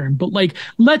problematic term, but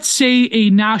let's say a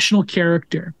national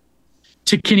character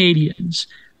to Canadians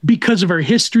because of our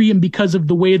history and because of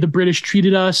the way the British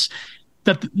treated us,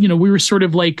 that, we were sort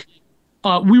of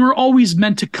we were always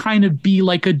meant to kind of be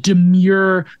a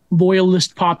demure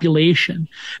loyalist population.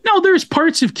 Now, there's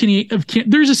parts of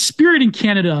there's a spirit in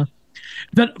Canada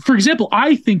that, for example,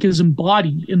 I think is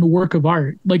embodied in the work of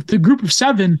art. The Group of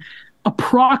Seven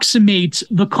approximates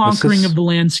the conquering of the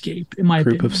landscape, in my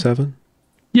opinion. Group of Seven?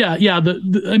 Yeah.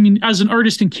 I mean, as an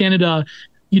artist in Canada,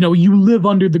 you live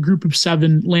under the Group of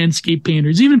Seven landscape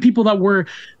painters, even people that were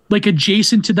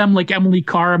adjacent to them, like Emily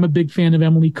Carr. I'm a big fan of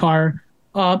Emily Carr.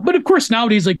 But of course,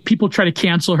 nowadays, people try to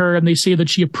cancel her and they say that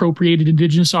she appropriated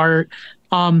Indigenous art.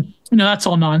 That's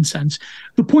all nonsense.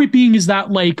 The point being is that,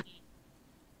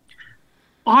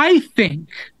 I think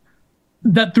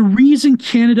that the reason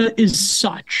Canada is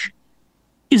such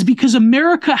is because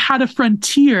America had a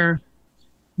frontier,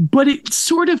 but it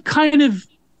sort of kind of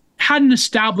had an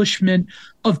establishment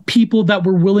of people that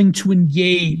were willing to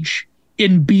engage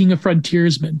in being a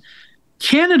frontiersman.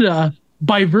 Canada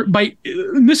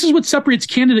and this is what separates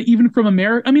Canada even from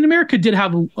America. I mean, America did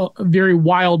have a very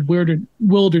wild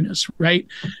wilderness, right?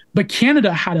 But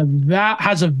Canada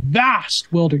has a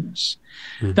vast wilderness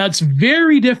that's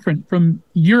very different from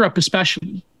Europe,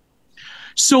 especially.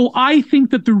 So I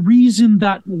think that the reason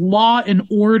that law and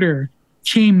order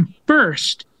came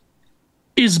first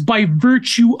is by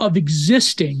virtue of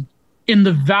existing in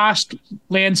the vast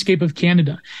landscape of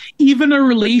Canada. Even a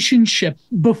relationship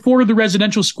before the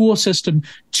residential school system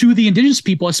to the Indigenous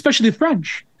people, especially the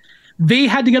French, they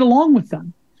had to get along with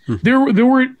them. There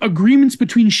were agreements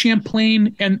between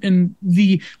Champlain and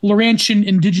the Laurentian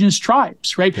Indigenous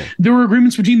tribes, right? Okay. There were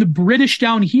agreements between the British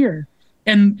down here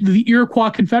and the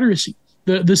Iroquois Confederacy,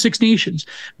 the Six Nations,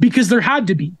 because there had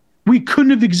to be. We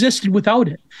couldn't have existed without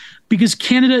it, because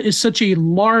Canada is such a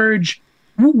large,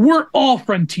 we're all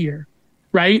frontier,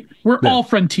 right? We're all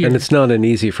frontier. And it's not an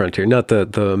easy frontier. Not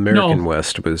the American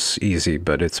West was easy,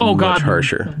 but it's much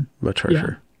harsher. Much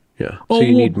harsher. Yeah. So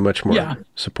you need much more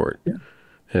support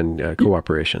and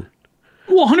cooperation.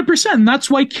 Well, 100%. And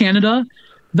that's why Canada,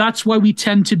 that's why we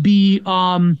tend to be,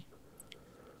 more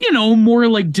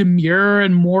like demure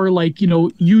and more like,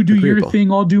 you do your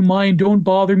thing, I'll do mine. Don't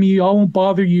bother me. I won't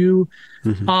bother you.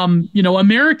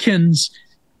 Americans,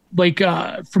 like,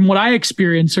 from what I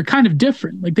experience, are kind of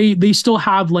different. Like they still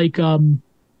have like,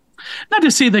 not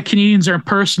to say that Canadians aren't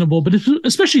personable, but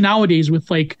especially nowadays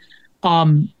with like,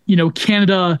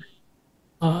 Canada,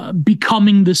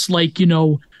 becoming this like,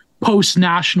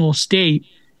 post-national state,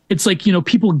 it's like,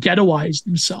 people ghettoize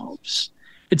themselves.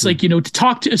 It's like, to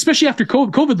talk to, especially after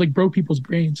COVID, like broke people's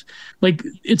brains. Like,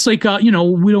 it's like,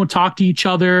 we don't talk to each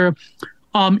other.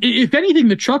 If anything,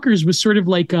 the truckers was sort of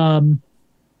like,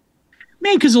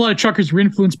 because a lot of truckers were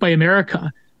influenced by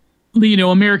America,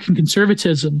 American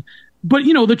conservatism. But,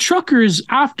 the truckers,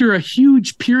 after a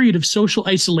huge period of social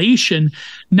isolation,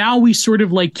 now we sort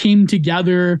of like came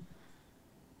together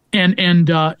and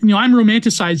I'm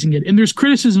romanticizing it. And there's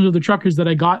criticisms of the truckers that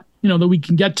I got, that we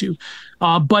can get to.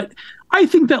 But I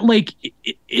think that like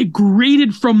it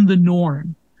grated from the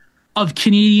norm of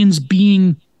Canadians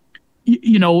being,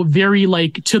 very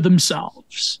like to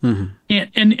themselves. And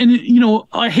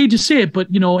I hate to say it, but,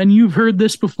 and you've heard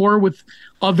this before with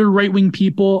other right-wing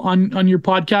people on your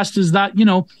podcast, is that,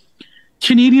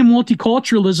 Canadian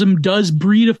multiculturalism does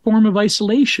breed a form of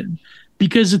isolation,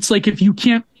 because it's like, if you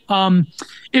can't,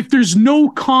 if there's no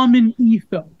common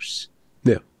ethos,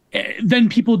 then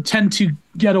people tend to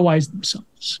ghettoize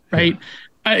themselves, right?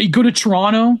 You go to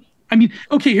Toronto. I mean,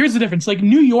 okay, here's the difference. Like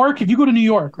New York, if you go to New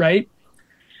York, right?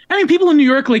 I mean, people in New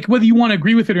York, like whether you want to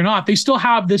agree with it or not, they still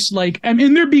have this like, I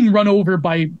mean, they're being run over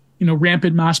by,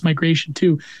 rampant mass migration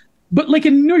too. But like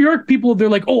in New York, people, they're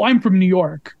like, oh, I'm from New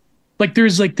York. Like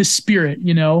there's like this spirit,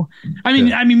 I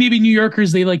mean, maybe New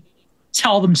Yorkers, they like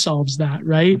tell themselves that,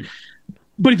 right?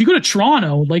 But if you go to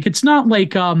Toronto, like it's not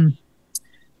like,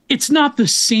 it's not the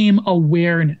same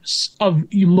awareness of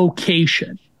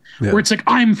location where it's like,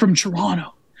 I'm from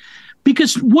Toronto.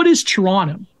 Because what is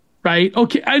Toronto, right?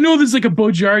 Okay, I know there's like a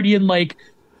Bojardian, like,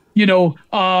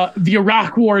 the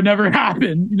Iraq War never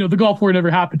happened, the Gulf War never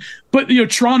happened, but,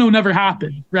 Toronto never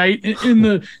happened, right? In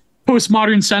the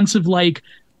postmodern sense of like,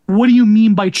 what do you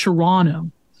mean by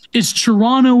Toronto? Is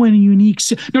Toronto in a unique...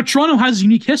 Now, Toronto has a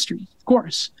unique history, of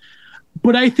course.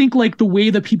 But I think like the way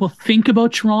that people think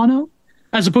about Toronto,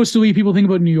 as opposed to the way people think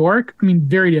about New York, I mean,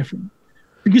 very different.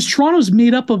 Because Toronto's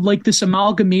made up of like this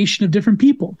amalgamation of different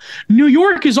people. New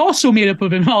York is also made up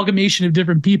of an amalgamation of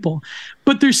different people.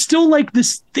 But there's still like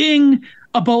this thing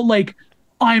about like,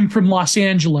 I'm from Los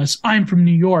Angeles, I'm from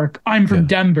New York, I'm from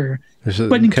Denver. There's a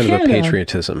but in kind Canada, of a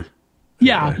patriotism.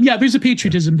 Yeah, there's a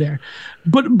patriotism there.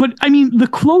 But I mean, the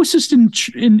closest in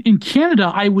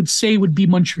Canada, I would say, would be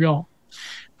Montreal,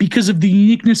 because of the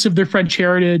uniqueness of their French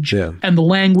heritage and the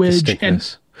language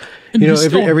and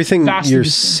everything you're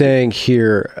saying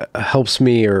here helps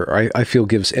me, or I feel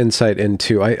gives insight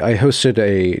into. I hosted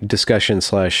a discussion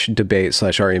 / debate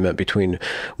 / argument between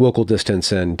Local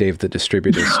Distance and Dave the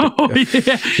Distributist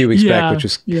a few weeks back, which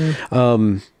was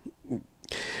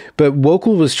but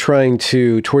Wokel was trying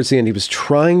to, towards the end, he was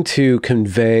trying to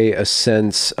convey a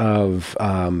sense of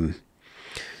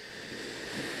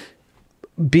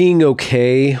being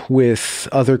okay with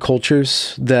other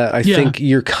cultures, that I think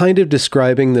you're kind of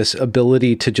describing this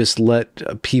ability to just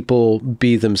let people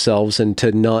be themselves and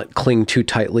to not cling too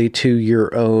tightly to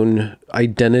your own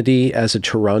identity as a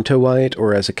Torontoite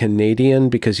or as a Canadian,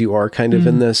 because you are kind of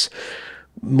in this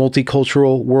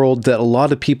multicultural world that a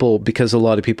lot of people, because a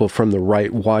lot of people from the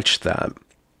right watch that,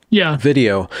 Yeah.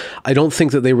 video, I don't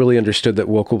think that they really understood that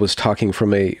Wokal was talking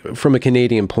from a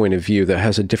Canadian point of view that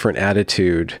has a different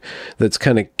attitude that's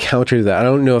kind of counter to that. I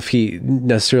don't know if he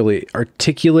necessarily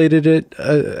articulated it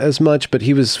as much, but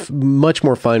he was much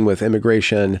more fine with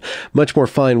immigration, much more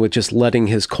fine with just letting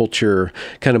his culture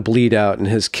kind of bleed out, and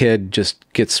his kid just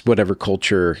gets whatever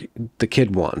culture the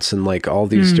kid wants, and like all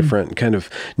these different kind of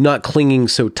not clinging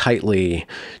so tightly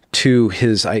to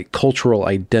his cultural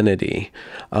identity,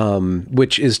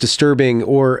 which is disturbing,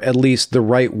 or at least the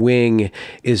right wing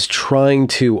is trying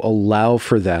to allow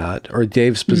for that. Or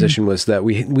Dave's position was that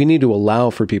we need to allow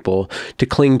for people to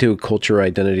cling to a culture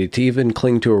identity, to even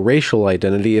cling to a racial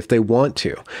identity if they want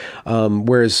to.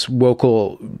 Whereas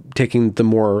Wokal, taking the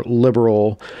more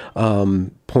liberal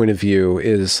point of view,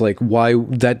 is like, why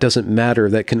that doesn't matter,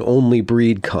 that can only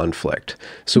breed conflict,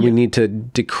 so we need to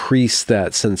decrease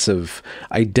that sense of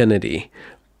identity.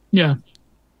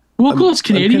 Wokal's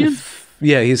Canadian.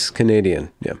 Yeah, he's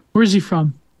Canadian. Yeah. Where's he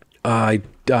from?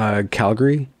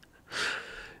 Calgary.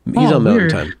 He's on Mountain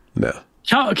Time.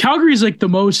 Yeah. Calgary is like the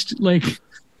most, like,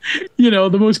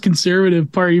 the most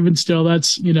conservative part. Even still,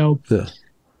 that's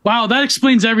Wow, that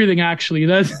explains everything. Actually,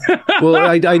 that. Well,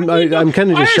 I'm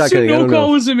kind of just shocked. I assumed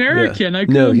Wokal was American. Yeah.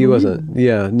 No, he wasn't.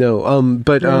 Yeah, no.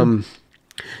 But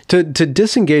to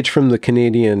disengage from the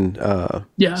Canadian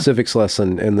civics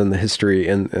lesson, and then the history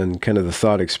and kind of the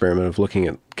thought experiment of looking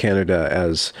at Canada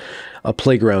as a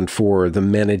playground for the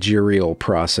managerial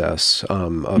process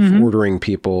of ordering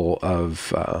people,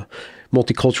 of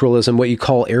multiculturalism, what you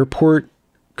call airport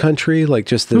country, like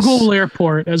just this, the global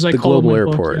airport, as I call it. The global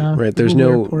airport, right? There's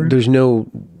no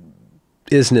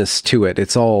isness to it.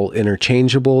 It's all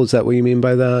interchangeable. Is that what you mean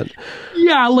by that?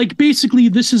 Yeah, like basically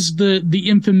this is the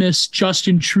infamous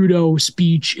Justin Trudeau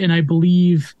speech, and I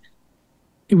believe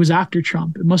it was after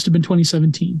Trump. It must have been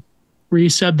 2017, where he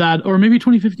said that, or maybe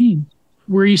 2015,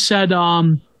 where he said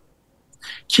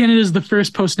Canada is the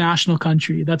first post-national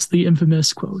country. That's the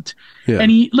infamous quote. Yeah. And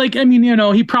he, like, I mean,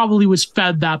 he probably was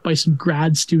fed that by some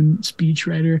grad student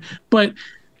speechwriter. But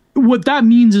what that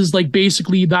means is, like,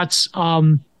 basically that's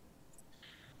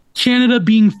Canada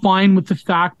being fine with the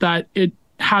fact that it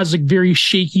has like very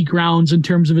shaky grounds in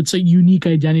terms of its unique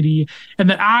identity, and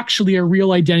that actually a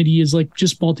real identity is like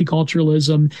just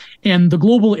multiculturalism. And the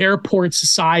global airport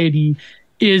society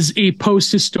is a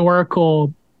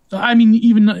post-historical, I mean,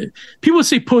 even people would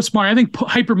say postmodern. I think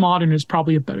hypermodern is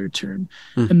probably a better term.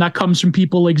 And that comes from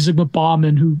people like Zygmunt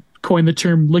Bauman, who coined the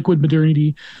term liquid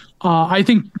modernity. I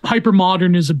think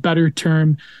hypermodern is a better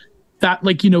term, that,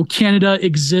 like, Canada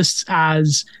exists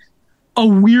as a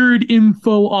weird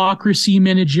infocracy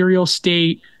managerial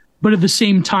state, but at the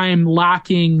same time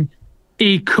lacking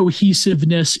a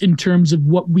cohesiveness in terms of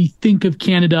what we think of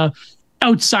Canada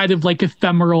outside of like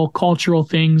ephemeral cultural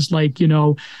things like,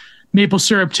 maple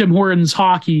syrup, Tim Hortons,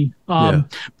 hockey. By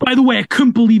the way, I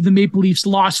couldn't believe the Maple Leafs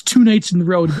lost 2 nights in the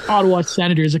row to the Ottawa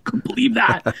Senators. I couldn't believe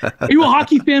that. Are you a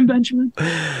hockey fan, Benjamin?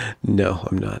 No,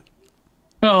 I'm not.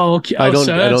 Oh, okay. I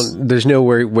don't. There's no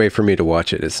way for me to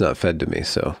watch it. It's not fed to me,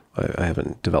 so I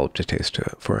haven't developed a taste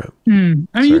for it. I mean,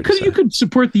 you could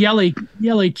support the LA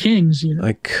Kings.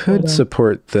 I could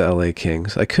support the LA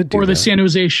Kings. I could do or the San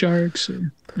Jose Sharks.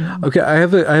 Okay, I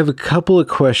have a couple of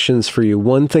questions for you.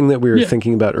 One thing that we were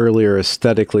thinking about earlier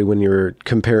aesthetically, when you were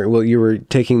comparing, you were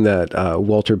taking that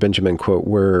Walter Benjamin quote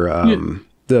where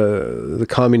the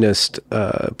communist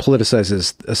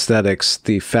politicizes aesthetics,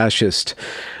 the fascist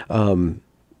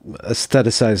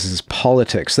aestheticizes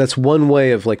politics. That's one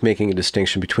way of like making a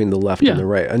distinction between the left and the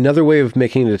right. Another way of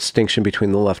making a distinction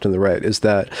between the left and the right is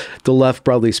that the left,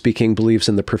 broadly speaking, believes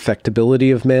in the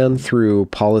perfectibility of man through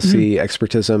policy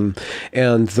expertism,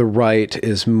 and the right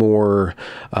is more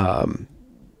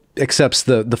accepts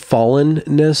the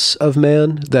fallenness of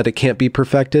man, that it can't be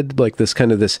perfected, like this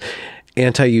kind of this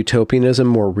anti-utopianism,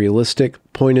 more realistic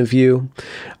point of view.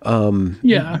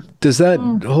 Does that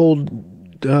hold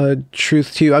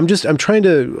truth to you? I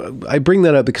bring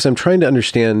that up because I'm trying to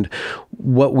understand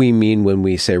what we mean when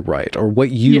we say right, or what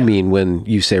you mean when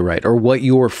you say right, or what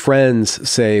your friends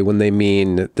say when they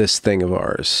mean this thing of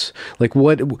ours. Like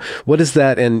what is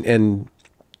that, and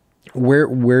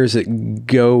where is it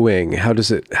going? How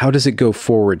does it go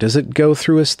forward? Does it go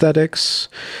through aesthetics?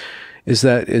 Is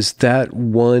that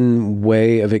one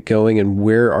way of it going, and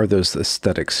where are those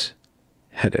aesthetics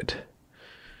headed?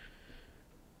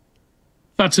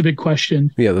 That's a big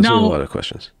question. Yeah, those are a lot of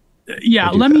questions.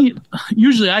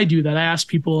 Usually I do that. I ask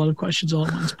people a lot of questions all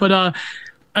at once, but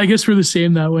I guess we're the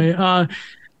same that way.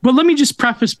 But let me just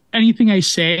preface anything I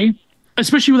say,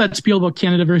 especially with that spiel about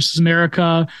Canada versus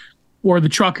America or the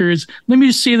truckers. Let me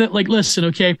just say that, like, listen,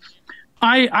 okay,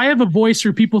 I have a voice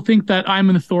where people think that I'm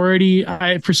an authority.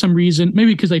 For some reason,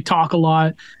 maybe because I talk a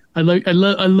lot. I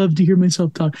love to hear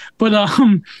myself talk. But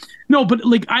no, but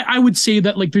like I would say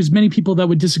that like there's many people that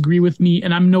would disagree with me,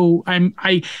 and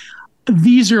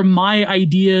these are my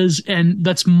ideas and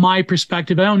that's my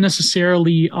perspective. I don't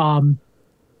necessarily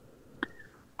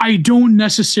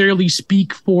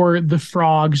speak for the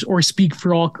frogs or speak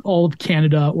for all of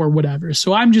Canada or whatever.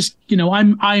 So I'm just,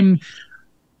 I'm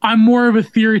more of a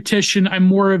theoretician. I'm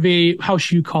more of a, how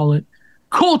should you call it?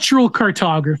 Cultural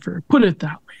cartographer. Put it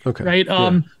that way. Okay. Right.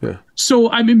 Yeah.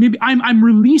 So I mean, maybe I'm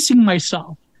releasing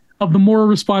myself of the moral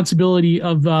responsibility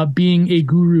of being a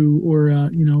guru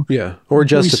or yeah, or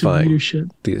justifying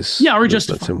these. Yeah, or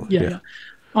justifying. Yeah.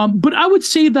 But I would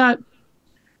say that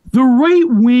the right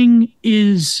wing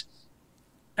is,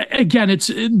 again,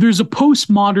 there's a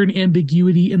postmodern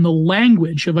ambiguity in the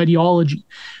language of ideology,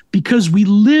 because we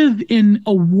live in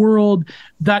a world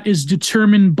that is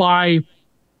determined by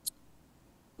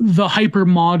the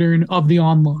hypermodern of the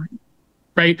online,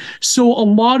 right? So a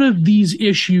lot of these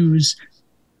issues,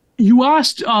 you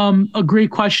asked a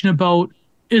great question about,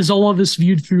 is all of this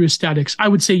viewed through aesthetics? I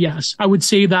would say yes. I would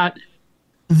say that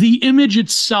the image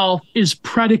itself is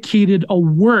predicated a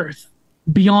worth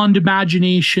beyond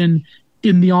imagination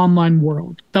in the online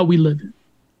world that we live in.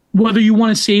 Whether you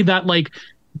want to say that like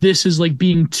this is like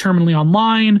being terminally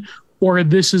online, or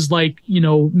this is like,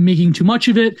 making too much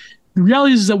of it. The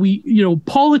reality is that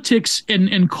politics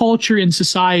and culture in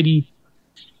society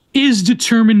is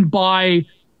determined by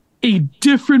a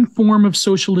different form of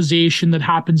socialization that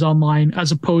happens online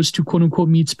as opposed to quote unquote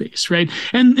meat space, right?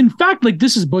 And in fact, like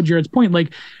this is Baudrillard's point,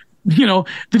 like, the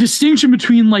distinction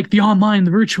between like the online,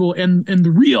 the virtual, and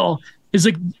the real is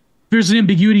like there's an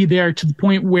ambiguity there to the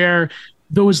point where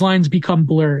those lines become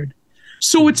blurred.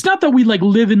 So it's not that we like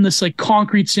live in this like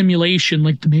concrete simulation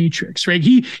like the Matrix, right?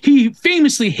 He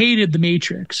famously hated the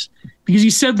Matrix because he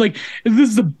said like this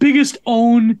is the biggest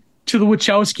own to the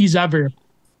Wachowskis ever.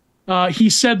 He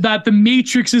said that the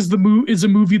Matrix is a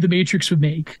movie the Matrix would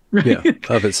make, right? Yeah,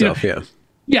 of itself, yeah.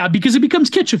 Yeah, because it becomes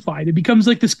kitschified. It becomes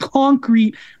like this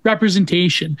concrete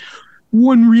representation.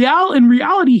 In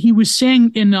reality, he was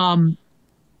saying in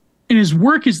his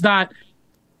work is that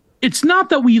it's not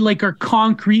that we like are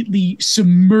concretely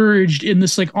submerged in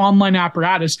this like online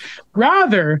apparatus.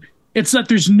 Rather, it's that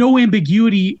there's no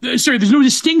ambiguity. Sorry, there's no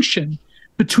distinction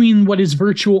between what is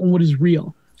virtual and what is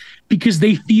real, because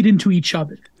they feed into each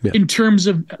other in terms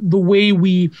of the way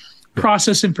we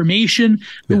process information,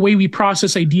 the way we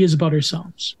process ideas about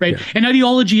ourselves, right? Yeah. And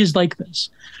ideology is like this.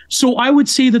 So I would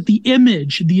say that the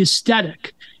image, the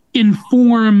aesthetic,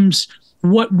 informs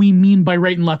what we mean by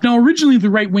right and left. Now, originally, the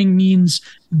right wing means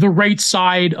the right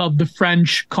side of the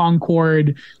French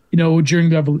Concord, during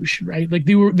the Revolution, right? Like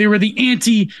they were the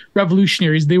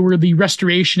anti-revolutionaries, they were the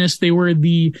restorationists, they were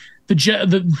the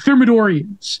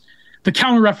Thermidorians, the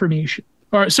Counter-Reformation.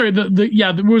 Or sorry, there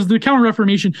was the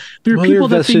Counter-Reformation. There are people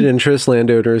that vested interest,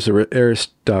 landowners,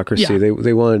 aristocracy. Yeah.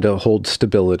 They wanted to hold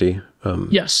stability.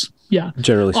 Yes, yeah.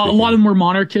 Generally speaking, a lot of them were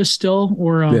monarchists still,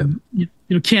 or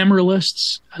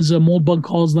cameralists, as Moldbug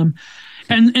calls them,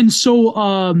 and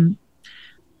so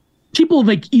people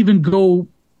like even go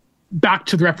back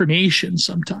to the Reformation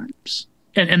sometimes,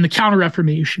 and the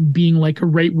Counter-Reformation being like a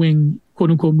right-wing quote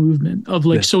unquote movement of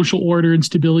like social order and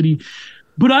stability.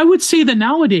 But I would say that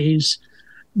nowadays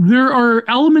there are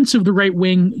elements of the right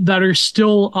wing that are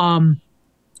still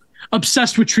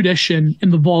obsessed with tradition in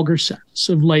the vulgar sense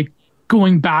of like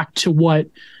going back to what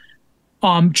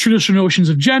traditional notions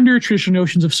of gender, traditional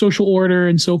notions of social order,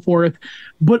 and so forth.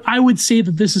 But I would say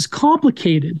that this is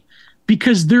complicated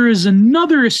because there is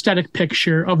another aesthetic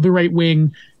picture of the right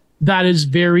wing that is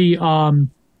very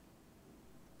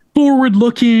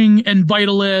forward-looking and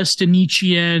vitalist and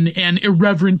Nietzschean and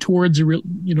irreverent towards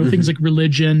things like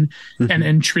religion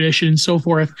and tradition and so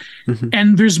forth.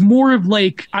 And there's more of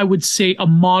like, I would say, a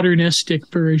modernistic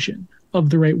version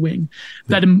of the right wing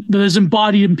that is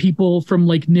embodied in people from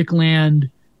like Nick Land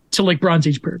to like Bronze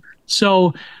Age pervert.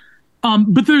 So,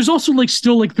 but there's also like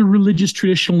still like the religious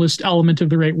traditionalist element of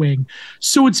the right wing.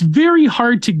 So it's very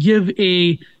hard to give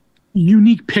a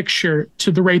unique picture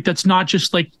to the right that's not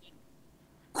just like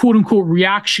quote unquote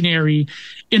reactionary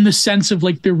in the sense of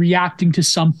like they're reacting to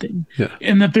something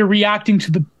and that they're reacting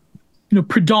to the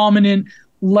predominant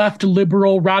left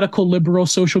liberal, radical liberal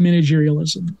social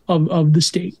managerialism of the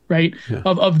state, right?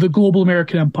 Of the global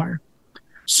American empire.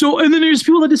 So, and then there's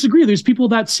people that disagree. There's people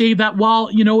that say that, well,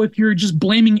 if you're just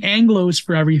blaming Anglos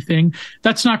for everything,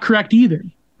 that's not correct either,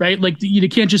 right? Like you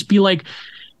can't just be like,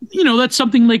 that's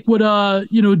something like what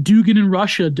Dugin in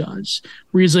Russia does,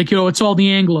 where he's like, it's all the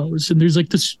Anglos, and there's like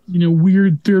this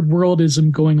weird third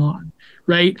worldism going on,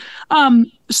 right?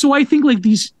 So I think like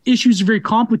these issues are very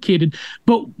complicated.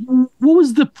 But what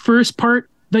was the first part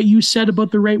that you said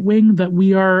about the right wing, that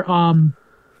we are?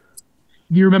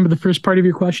 Do you remember the first part of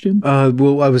your question?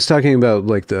 Well, I was talking about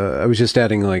I was just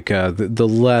adding the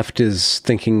left is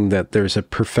thinking that there's a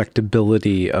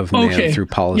perfectibility of man through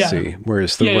policy,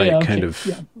 whereas the right kind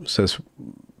of says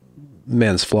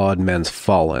man's flawed, man's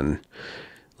fallen.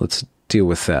 Let's deal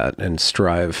with that and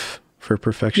strive for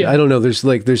perfection. I don't know.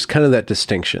 There's kind of that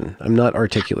distinction. I'm not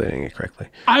articulating it correctly.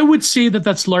 I would say that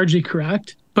that's largely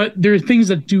correct, but there are things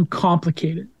that do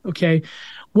complicate it. Okay.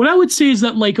 What I would say is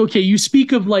that you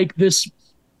speak of this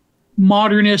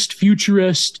modernist,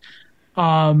 futurist,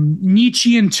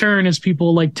 Nietzschean turn, as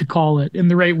people like to call it, in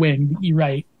the right wing. You're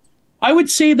right. I would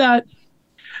say that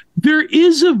there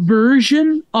is a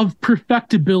version of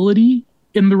perfectibility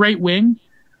in the right wing,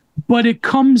 but it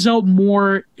comes out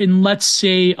more in, let's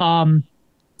say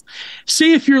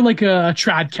if you're like a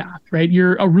trad cath, right?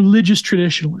 You're a religious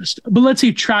traditionalist, but let's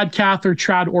say trad cath or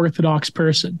trad orthodox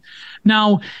person.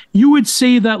 Now, you would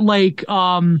say that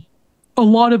a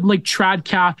lot of trad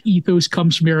cath ethos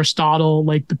comes from Aristotle,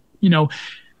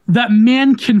 that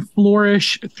man can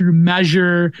flourish through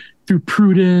measure, through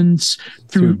prudence,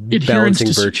 through adherence balancing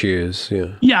to virtues.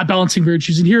 Balancing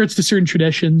virtues, adherence to certain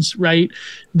traditions, right?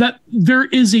 That there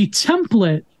is a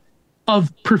template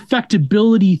of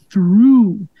perfectibility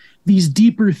through these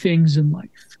deeper things in life,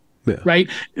 right?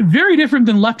 Very different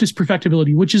than leftist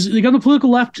perfectibility, which is on the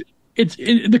political left.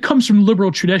 It comes from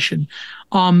liberal tradition,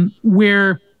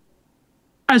 where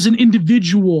as an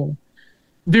individual,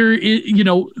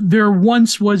 there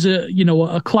once was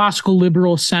a classical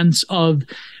liberal sense of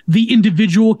the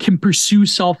individual can pursue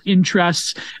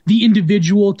self-interests, the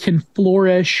individual can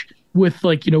flourish with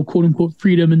quote unquote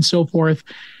freedom and so forth,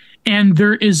 and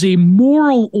there is a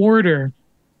moral order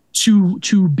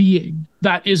to being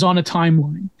that is on a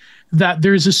timeline, that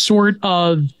there's a sort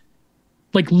of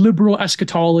liberal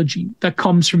eschatology that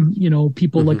comes from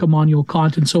people like Immanuel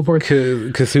Kant and so forth.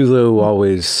 Cthulhu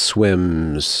always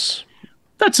swims.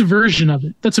 That's a version of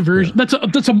it. That's a version. That's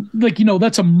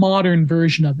a modern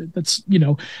version of it. That's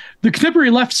the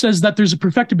contemporary left says that there's a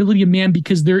perfectibility of man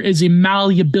because there is a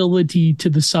malleability to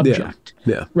the subject.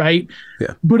 Right.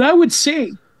 Yeah. But I would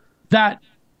say that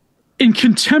in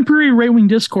contemporary right-wing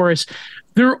discourse,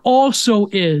 there also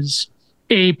is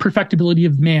a perfectibility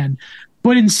of man.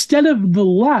 But instead of the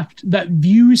left that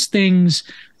views things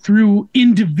through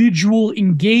individual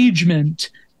engagement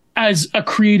as a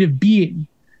creative being,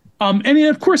 and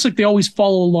of course, they always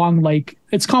follow along.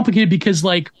 It's complicated because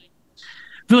they're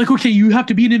okay, you have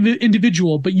to be an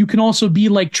individual, but you can also be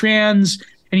trans,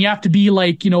 and you have to be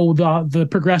the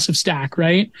progressive stack,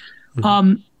 right?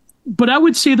 Mm-hmm. But I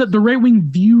would say that the right wing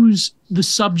views the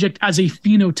subject as a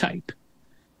phenotype.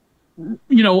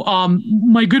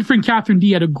 My good friend Catherine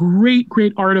D had a great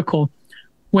article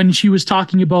when she was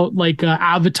talking about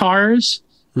avatars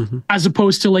as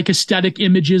opposed to aesthetic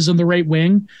images on the right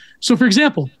wing. So, for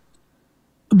example,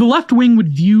 the left wing would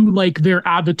view their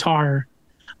avatar,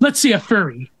 let's say a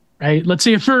furry, right? Let's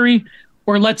say a furry,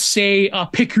 or let's say a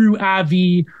Pikaru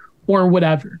Avi or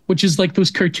whatever, which is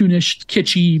those cartoonish,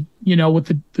 kitschy, with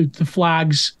the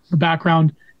flags, the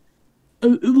background.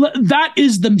 That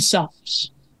is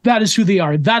themselves. That is who they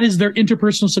are. That is their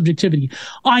interpersonal subjectivity.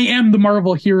 I am the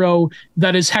Marvel hero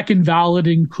that is heckin' valid,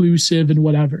 inclusive, and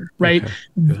whatever, right? Okay.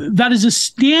 Yeah. That is a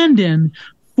stand-in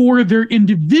for their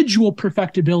individual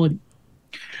perfectibility.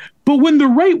 But when the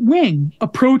right wing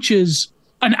approaches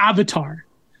an avatar,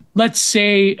 let's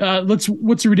say,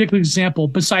 what's a ridiculous example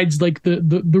besides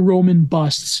the Roman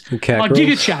busts?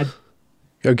 Giga Chad.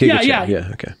 Oh, Giga Chad.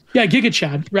 Yeah, okay. Yeah, Giga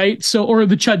Chad, right? So, or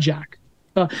the Chud Jack.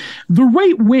 The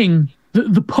right wing,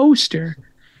 the poster,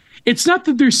 it's not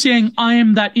that they're saying I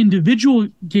am that individual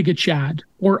Giga Chad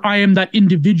or I am that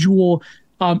individual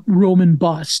Roman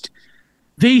bust.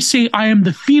 They say I am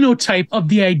the phenotype of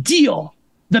the ideal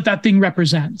that thing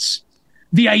represents.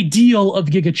 The ideal of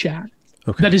Giga Chad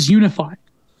that is unified.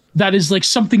 That is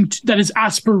something that is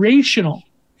aspirational.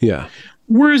 Yeah.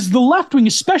 Whereas the left wing,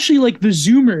 especially the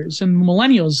Zoomers and the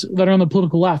millennials that are on the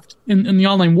political left in the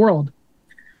online world,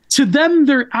 to them,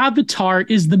 their avatar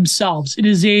is themselves. It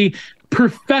is a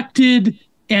perfected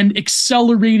and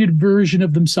accelerated version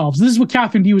of themselves. This is what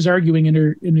Catherine D was arguing in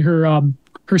her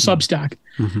Substack.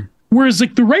 Mm-hmm. Whereas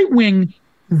the right wing,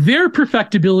 their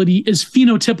perfectibility is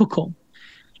phenotypical.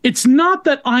 It's not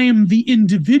that I am the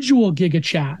individual Giga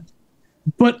Chad.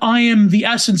 but I am the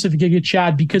essence of Giga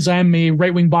Chad because I am a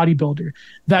right-wing bodybuilder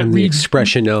that I'm the reads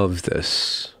expression of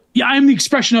this. Yeah, I'm the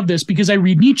expression of this because I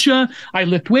read Nietzsche, I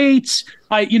lift weights,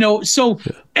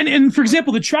 and for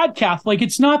example, the Tradcath, like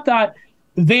it's not that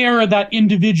they're that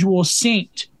individual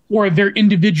saint or their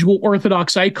individual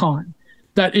Orthodox icon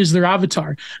that is their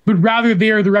avatar, but rather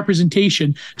they are the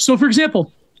representation. So for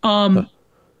example,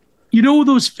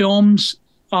 those films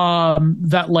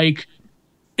that like,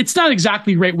 it's not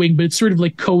exactly right wing, but it's sort of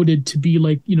like coded to be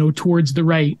like, towards the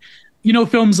right.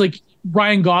 Films like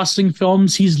Ryan Gosling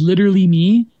films, he's literally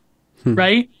me,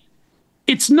 right?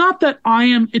 It's not that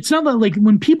like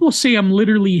when people say I'm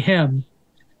literally him,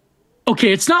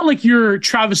 okay, it's not like you're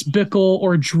Travis Bickle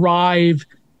or Drive,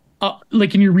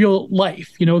 like in your real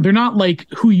life. They're not like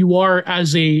who you are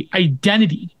as a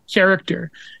identity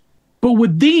character. But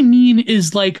what they mean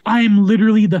is like, I am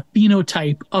literally the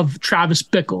phenotype of Travis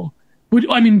Bickle.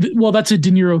 That's a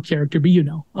De Niro character, but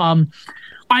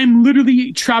I'm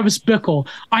literally Travis Bickle.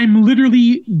 I'm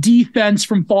literally defense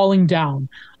from falling down.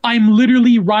 I'm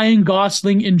literally Ryan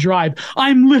Gosling in Drive.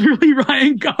 I'm literally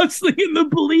Ryan Gosling in The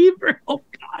Believer. Oh,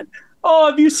 God.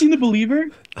 Oh, have you seen The Believer?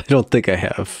 I don't think I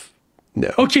have.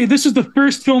 No. Okay, this is the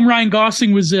first film Ryan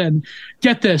Gosling was in.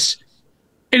 Get this.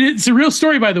 And it's a real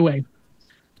story, by the way.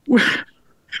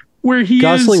 Where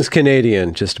Gosling's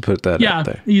Canadian, just to put that out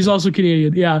there. Yeah, he's also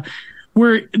Canadian, yeah.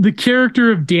 Where the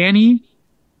character of Danny,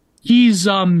 he's,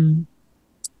 I don't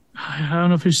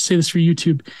know if I should say this for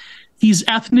YouTube. He's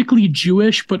ethnically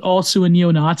Jewish, but also a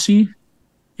neo-Nazi.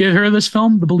 You ever heard of this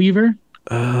film, The Believer?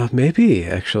 Maybe,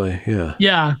 actually, yeah.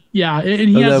 Yeah. And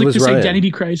he has like this identity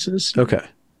crisis. Okay.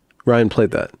 Ryan played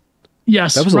that.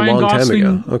 Yes. That was Ryan a long Gosling,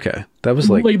 time ago. Okay. That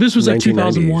was like this was like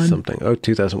 2001. Something. Oh,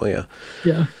 2001,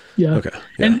 yeah. Yeah. Okay.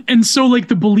 Yeah. And so like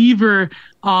The Believer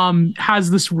has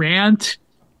this rant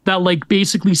that like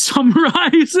basically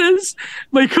summarizes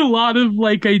like a lot of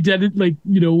like identity, like,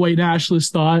 white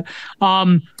nationalist thought.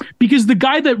 Because the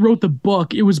guy that wrote the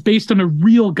book, it was based on a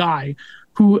real guy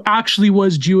who actually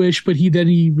was Jewish, but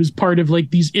he was part of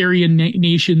like these Aryan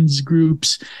nations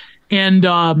groups. And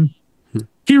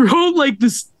he wrote like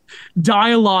this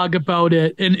dialogue about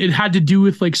it, and it had to do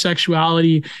with like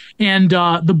sexuality, and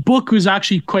the book was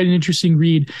actually quite an interesting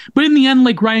read. But in the end,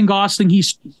 like Ryan Gosling,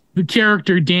 the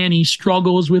character Danny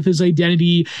struggles with his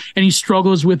identity, and he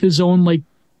struggles with his own like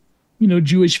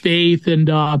Jewish faith. And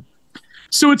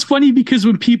so it's funny because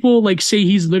when people like say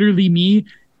he's literally me,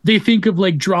 they think of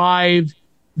like Drive,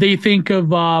 they think of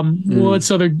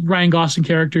what's other Ryan Gosling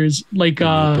characters, like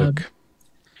The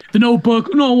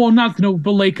Notebook. No, well, not The Notebook,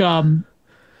 but like the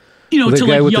to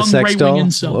guy like with young the sex right wing doll?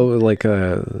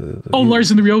 incel. Lars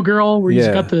and the Real Girl, where he's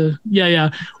got the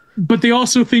But they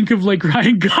also think of like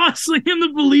Ryan Gosling in The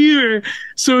Believer.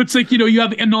 So it's like, you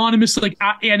have anonymous like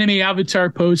anime avatar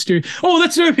poster. Oh,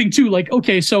 that's another thing too. Like,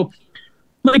 okay, so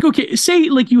like, okay, say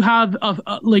like you have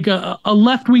a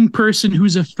left-wing person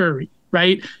who's a furry,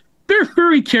 right? Their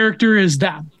furry character is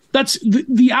them. That's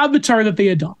the avatar that they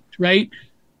adopt, right?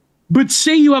 But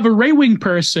say you have a right-wing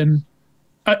person,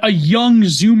 a young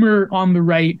Zoomer on the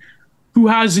right, who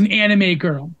has an anime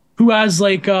girl, who has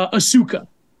like Asuka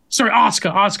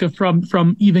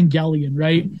from Evangelion,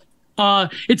 right?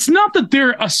 It's not that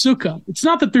they're Asuka. It's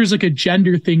not that there's like a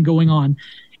gender thing going on.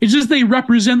 It's just they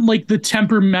represent like the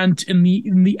temperament and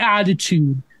the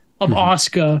attitude of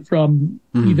Asuka from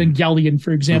Evangelion,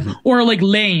 for example, or like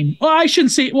Lane. Well, I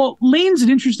shouldn't say. Well, Lane's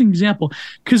an interesting example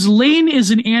because Lane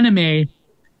is an anime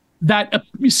that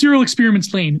Serial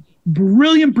Experiments Lane.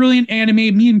 Brilliant anime.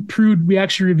 Me and Prude, we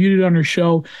actually reviewed it on our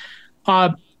show.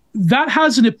 That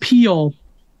has an appeal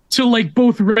to like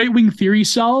both right-wing theory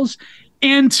cells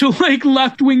and to like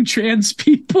left-wing trans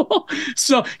people.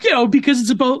 So, because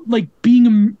it's about like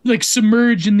being like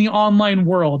submerged in the online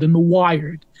world, in the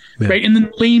Wired, right? And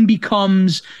then Lane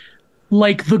becomes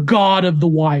like the god of the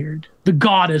Wired, the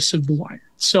goddess of the Wired.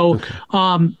 So,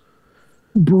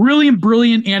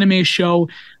 brilliant anime show.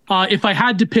 If I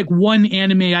had to pick one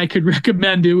anime I could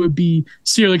recommend, it would be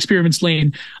Serial Experiments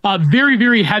Lane. Very,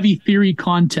 very heavy theory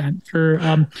content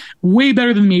for way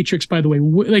better than Matrix, by the way.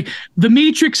 Like The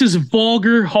Matrix is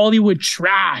vulgar Hollywood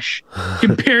trash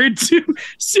compared to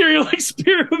Serial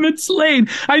Experiments Lane.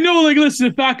 I know, like, listen,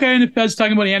 a fat guy in a fez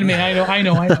talking about anime. I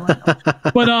know.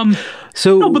 But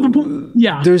so no, but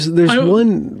yeah, there's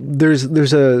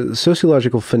a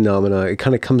sociological phenomena. It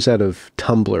kind of comes out of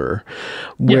Tumblr,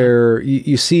 where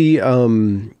you see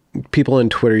people on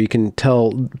Twitter, you can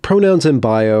tell pronouns in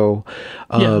bio,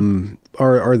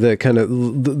 are the kind of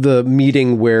the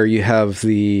meeting where you have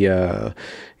the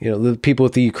the people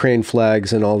with the Ukraine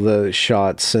flags and all the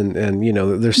shots and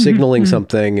they're signaling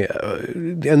something,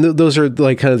 and those are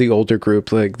like kind of the older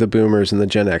group, like the boomers and the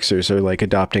Gen Xers are like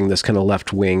adopting this kind of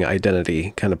left-wing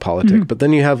identity kind of politic. But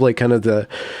then you have like kind of the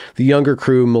younger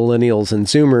crew, millennials and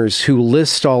Zoomers, who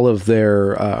list all of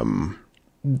their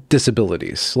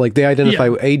disabilities. Like they identify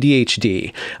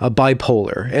ADHD,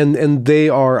 bipolar, and they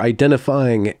are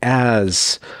identifying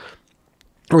as,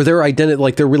 or their identity,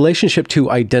 like their relationship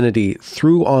to identity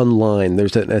through online.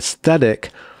 There's an aesthetic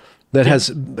that has,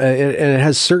 and it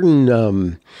has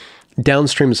certain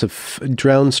downstream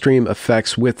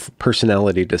effects with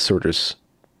personality disorders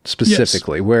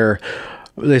specifically, where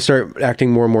they start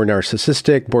acting more and more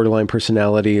narcissistic, borderline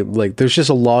personality. Like there's just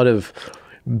a lot of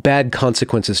bad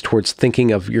consequences towards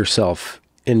thinking of yourself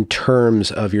in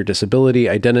terms of your disability,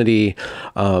 identity,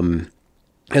 and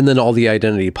then all the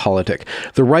identity politic.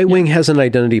 The right wing has an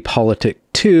identity politic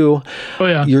too. Oh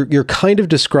yeah, you're kind of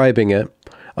describing it.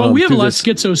 We have a lot of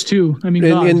schizos too. I mean,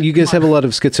 and you guys have a lot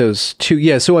of schizos too.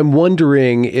 Yeah. So I'm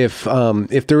wondering if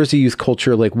there is a youth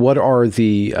culture, like what are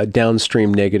the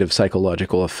downstream negative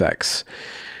psychological effects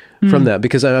from that?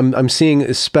 Because I'm seeing,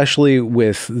 especially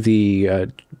with the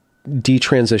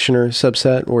detransitioner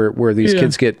subset, where these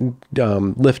kids get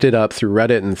lifted up through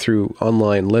Reddit and through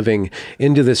online living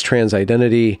into this trans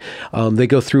identity. They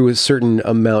go through a certain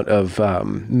amount of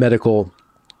medical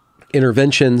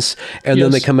interventions, and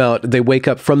then they come out, they wake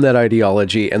up from that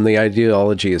ideology, and the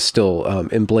ideology is still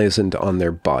emblazoned on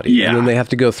their body. And then they have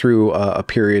to go through a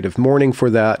period of mourning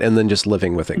for that, and then just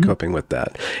living with it, coping with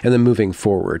that, and then moving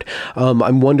forward.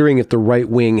 I'm wondering if the right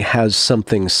wing has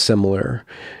something similar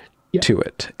to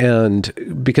it.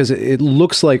 And because it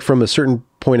looks like from a certain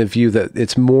point of view that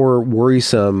it's more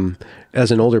worrisome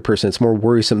as an older person, it's more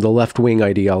worrisome. The left-wing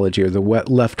ideology or the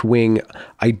left-wing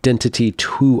identity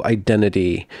to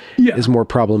identity is more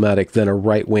problematic than a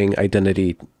right-wing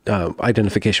identity,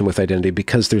 identification with identity,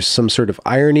 because there's some sort of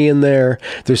irony in there.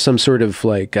 There's some sort of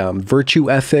like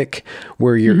virtue ethic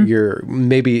where you're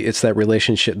maybe it's that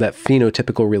relationship, that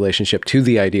phenotypical relationship to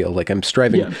the ideal. Like I'm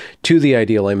striving to the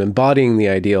ideal, I'm embodying the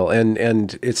ideal,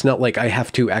 and it's not like I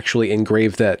have to actually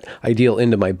engrave that ideal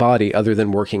into my body, other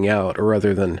than working out, or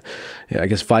other than, I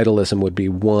guess vitalism would be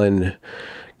one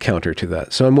counter to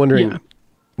that. So I'm wondering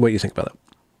what you think about that.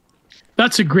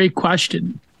 That's a great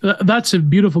question. That's a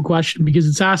beautiful question, because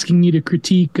it's asking me to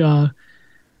critique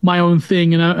my own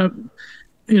thing, and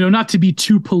not to be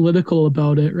too political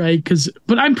about it, right?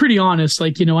 But I'm pretty honest.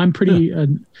 Like, I'm pretty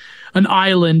an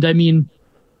island. I mean,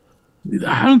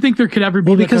 I don't think there could ever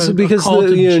be because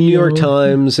the New York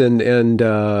Times and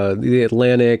the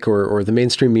Atlantic or the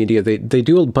mainstream media, they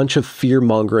do a bunch of fear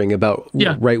mongering about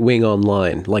right wing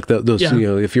online, like those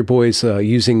if your boy's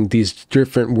using these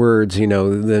different words,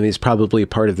 then he's probably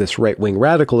part of this right wing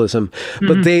radicalism.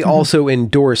 But they also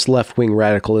endorse left wing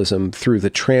radicalism through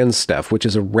the trans stuff, which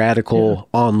is a radical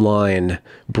online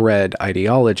bred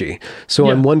ideology. So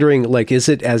I'm wondering, like, is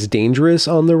it as dangerous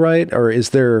on the right, or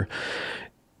is there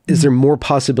more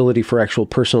possibility for actual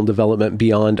personal development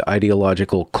beyond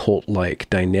ideological cult-like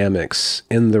dynamics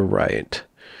in the right?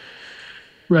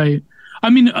 Right. I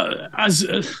mean, as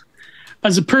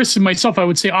a person myself, I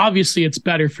would say obviously it's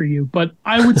better for you, but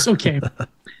I would say, okay.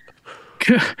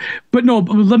 But no,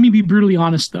 let me be brutally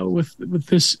honest though with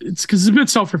this. It's because it's a bit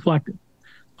self-reflective.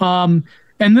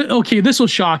 This will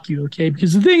shock you, okay?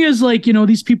 Because the thing is, like,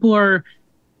 these people are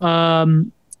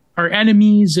our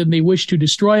enemies, and they wish to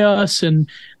destroy us, and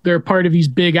they're part of these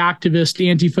big activist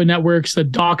Antifa networks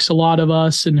that dox a lot of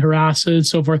us and harass us and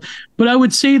so forth. But I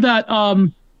would say that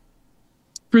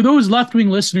for those left-wing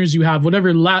listeners you have,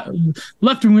 whatever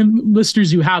left-wing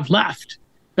listeners you have left,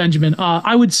 Benjamin,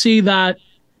 I would say that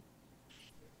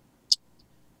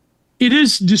it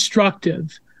is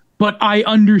destructive, but I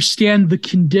understand the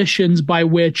conditions by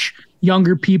which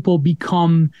younger people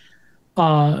become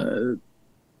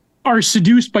are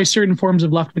seduced by certain forms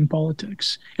of left-wing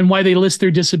politics, and why they list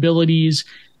their disabilities,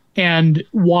 and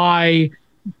why,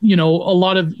 a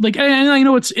lot of, like, and I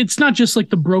know it's not just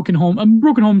like the broken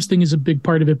homes thing is a big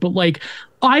part of it, but like,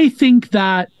 I think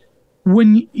that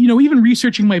when, even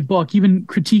researching my book, even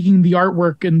critiquing the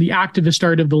artwork and the activist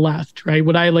art of the left, right,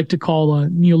 what I like to call a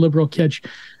neoliberal kitsch,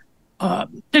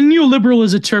 and neoliberal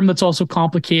is a term that's also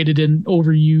complicated and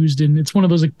overused, and it's one of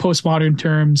those like postmodern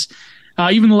terms.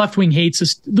 Even the left wing hates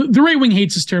this. The right wing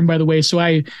hates this term, by the way. So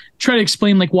I try to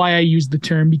explain like why I use the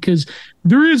term, because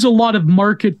there is a lot of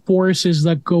market forces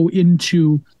that go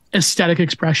into aesthetic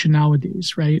expression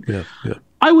nowadays, right? Yeah.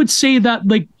 I would say that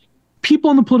like people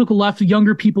on the political left,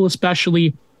 younger people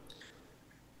especially,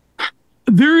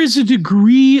 there is a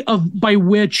degree of by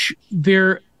which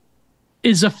there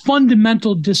is a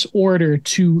fundamental disorder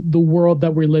to the world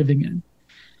that we're living in.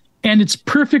 And it's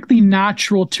perfectly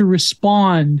natural to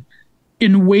respond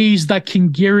in ways that can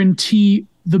guarantee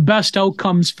the best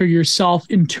outcomes for yourself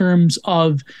in terms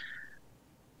of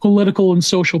political and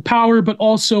social power, but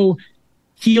also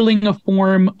healing a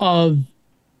form of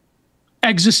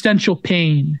existential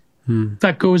pain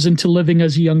that goes into living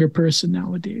as a younger person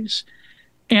nowadays.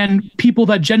 And people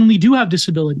that generally do have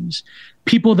disabilities,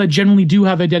 people that generally do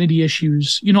have identity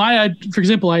issues. You know, for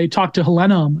example, I talked to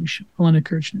Helena on my show, Helena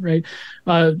Kirchner, right?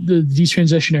 The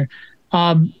detransitioner.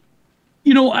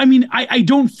 You know, I mean, I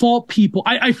don't fault people.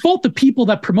 I fault the people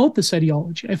that promote this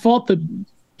ideology. I fault the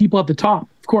people at the top,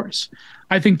 of course.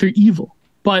 I think they're evil.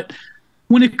 But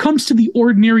when it comes to the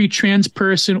ordinary trans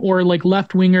person or like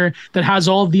left winger that has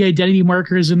all of the identity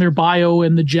markers in their bio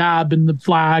and the jab and the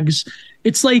flags,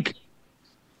 it's like,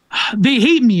 they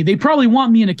hate me. They probably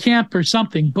want me in a camp or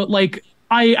something, but like,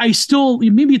 I still,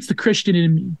 maybe it's the Christian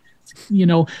in me. You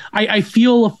know, I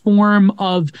feel a form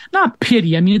of not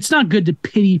pity. I mean, it's not good to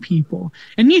pity people.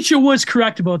 And Nietzsche was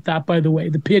correct about that, by the way,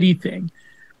 the pity thing.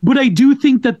 But I do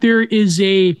think that there is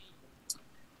a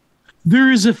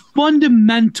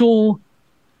fundamental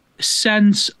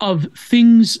sense of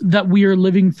things that we are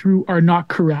living through are not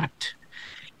correct.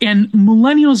 And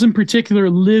millennials in particular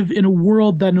live in a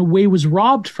world that in a way was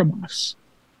robbed from us,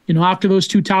 you know, after those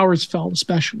two towers fell,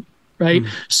 especially, right?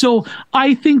 So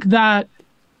I think that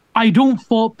I don't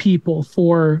fault people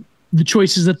for the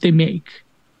choices that they make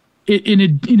in a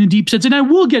deep sense. And I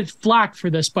will get flack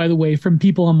for this, by the way, from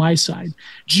people on my side.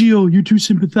 Gio, you're too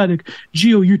sympathetic.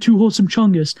 Gio, you're too wholesome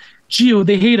chungus. Gio,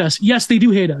 they hate us. Yes, they do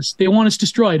hate us. They want us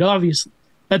destroyed, obviously.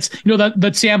 That's, you know,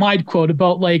 that Sam Hyde quote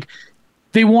about like,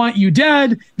 they want you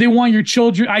dead. They want your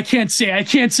children. I can't say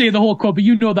the whole quote, but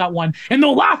you know that one. And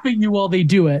they'll laugh at you while they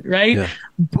do it, right? Yeah.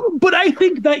 But I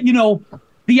think that, you know,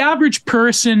 the average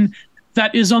person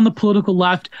that is on the political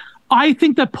left, I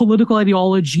think that political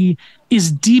ideology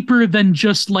is deeper than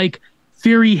just like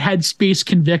very headspace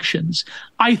convictions.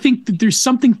 I think that there's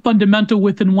something fundamental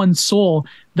within one's soul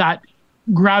that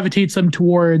gravitates them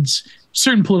towards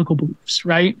certain political beliefs,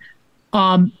 right?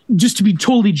 Just to be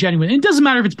totally genuine. It doesn't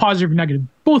matter if it's positive or negative,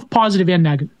 both positive and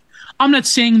negative. I'm not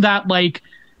saying that like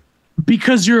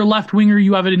because you're a left winger,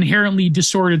 you have an inherently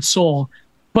disordered soul.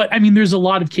 But I mean, there's a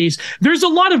lot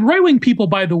of right wing people,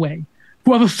 by the way,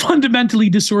 who have a fundamentally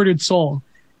disordered soul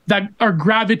that are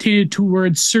gravitated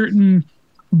towards certain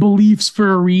beliefs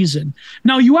for a reason.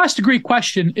 Now, you asked a great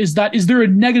question, is there a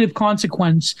negative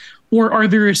consequence or are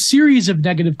there a series of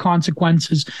negative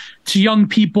consequences to young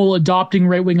people adopting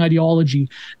right-wing ideology?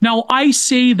 Now, I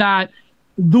say that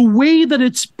the way that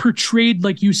it's portrayed,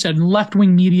 like you said, in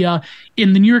left-wing media,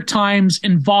 in the New York Times,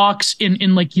 in Vox,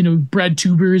 in like, you know, bread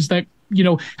tubers that, you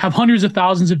know, have hundreds of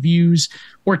thousands of views,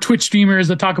 or Twitch streamers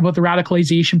that talk about the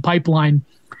radicalization pipeline,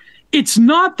 it's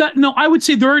not that, no, I would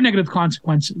say there are negative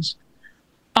consequences.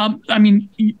 I mean,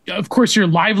 of course, your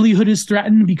livelihood is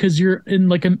threatened because you're in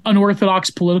like an unorthodox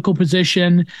political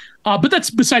position. But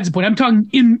that's besides the point. I'm talking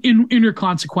in inner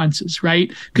consequences, right?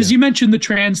 Because you mentioned the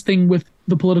trans thing with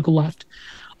the political left.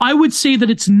 I would say that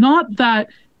it's not that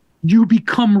you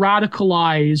become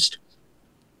radicalized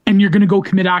and you're going to go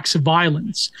commit acts of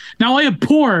violence. Now, I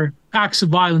abhor acts of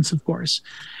violence, of course.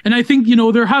 And I think, you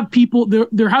know, there have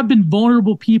been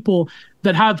vulnerable people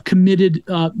that have committed,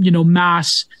 you know,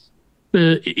 mass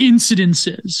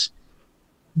incidences.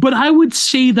 But I would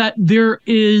say that there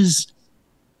is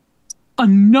a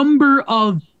number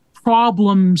of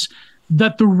problems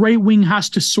that the right wing has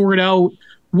to sort out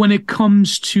when it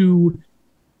comes to,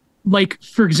 like,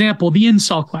 for example, the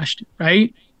incel question,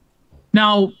 right?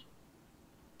 Now,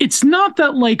 it's not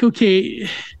that like, okay,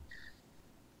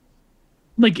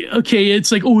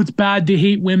 it's like, oh, it's bad to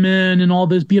hate women and all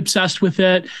this, be obsessed with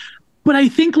it. But I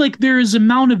think like there is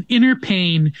amount of inner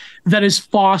pain that is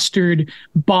fostered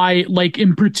by like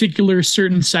in particular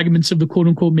certain segments of the quote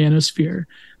unquote manosphere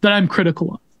that I'm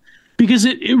critical of, because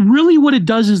it really what it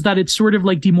does is that it sort of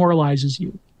like demoralizes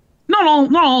you. Not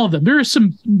all of them. There are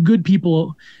some good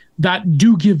people that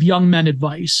do give young men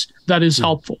advice that is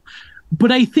helpful,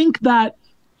 but I think that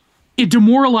it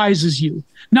demoralizes you.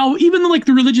 Now, even like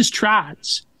the religious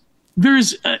trads,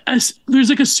 there's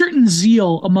like a certain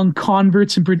zeal among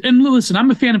converts and listen,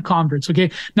 I'm a fan of converts. Okay.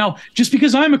 Now, just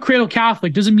because I'm a cradle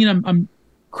Catholic doesn't mean I'm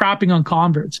crapping on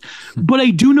converts, but I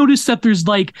do notice that there's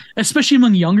like, especially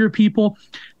among younger people,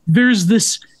 there's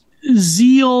this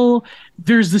zeal.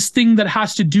 There's this thing that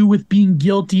has to do with being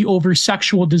guilty over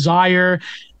sexual desire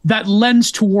that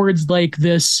lends towards like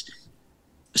this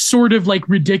sort of like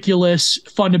ridiculous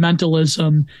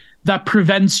fundamentalism that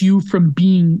prevents you from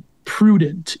being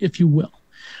prudent, if you will.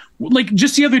 Like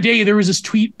just the other day, there was this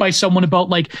tweet by someone about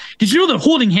like, did you know that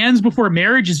holding hands before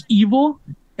marriage is evil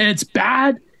and it's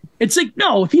bad? It's like,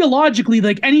 no, theologically,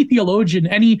 like any theologian,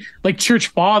 any like church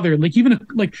father, like even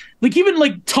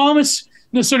Thomas,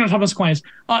 no, sorry, not Thomas Aquinas,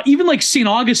 even like St.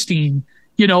 Augustine,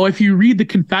 you know, if you read the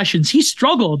Confessions, he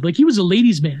struggled. Like he was a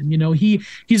ladies' man, you know,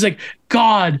 he's like,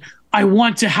 God, I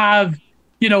want to have,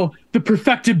 you know, the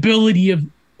perfectibility of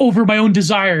over my own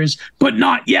desires, but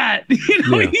not yet. You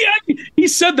know, he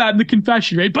said that in the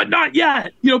Confession, right? But not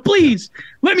yet. You know, please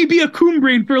let me be a coon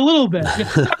brain for a little bit.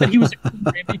 Not that he was a coon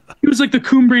brain. He was like the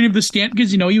coon brain of the stand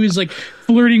because, you know, he was like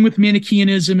flirting with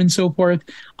Manichaeanism and so forth.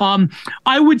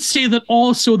 I would say that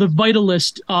also the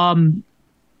vitalist,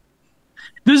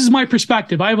 this is my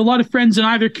perspective. I have a lot of friends in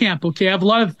either camp. Okay. I have a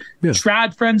lot of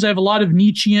trad friends. I have a lot of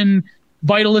Nietzschean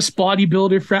vitalist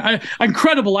bodybuilder friends.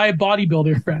 Incredible. I have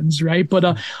bodybuilder friends, right?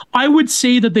 But I would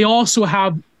say that they also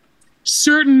have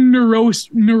certain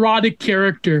neurotic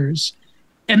characters,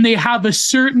 and they have a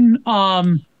certain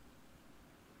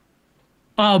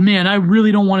oh man, I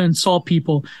really don't want to insult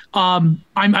people. I'm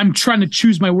trying to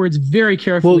choose my words very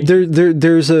carefully. Well,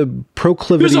 there's a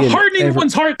proclivity. There's a hardening of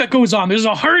one's heart that goes on. There's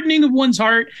a hardening of one's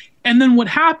heart, and then what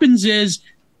happens is,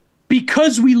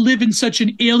 because we live in such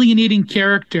an alienating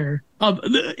character of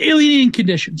alienating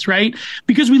conditions, right?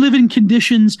 Because we live in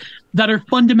conditions that are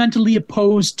fundamentally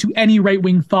opposed to any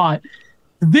right-wing thought.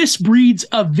 This breeds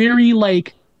a very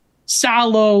like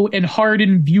sallow and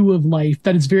hardened view of life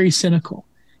that is very cynical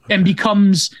and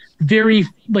becomes very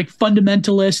like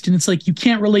fundamentalist. And it's like, you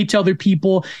can't relate to other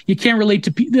people. You can't relate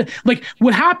to people. Like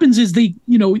what happens is they,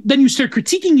 you know, then you start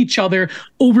critiquing each other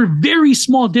over very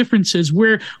small differences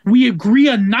where we agree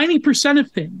on 90% of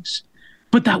things,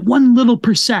 but that one little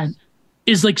percent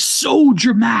is like so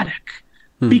dramatic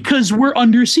because we're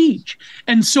under siege.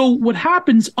 And so what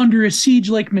happens under a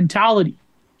siege-like mentality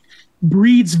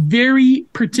breeds very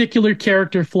particular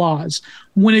character flaws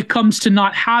when it comes to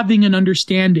not having an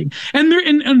understanding. And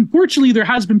unfortunately, there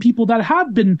has been people that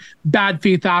have been bad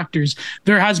faith actors.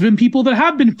 There has been people that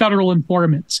have been federal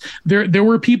informants. There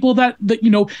were people that, you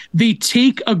know, they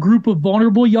take a group of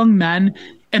vulnerable young men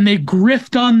and they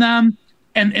grift on them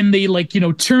and they like, you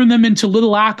know, turn them into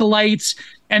little acolytes.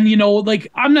 And, you know,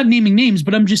 like, I'm not naming names,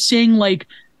 but I'm just saying, like,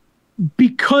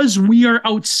 because we are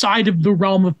outside of the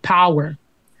realm of power,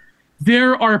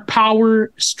 there are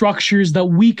power structures that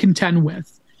we contend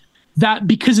with, that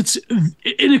because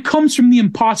it comes from the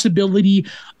impossibility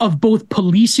of both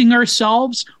policing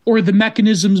ourselves or the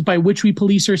mechanisms by which we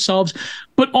police ourselves,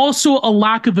 but also a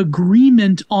lack of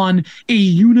agreement on a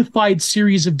unified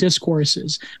series of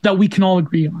discourses that we can all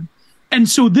agree on. And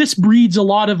so this breeds a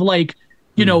lot of like,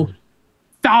 you know,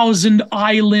 Thousand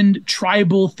Island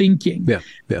tribal thinking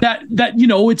that, you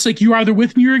know, it's like, you're either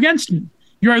with me or against me.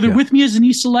 You're either with me as an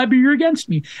e-celeb or you're against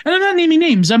me. And I'm not naming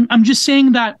names. I'm just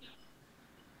saying that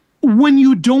when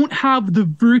you don't have the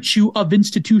virtue of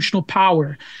institutional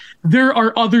power, there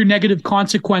are other negative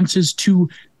consequences to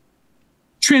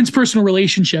transpersonal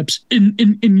relationships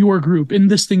in your group, in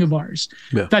this thing of ours,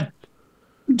 that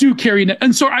do carry it.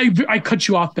 And so I cut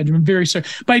you off, Benjamin. I'm very sorry.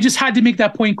 But I just had to make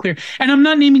that point clear. And I'm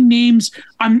not naming names.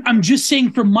 I'm just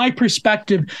saying, from my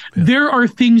perspective, there are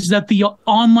things that the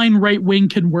online right wing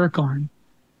can work on.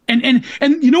 And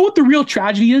you know what the real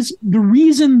tragedy is? The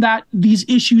reason that these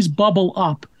issues bubble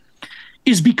up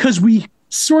is because we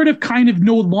sort of kind of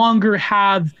no longer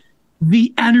have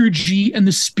the energy and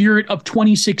the spirit of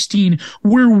 2016,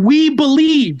 where we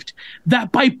believed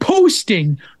that by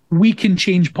posting, we can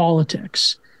change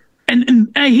politics. And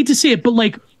I hate to say it, but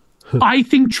like, I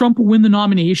think Trump will win the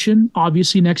nomination,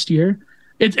 obviously, next year.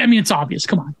 It's obvious,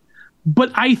 come on.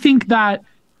 But I think that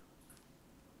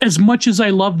as much as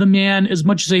I love the man, as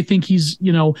much as I think he's,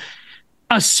 you know,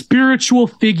 a spiritual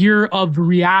figure of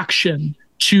reaction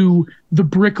to the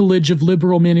bricolage of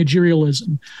liberal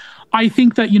managerialism, I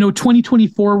think that, you know,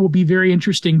 2024 will be very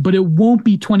interesting, but it won't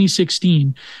be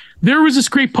 2016. There was this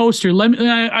great poster.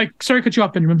 I sorry to cut you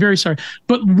off, Benjamin. I'm very sorry.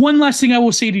 But one last thing I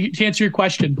will say to answer your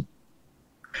question.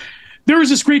 There was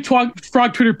this great Frog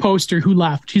Twitter poster who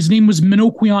left. His name was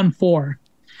Minoquion4.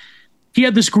 He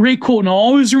had this great quote, and I'll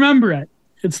always remember it.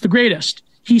 It's the greatest.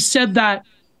 He said that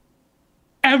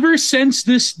ever since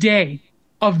this day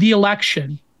of the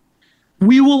election,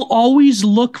 we will always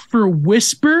look for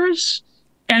whispers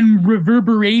and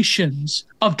reverberations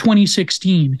of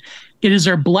 2016. It is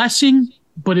our blessing,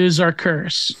 but it is our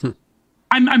curse.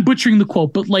 I'm butchering the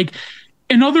quote, but like,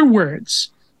 in other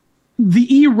words,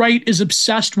 the E-right is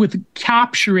obsessed with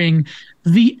capturing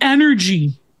the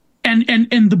energy and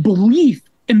the belief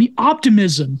and the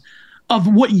optimism of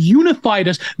what unified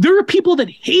us. There were people that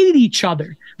hated each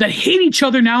other,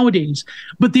 nowadays,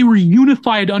 but they were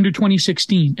unified under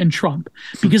 2016 and Trump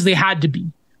because they had to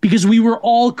be, because we were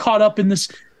all caught up in this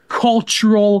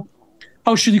cultural,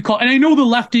 how should you call it? And I know the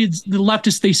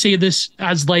leftists, they say this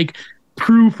as like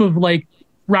proof of like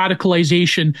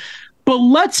radicalization, but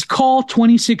let's call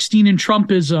 2016 and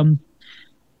Trumpism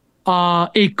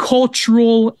a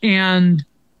cultural and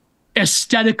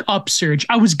aesthetic upsurge.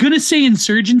 I was going to say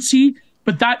insurgency,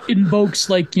 but that invokes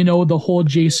like, the whole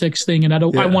J6 thing. And I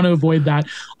want to avoid that.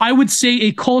 I would say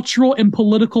a cultural and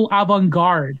political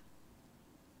avant-garde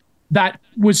that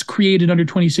was created under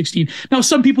 2016. Now,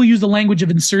 some people use the language of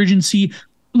insurgency.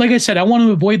 Like I said, I want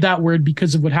to avoid that word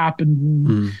because of what happened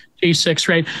in J6,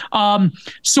 right?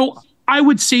 So I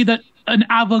would say that an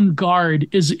avant-garde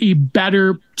is a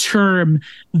better term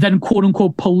than quote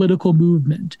unquote political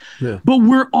movement. Yeah. But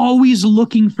we're always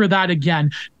looking for that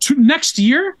again. Next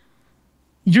year,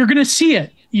 you're going to see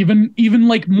it. Even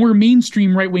like more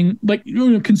mainstream right-wing, like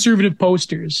conservative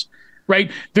posters,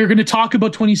 right? They're going to talk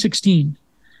about 2016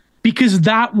 because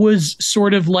that was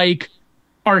sort of like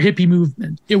our hippie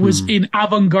movement. It was an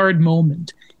avant-garde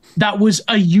moment. That was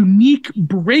a unique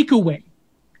breakaway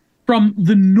from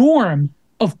the norm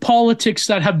of politics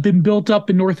that have been built up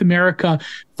in North America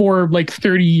for like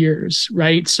 30 years,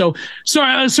 right? So,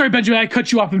 sorry, Benjamin, I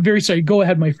cut you off. I'm very sorry. Go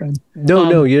ahead, my friend.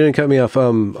 No, you didn't cut me off.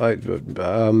 I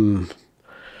knew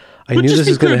this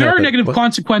was going to happen. There are negative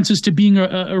consequences to being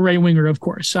a right-winger, of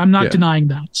course. I'm not denying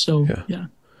that. So, yeah.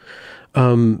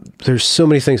 There's so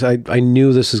many things. I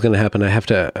knew this was going to happen. I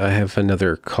have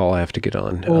another call I have to get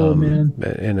on man.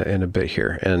 in a bit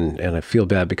here. And I feel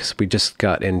bad because we just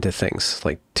got into things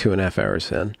like 2.5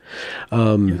 hours in.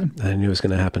 I knew it was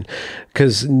going to happen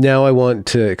because now I want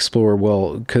to explore,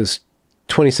 because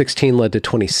 2016 led to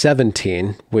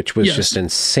 2017, which was just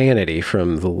insanity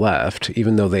from the left,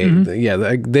 even though they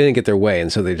didn't get their way. And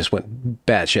so they just went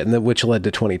batshit, and which led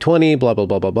to 2020, blah, blah,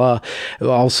 blah, blah, blah.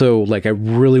 Also, like, I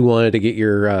really wanted to get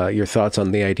your thoughts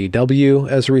on the IDW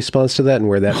as a response to that and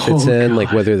where that fits in, God.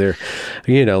 Like whether they're,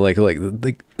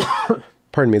 like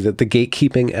pardon me, the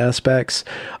gatekeeping aspects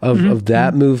of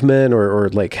that movement or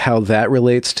like how that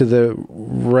relates to the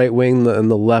right wing and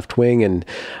the left wing. And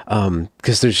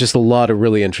because there's just a lot of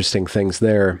really interesting things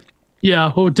there.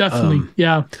 Yeah. Oh, definitely.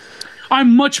 Yeah.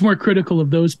 I'm much more critical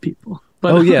of those people.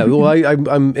 But, well,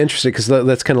 I'm interested because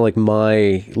that's kind of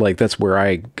like that's where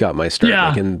I got my start,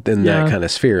 like in that kind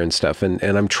of sphere and stuff. And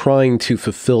I'm trying to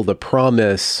fulfill the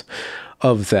promise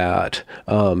of that,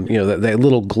 that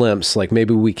little glimpse, like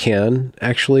maybe we can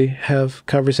actually have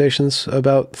conversations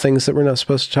about things that we're not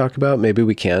supposed to talk about. Maybe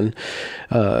we can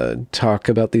talk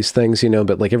about these things,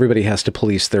 but like everybody has to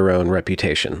police their own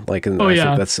reputation. Like, and I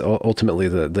think that's ultimately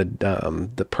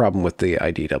the problem with the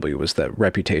IDW was that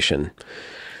reputation.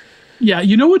 Yeah.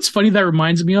 You know what's funny that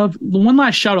reminds me of? One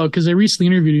last shout out, because I recently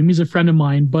interviewed him. He's a friend of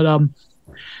mine, but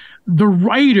the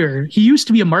writer, he used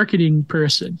to be a marketing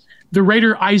person. The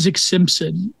writer Isaac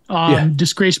Simpson,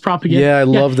 Disgraced Propaganda. Yeah, I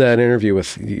love that interview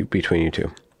between you two.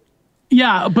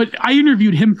 Yeah, but I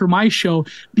interviewed him for my show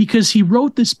because he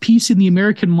wrote this piece in the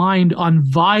American Mind on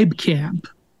Vibe Camp.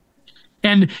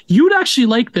 And you'd actually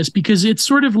like this because it's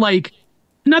sort of like,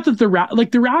 not that the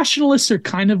rationalists are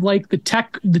kind of like the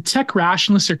tech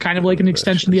rationalists are kind of like an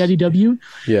extension of the IDW.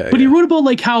 Yeah. But he wrote about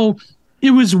like how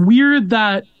it was weird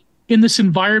that in this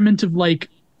environment of like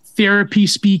therapy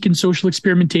speak and social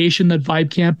experimentation that Vibe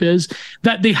Camp is,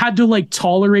 that they had to like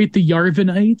tolerate the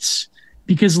Yarvinites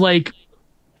because like,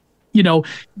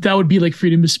 that would be like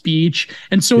freedom of speech.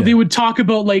 And so they would talk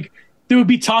about like, they would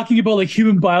be talking about like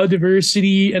human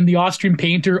biodiversity and the Austrian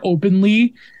painter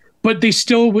openly, but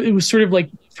it was sort of like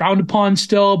frowned upon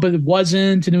still, but it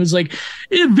wasn't. And it was like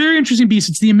a very interesting piece.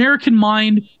 It's the American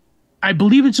Mind. I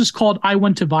believe it's just called I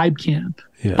Went to Vibe Camp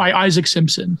by Isaac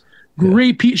Simpson.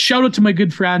 Great piece. Shout out to my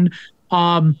good friend.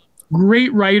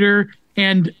 Great writer.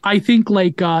 And I think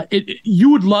like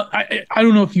you would love, I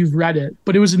don't know if you've read it,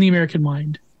 but it was in the American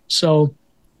Mind. So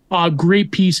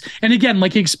great piece. And again,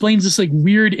 like it explains this like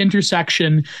weird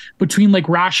intersection between like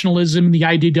rationalism and the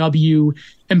IDW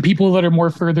and people that are more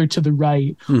further to the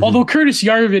right. Although Curtis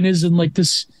Yarvin is in like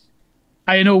this,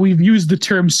 I know we've used the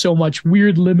term so much,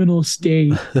 weird liminal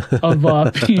state of,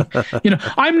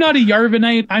 I'm not a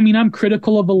Yarvinite. I mean, I'm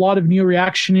critical of a lot of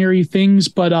neo-reactionary things,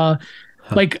 but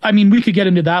we could get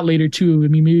into that later too. I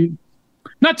mean, maybe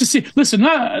not to say, listen,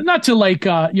 not to like,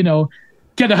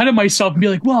 get ahead of myself and be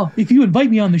like, well, if you invite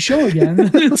me on the show again,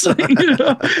 it's like,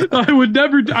 I would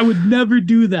never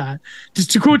do that.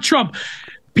 Just to quote Trump,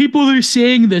 people are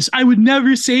saying this. I would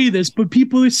never say this, but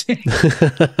people are saying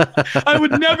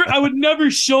I would never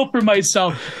show for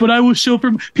myself, but I will show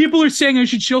for people are saying I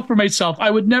should show for myself. I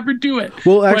would never do it.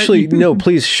 Well, actually, no,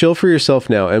 please shill for yourself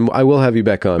now, and I will have you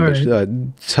back on. But Right.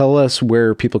 Tell us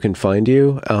where people can find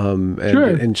you,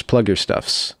 and just plug your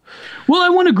stuffs. Well, I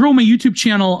want to grow my YouTube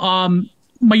channel.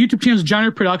 My YouTube channel is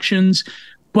Genre Productions,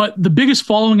 but the biggest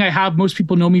following I have, most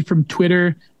people know me from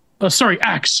Twitter.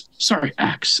 X.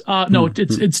 No,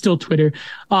 it's still Twitter.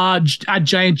 At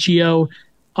Giant Gio.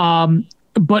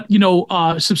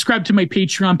 But subscribe to my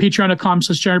Patreon,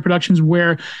 patreon.com/Genre Productions,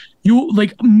 where you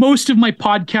like most of my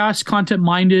podcast Content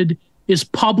Minded is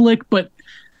public, but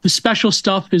the special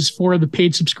stuff is for the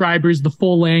paid subscribers, the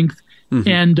full length.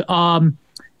 And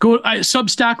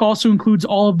Substack also includes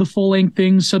all of the full length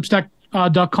things.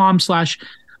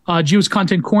 Substack.com/Gio's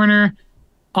Content Corner.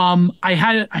 I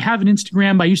have an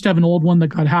Instagram. I used to have an old one that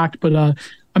got hacked, but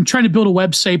I'm trying to build a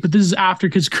website. But this is after,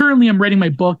 because currently I'm writing my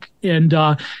book, and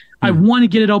I want to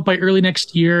get it out by early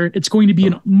next year. It's going to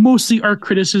be mostly art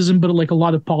criticism, but like a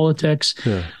lot of politics.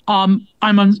 Yeah. I'm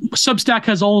on Substack,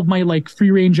 has all of my like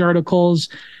free range articles,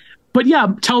 but yeah,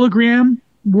 Telegram,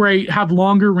 where I have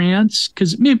longer rants,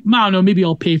 because I don't know, maybe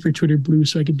I'll pay for Twitter Blue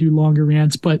so I could do longer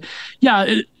rants. But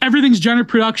yeah, everything's Genre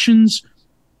Productions.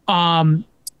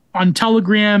 On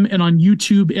Telegram and on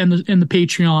YouTube and the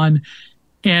Patreon.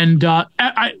 And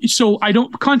so I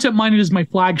don't, Content Minded is my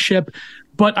flagship,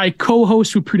 but I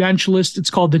co-host with Prudentialist. It's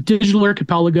called the Digital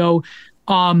Archipelago,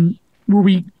 where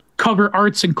we cover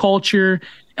arts and culture.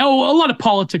 Oh, a lot of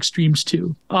politics streams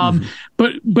too.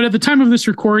 But at the time of this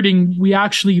recording, we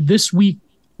actually, this week,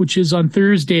 which is on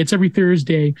Thursday, it's every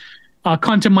Thursday,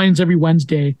 Content Minded's every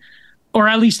Wednesday, or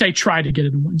at least I try to get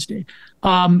it on Wednesday.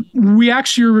 We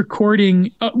actually are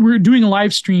recording, we're doing a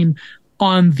live stream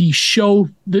on the show.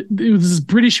 It was this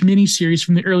British miniseries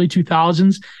from the early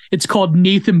 2000s. It's called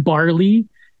Nathan Barley.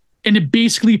 And it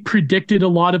basically predicted a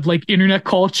lot of like internet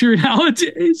culture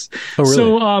nowadays. Oh, really?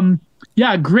 So,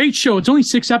 yeah, great show. It's only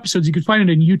 6 episodes. You can find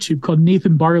it on YouTube, called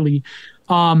Nathan Barley.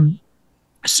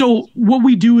 So what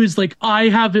we do is like I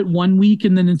have it one week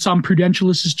and then it's on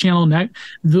Prudentialist's channel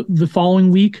the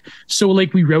following week. So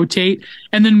like we rotate.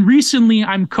 And then recently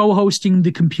I'm co-hosting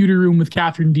the Computer Room with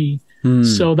Catherine D.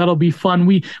 So that'll be fun.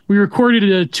 We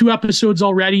recorded 2 episodes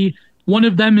already. One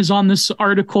of them is on this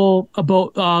article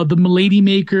about the Milady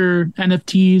Maker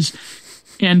NFTs.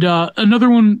 And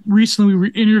another one recently we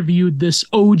interviewed this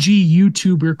OG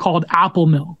YouTuber called Apple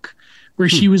Milk, where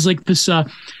she was like this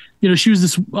she was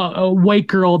this white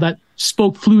girl that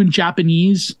spoke fluent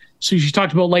Japanese. So she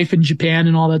talked about life in Japan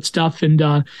and all that stuff.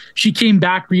 And she came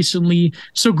back recently.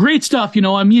 So great stuff.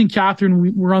 Me and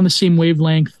Catherine, we're on the same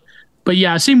wavelength. But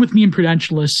yeah, same with me and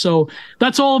Prudentialist. So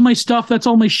that's all of my stuff. That's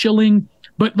all my shilling.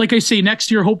 But like I say, next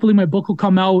year, hopefully my book will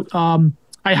come out.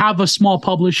 I have a small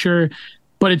publisher,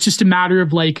 but it's just a matter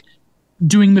of like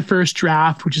doing the first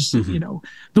draft, which is, the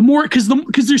more, because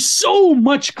there's so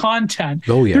much content.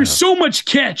 Oh, yeah. There's so much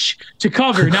kitsch to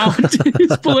cover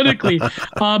nowadays politically.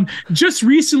 Just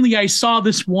recently, I saw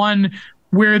this one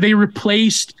where they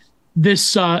replaced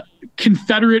this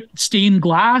Confederate stained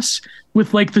glass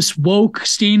with like this woke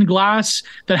stained glass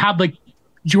that had like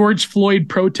George Floyd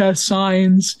protest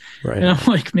signs. Right. And I'm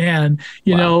like, man,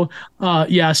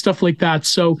 stuff like that.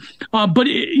 So, but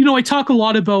I talk a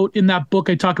lot about, in that book,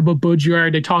 I talk about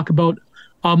Baudrillard. I talk about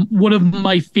one of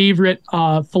my favorite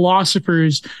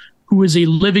philosophers who is a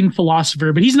living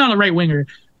philosopher, but he's not a right winger,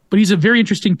 but he's a very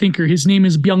interesting thinker. His name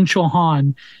is Byung-Chul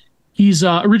Han. He's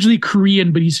originally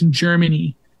Korean, but he's in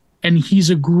Germany. And he's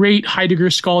a great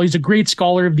Heidegger scholar. He's a great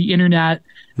scholar of the internet.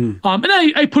 And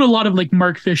I put a lot of like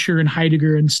Mark Fisher and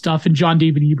Heidegger and stuff and John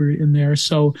David Ebert in there.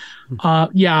 So,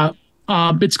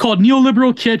 it's called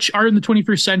Neoliberal Kitsch, Art in the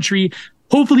 21st Century.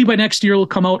 Hopefully by next year, it'll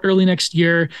come out early next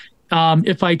year.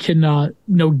 If I can,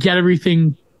 get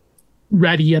everything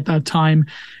ready at that time.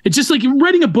 It's just like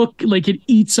writing a book, like it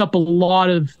eats up a lot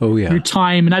of your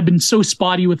time. And I've been so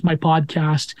spotty with my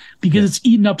podcast because it's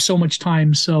eaten up so much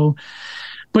time. So,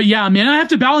 but yeah, man, I have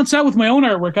to balance that with my own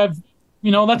artwork.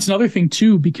 That's another thing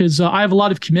too, because I have a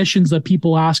lot of commissions that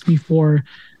people ask me for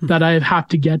that I have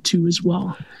to get to as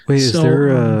well. Wait, is there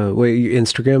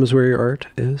Instagram is where your art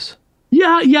is?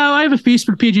 Yeah, I have a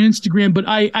Facebook page and Instagram, but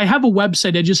I have a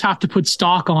website. I just have to put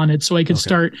stock on it so I can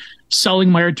start selling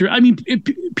my art. I mean, if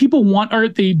people want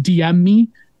art, they DM me,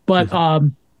 but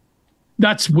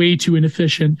that's way too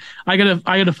inefficient. I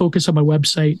gotta focus on my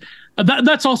website.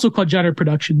 That's also called Genre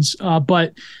Productions.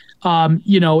 But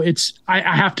it's I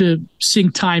have to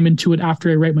sink time into it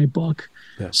after I write my book.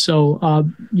 Yeah.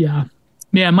 So yeah.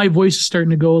 Man, my voice is starting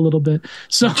to go a little bit.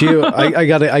 So Gio,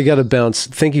 I gotta bounce.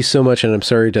 Thank you so much, and I'm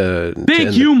sorry to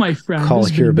thank you, my friend. Call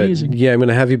this here, amazing. But yeah, I'm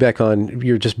gonna have you back on.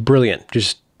 You're just brilliant,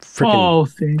 just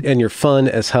freaking, and you're fun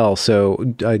as hell. So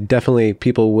definitely,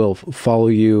 people will follow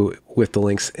you with the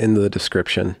links in the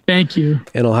description. Thank you,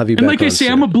 and I'll have you. And back like I say,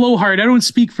 soon. I'm a blowhard. I don't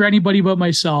speak for anybody but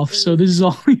myself. So this is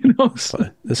all you know. It's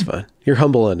fine. It's fine. You're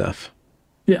humble enough.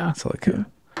 Yeah, that's all I can.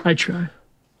 Yeah, I try.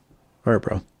 All right,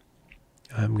 bro.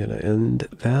 I'm gonna end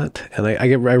that, and I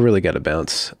really gotta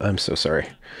bounce. I'm so sorry.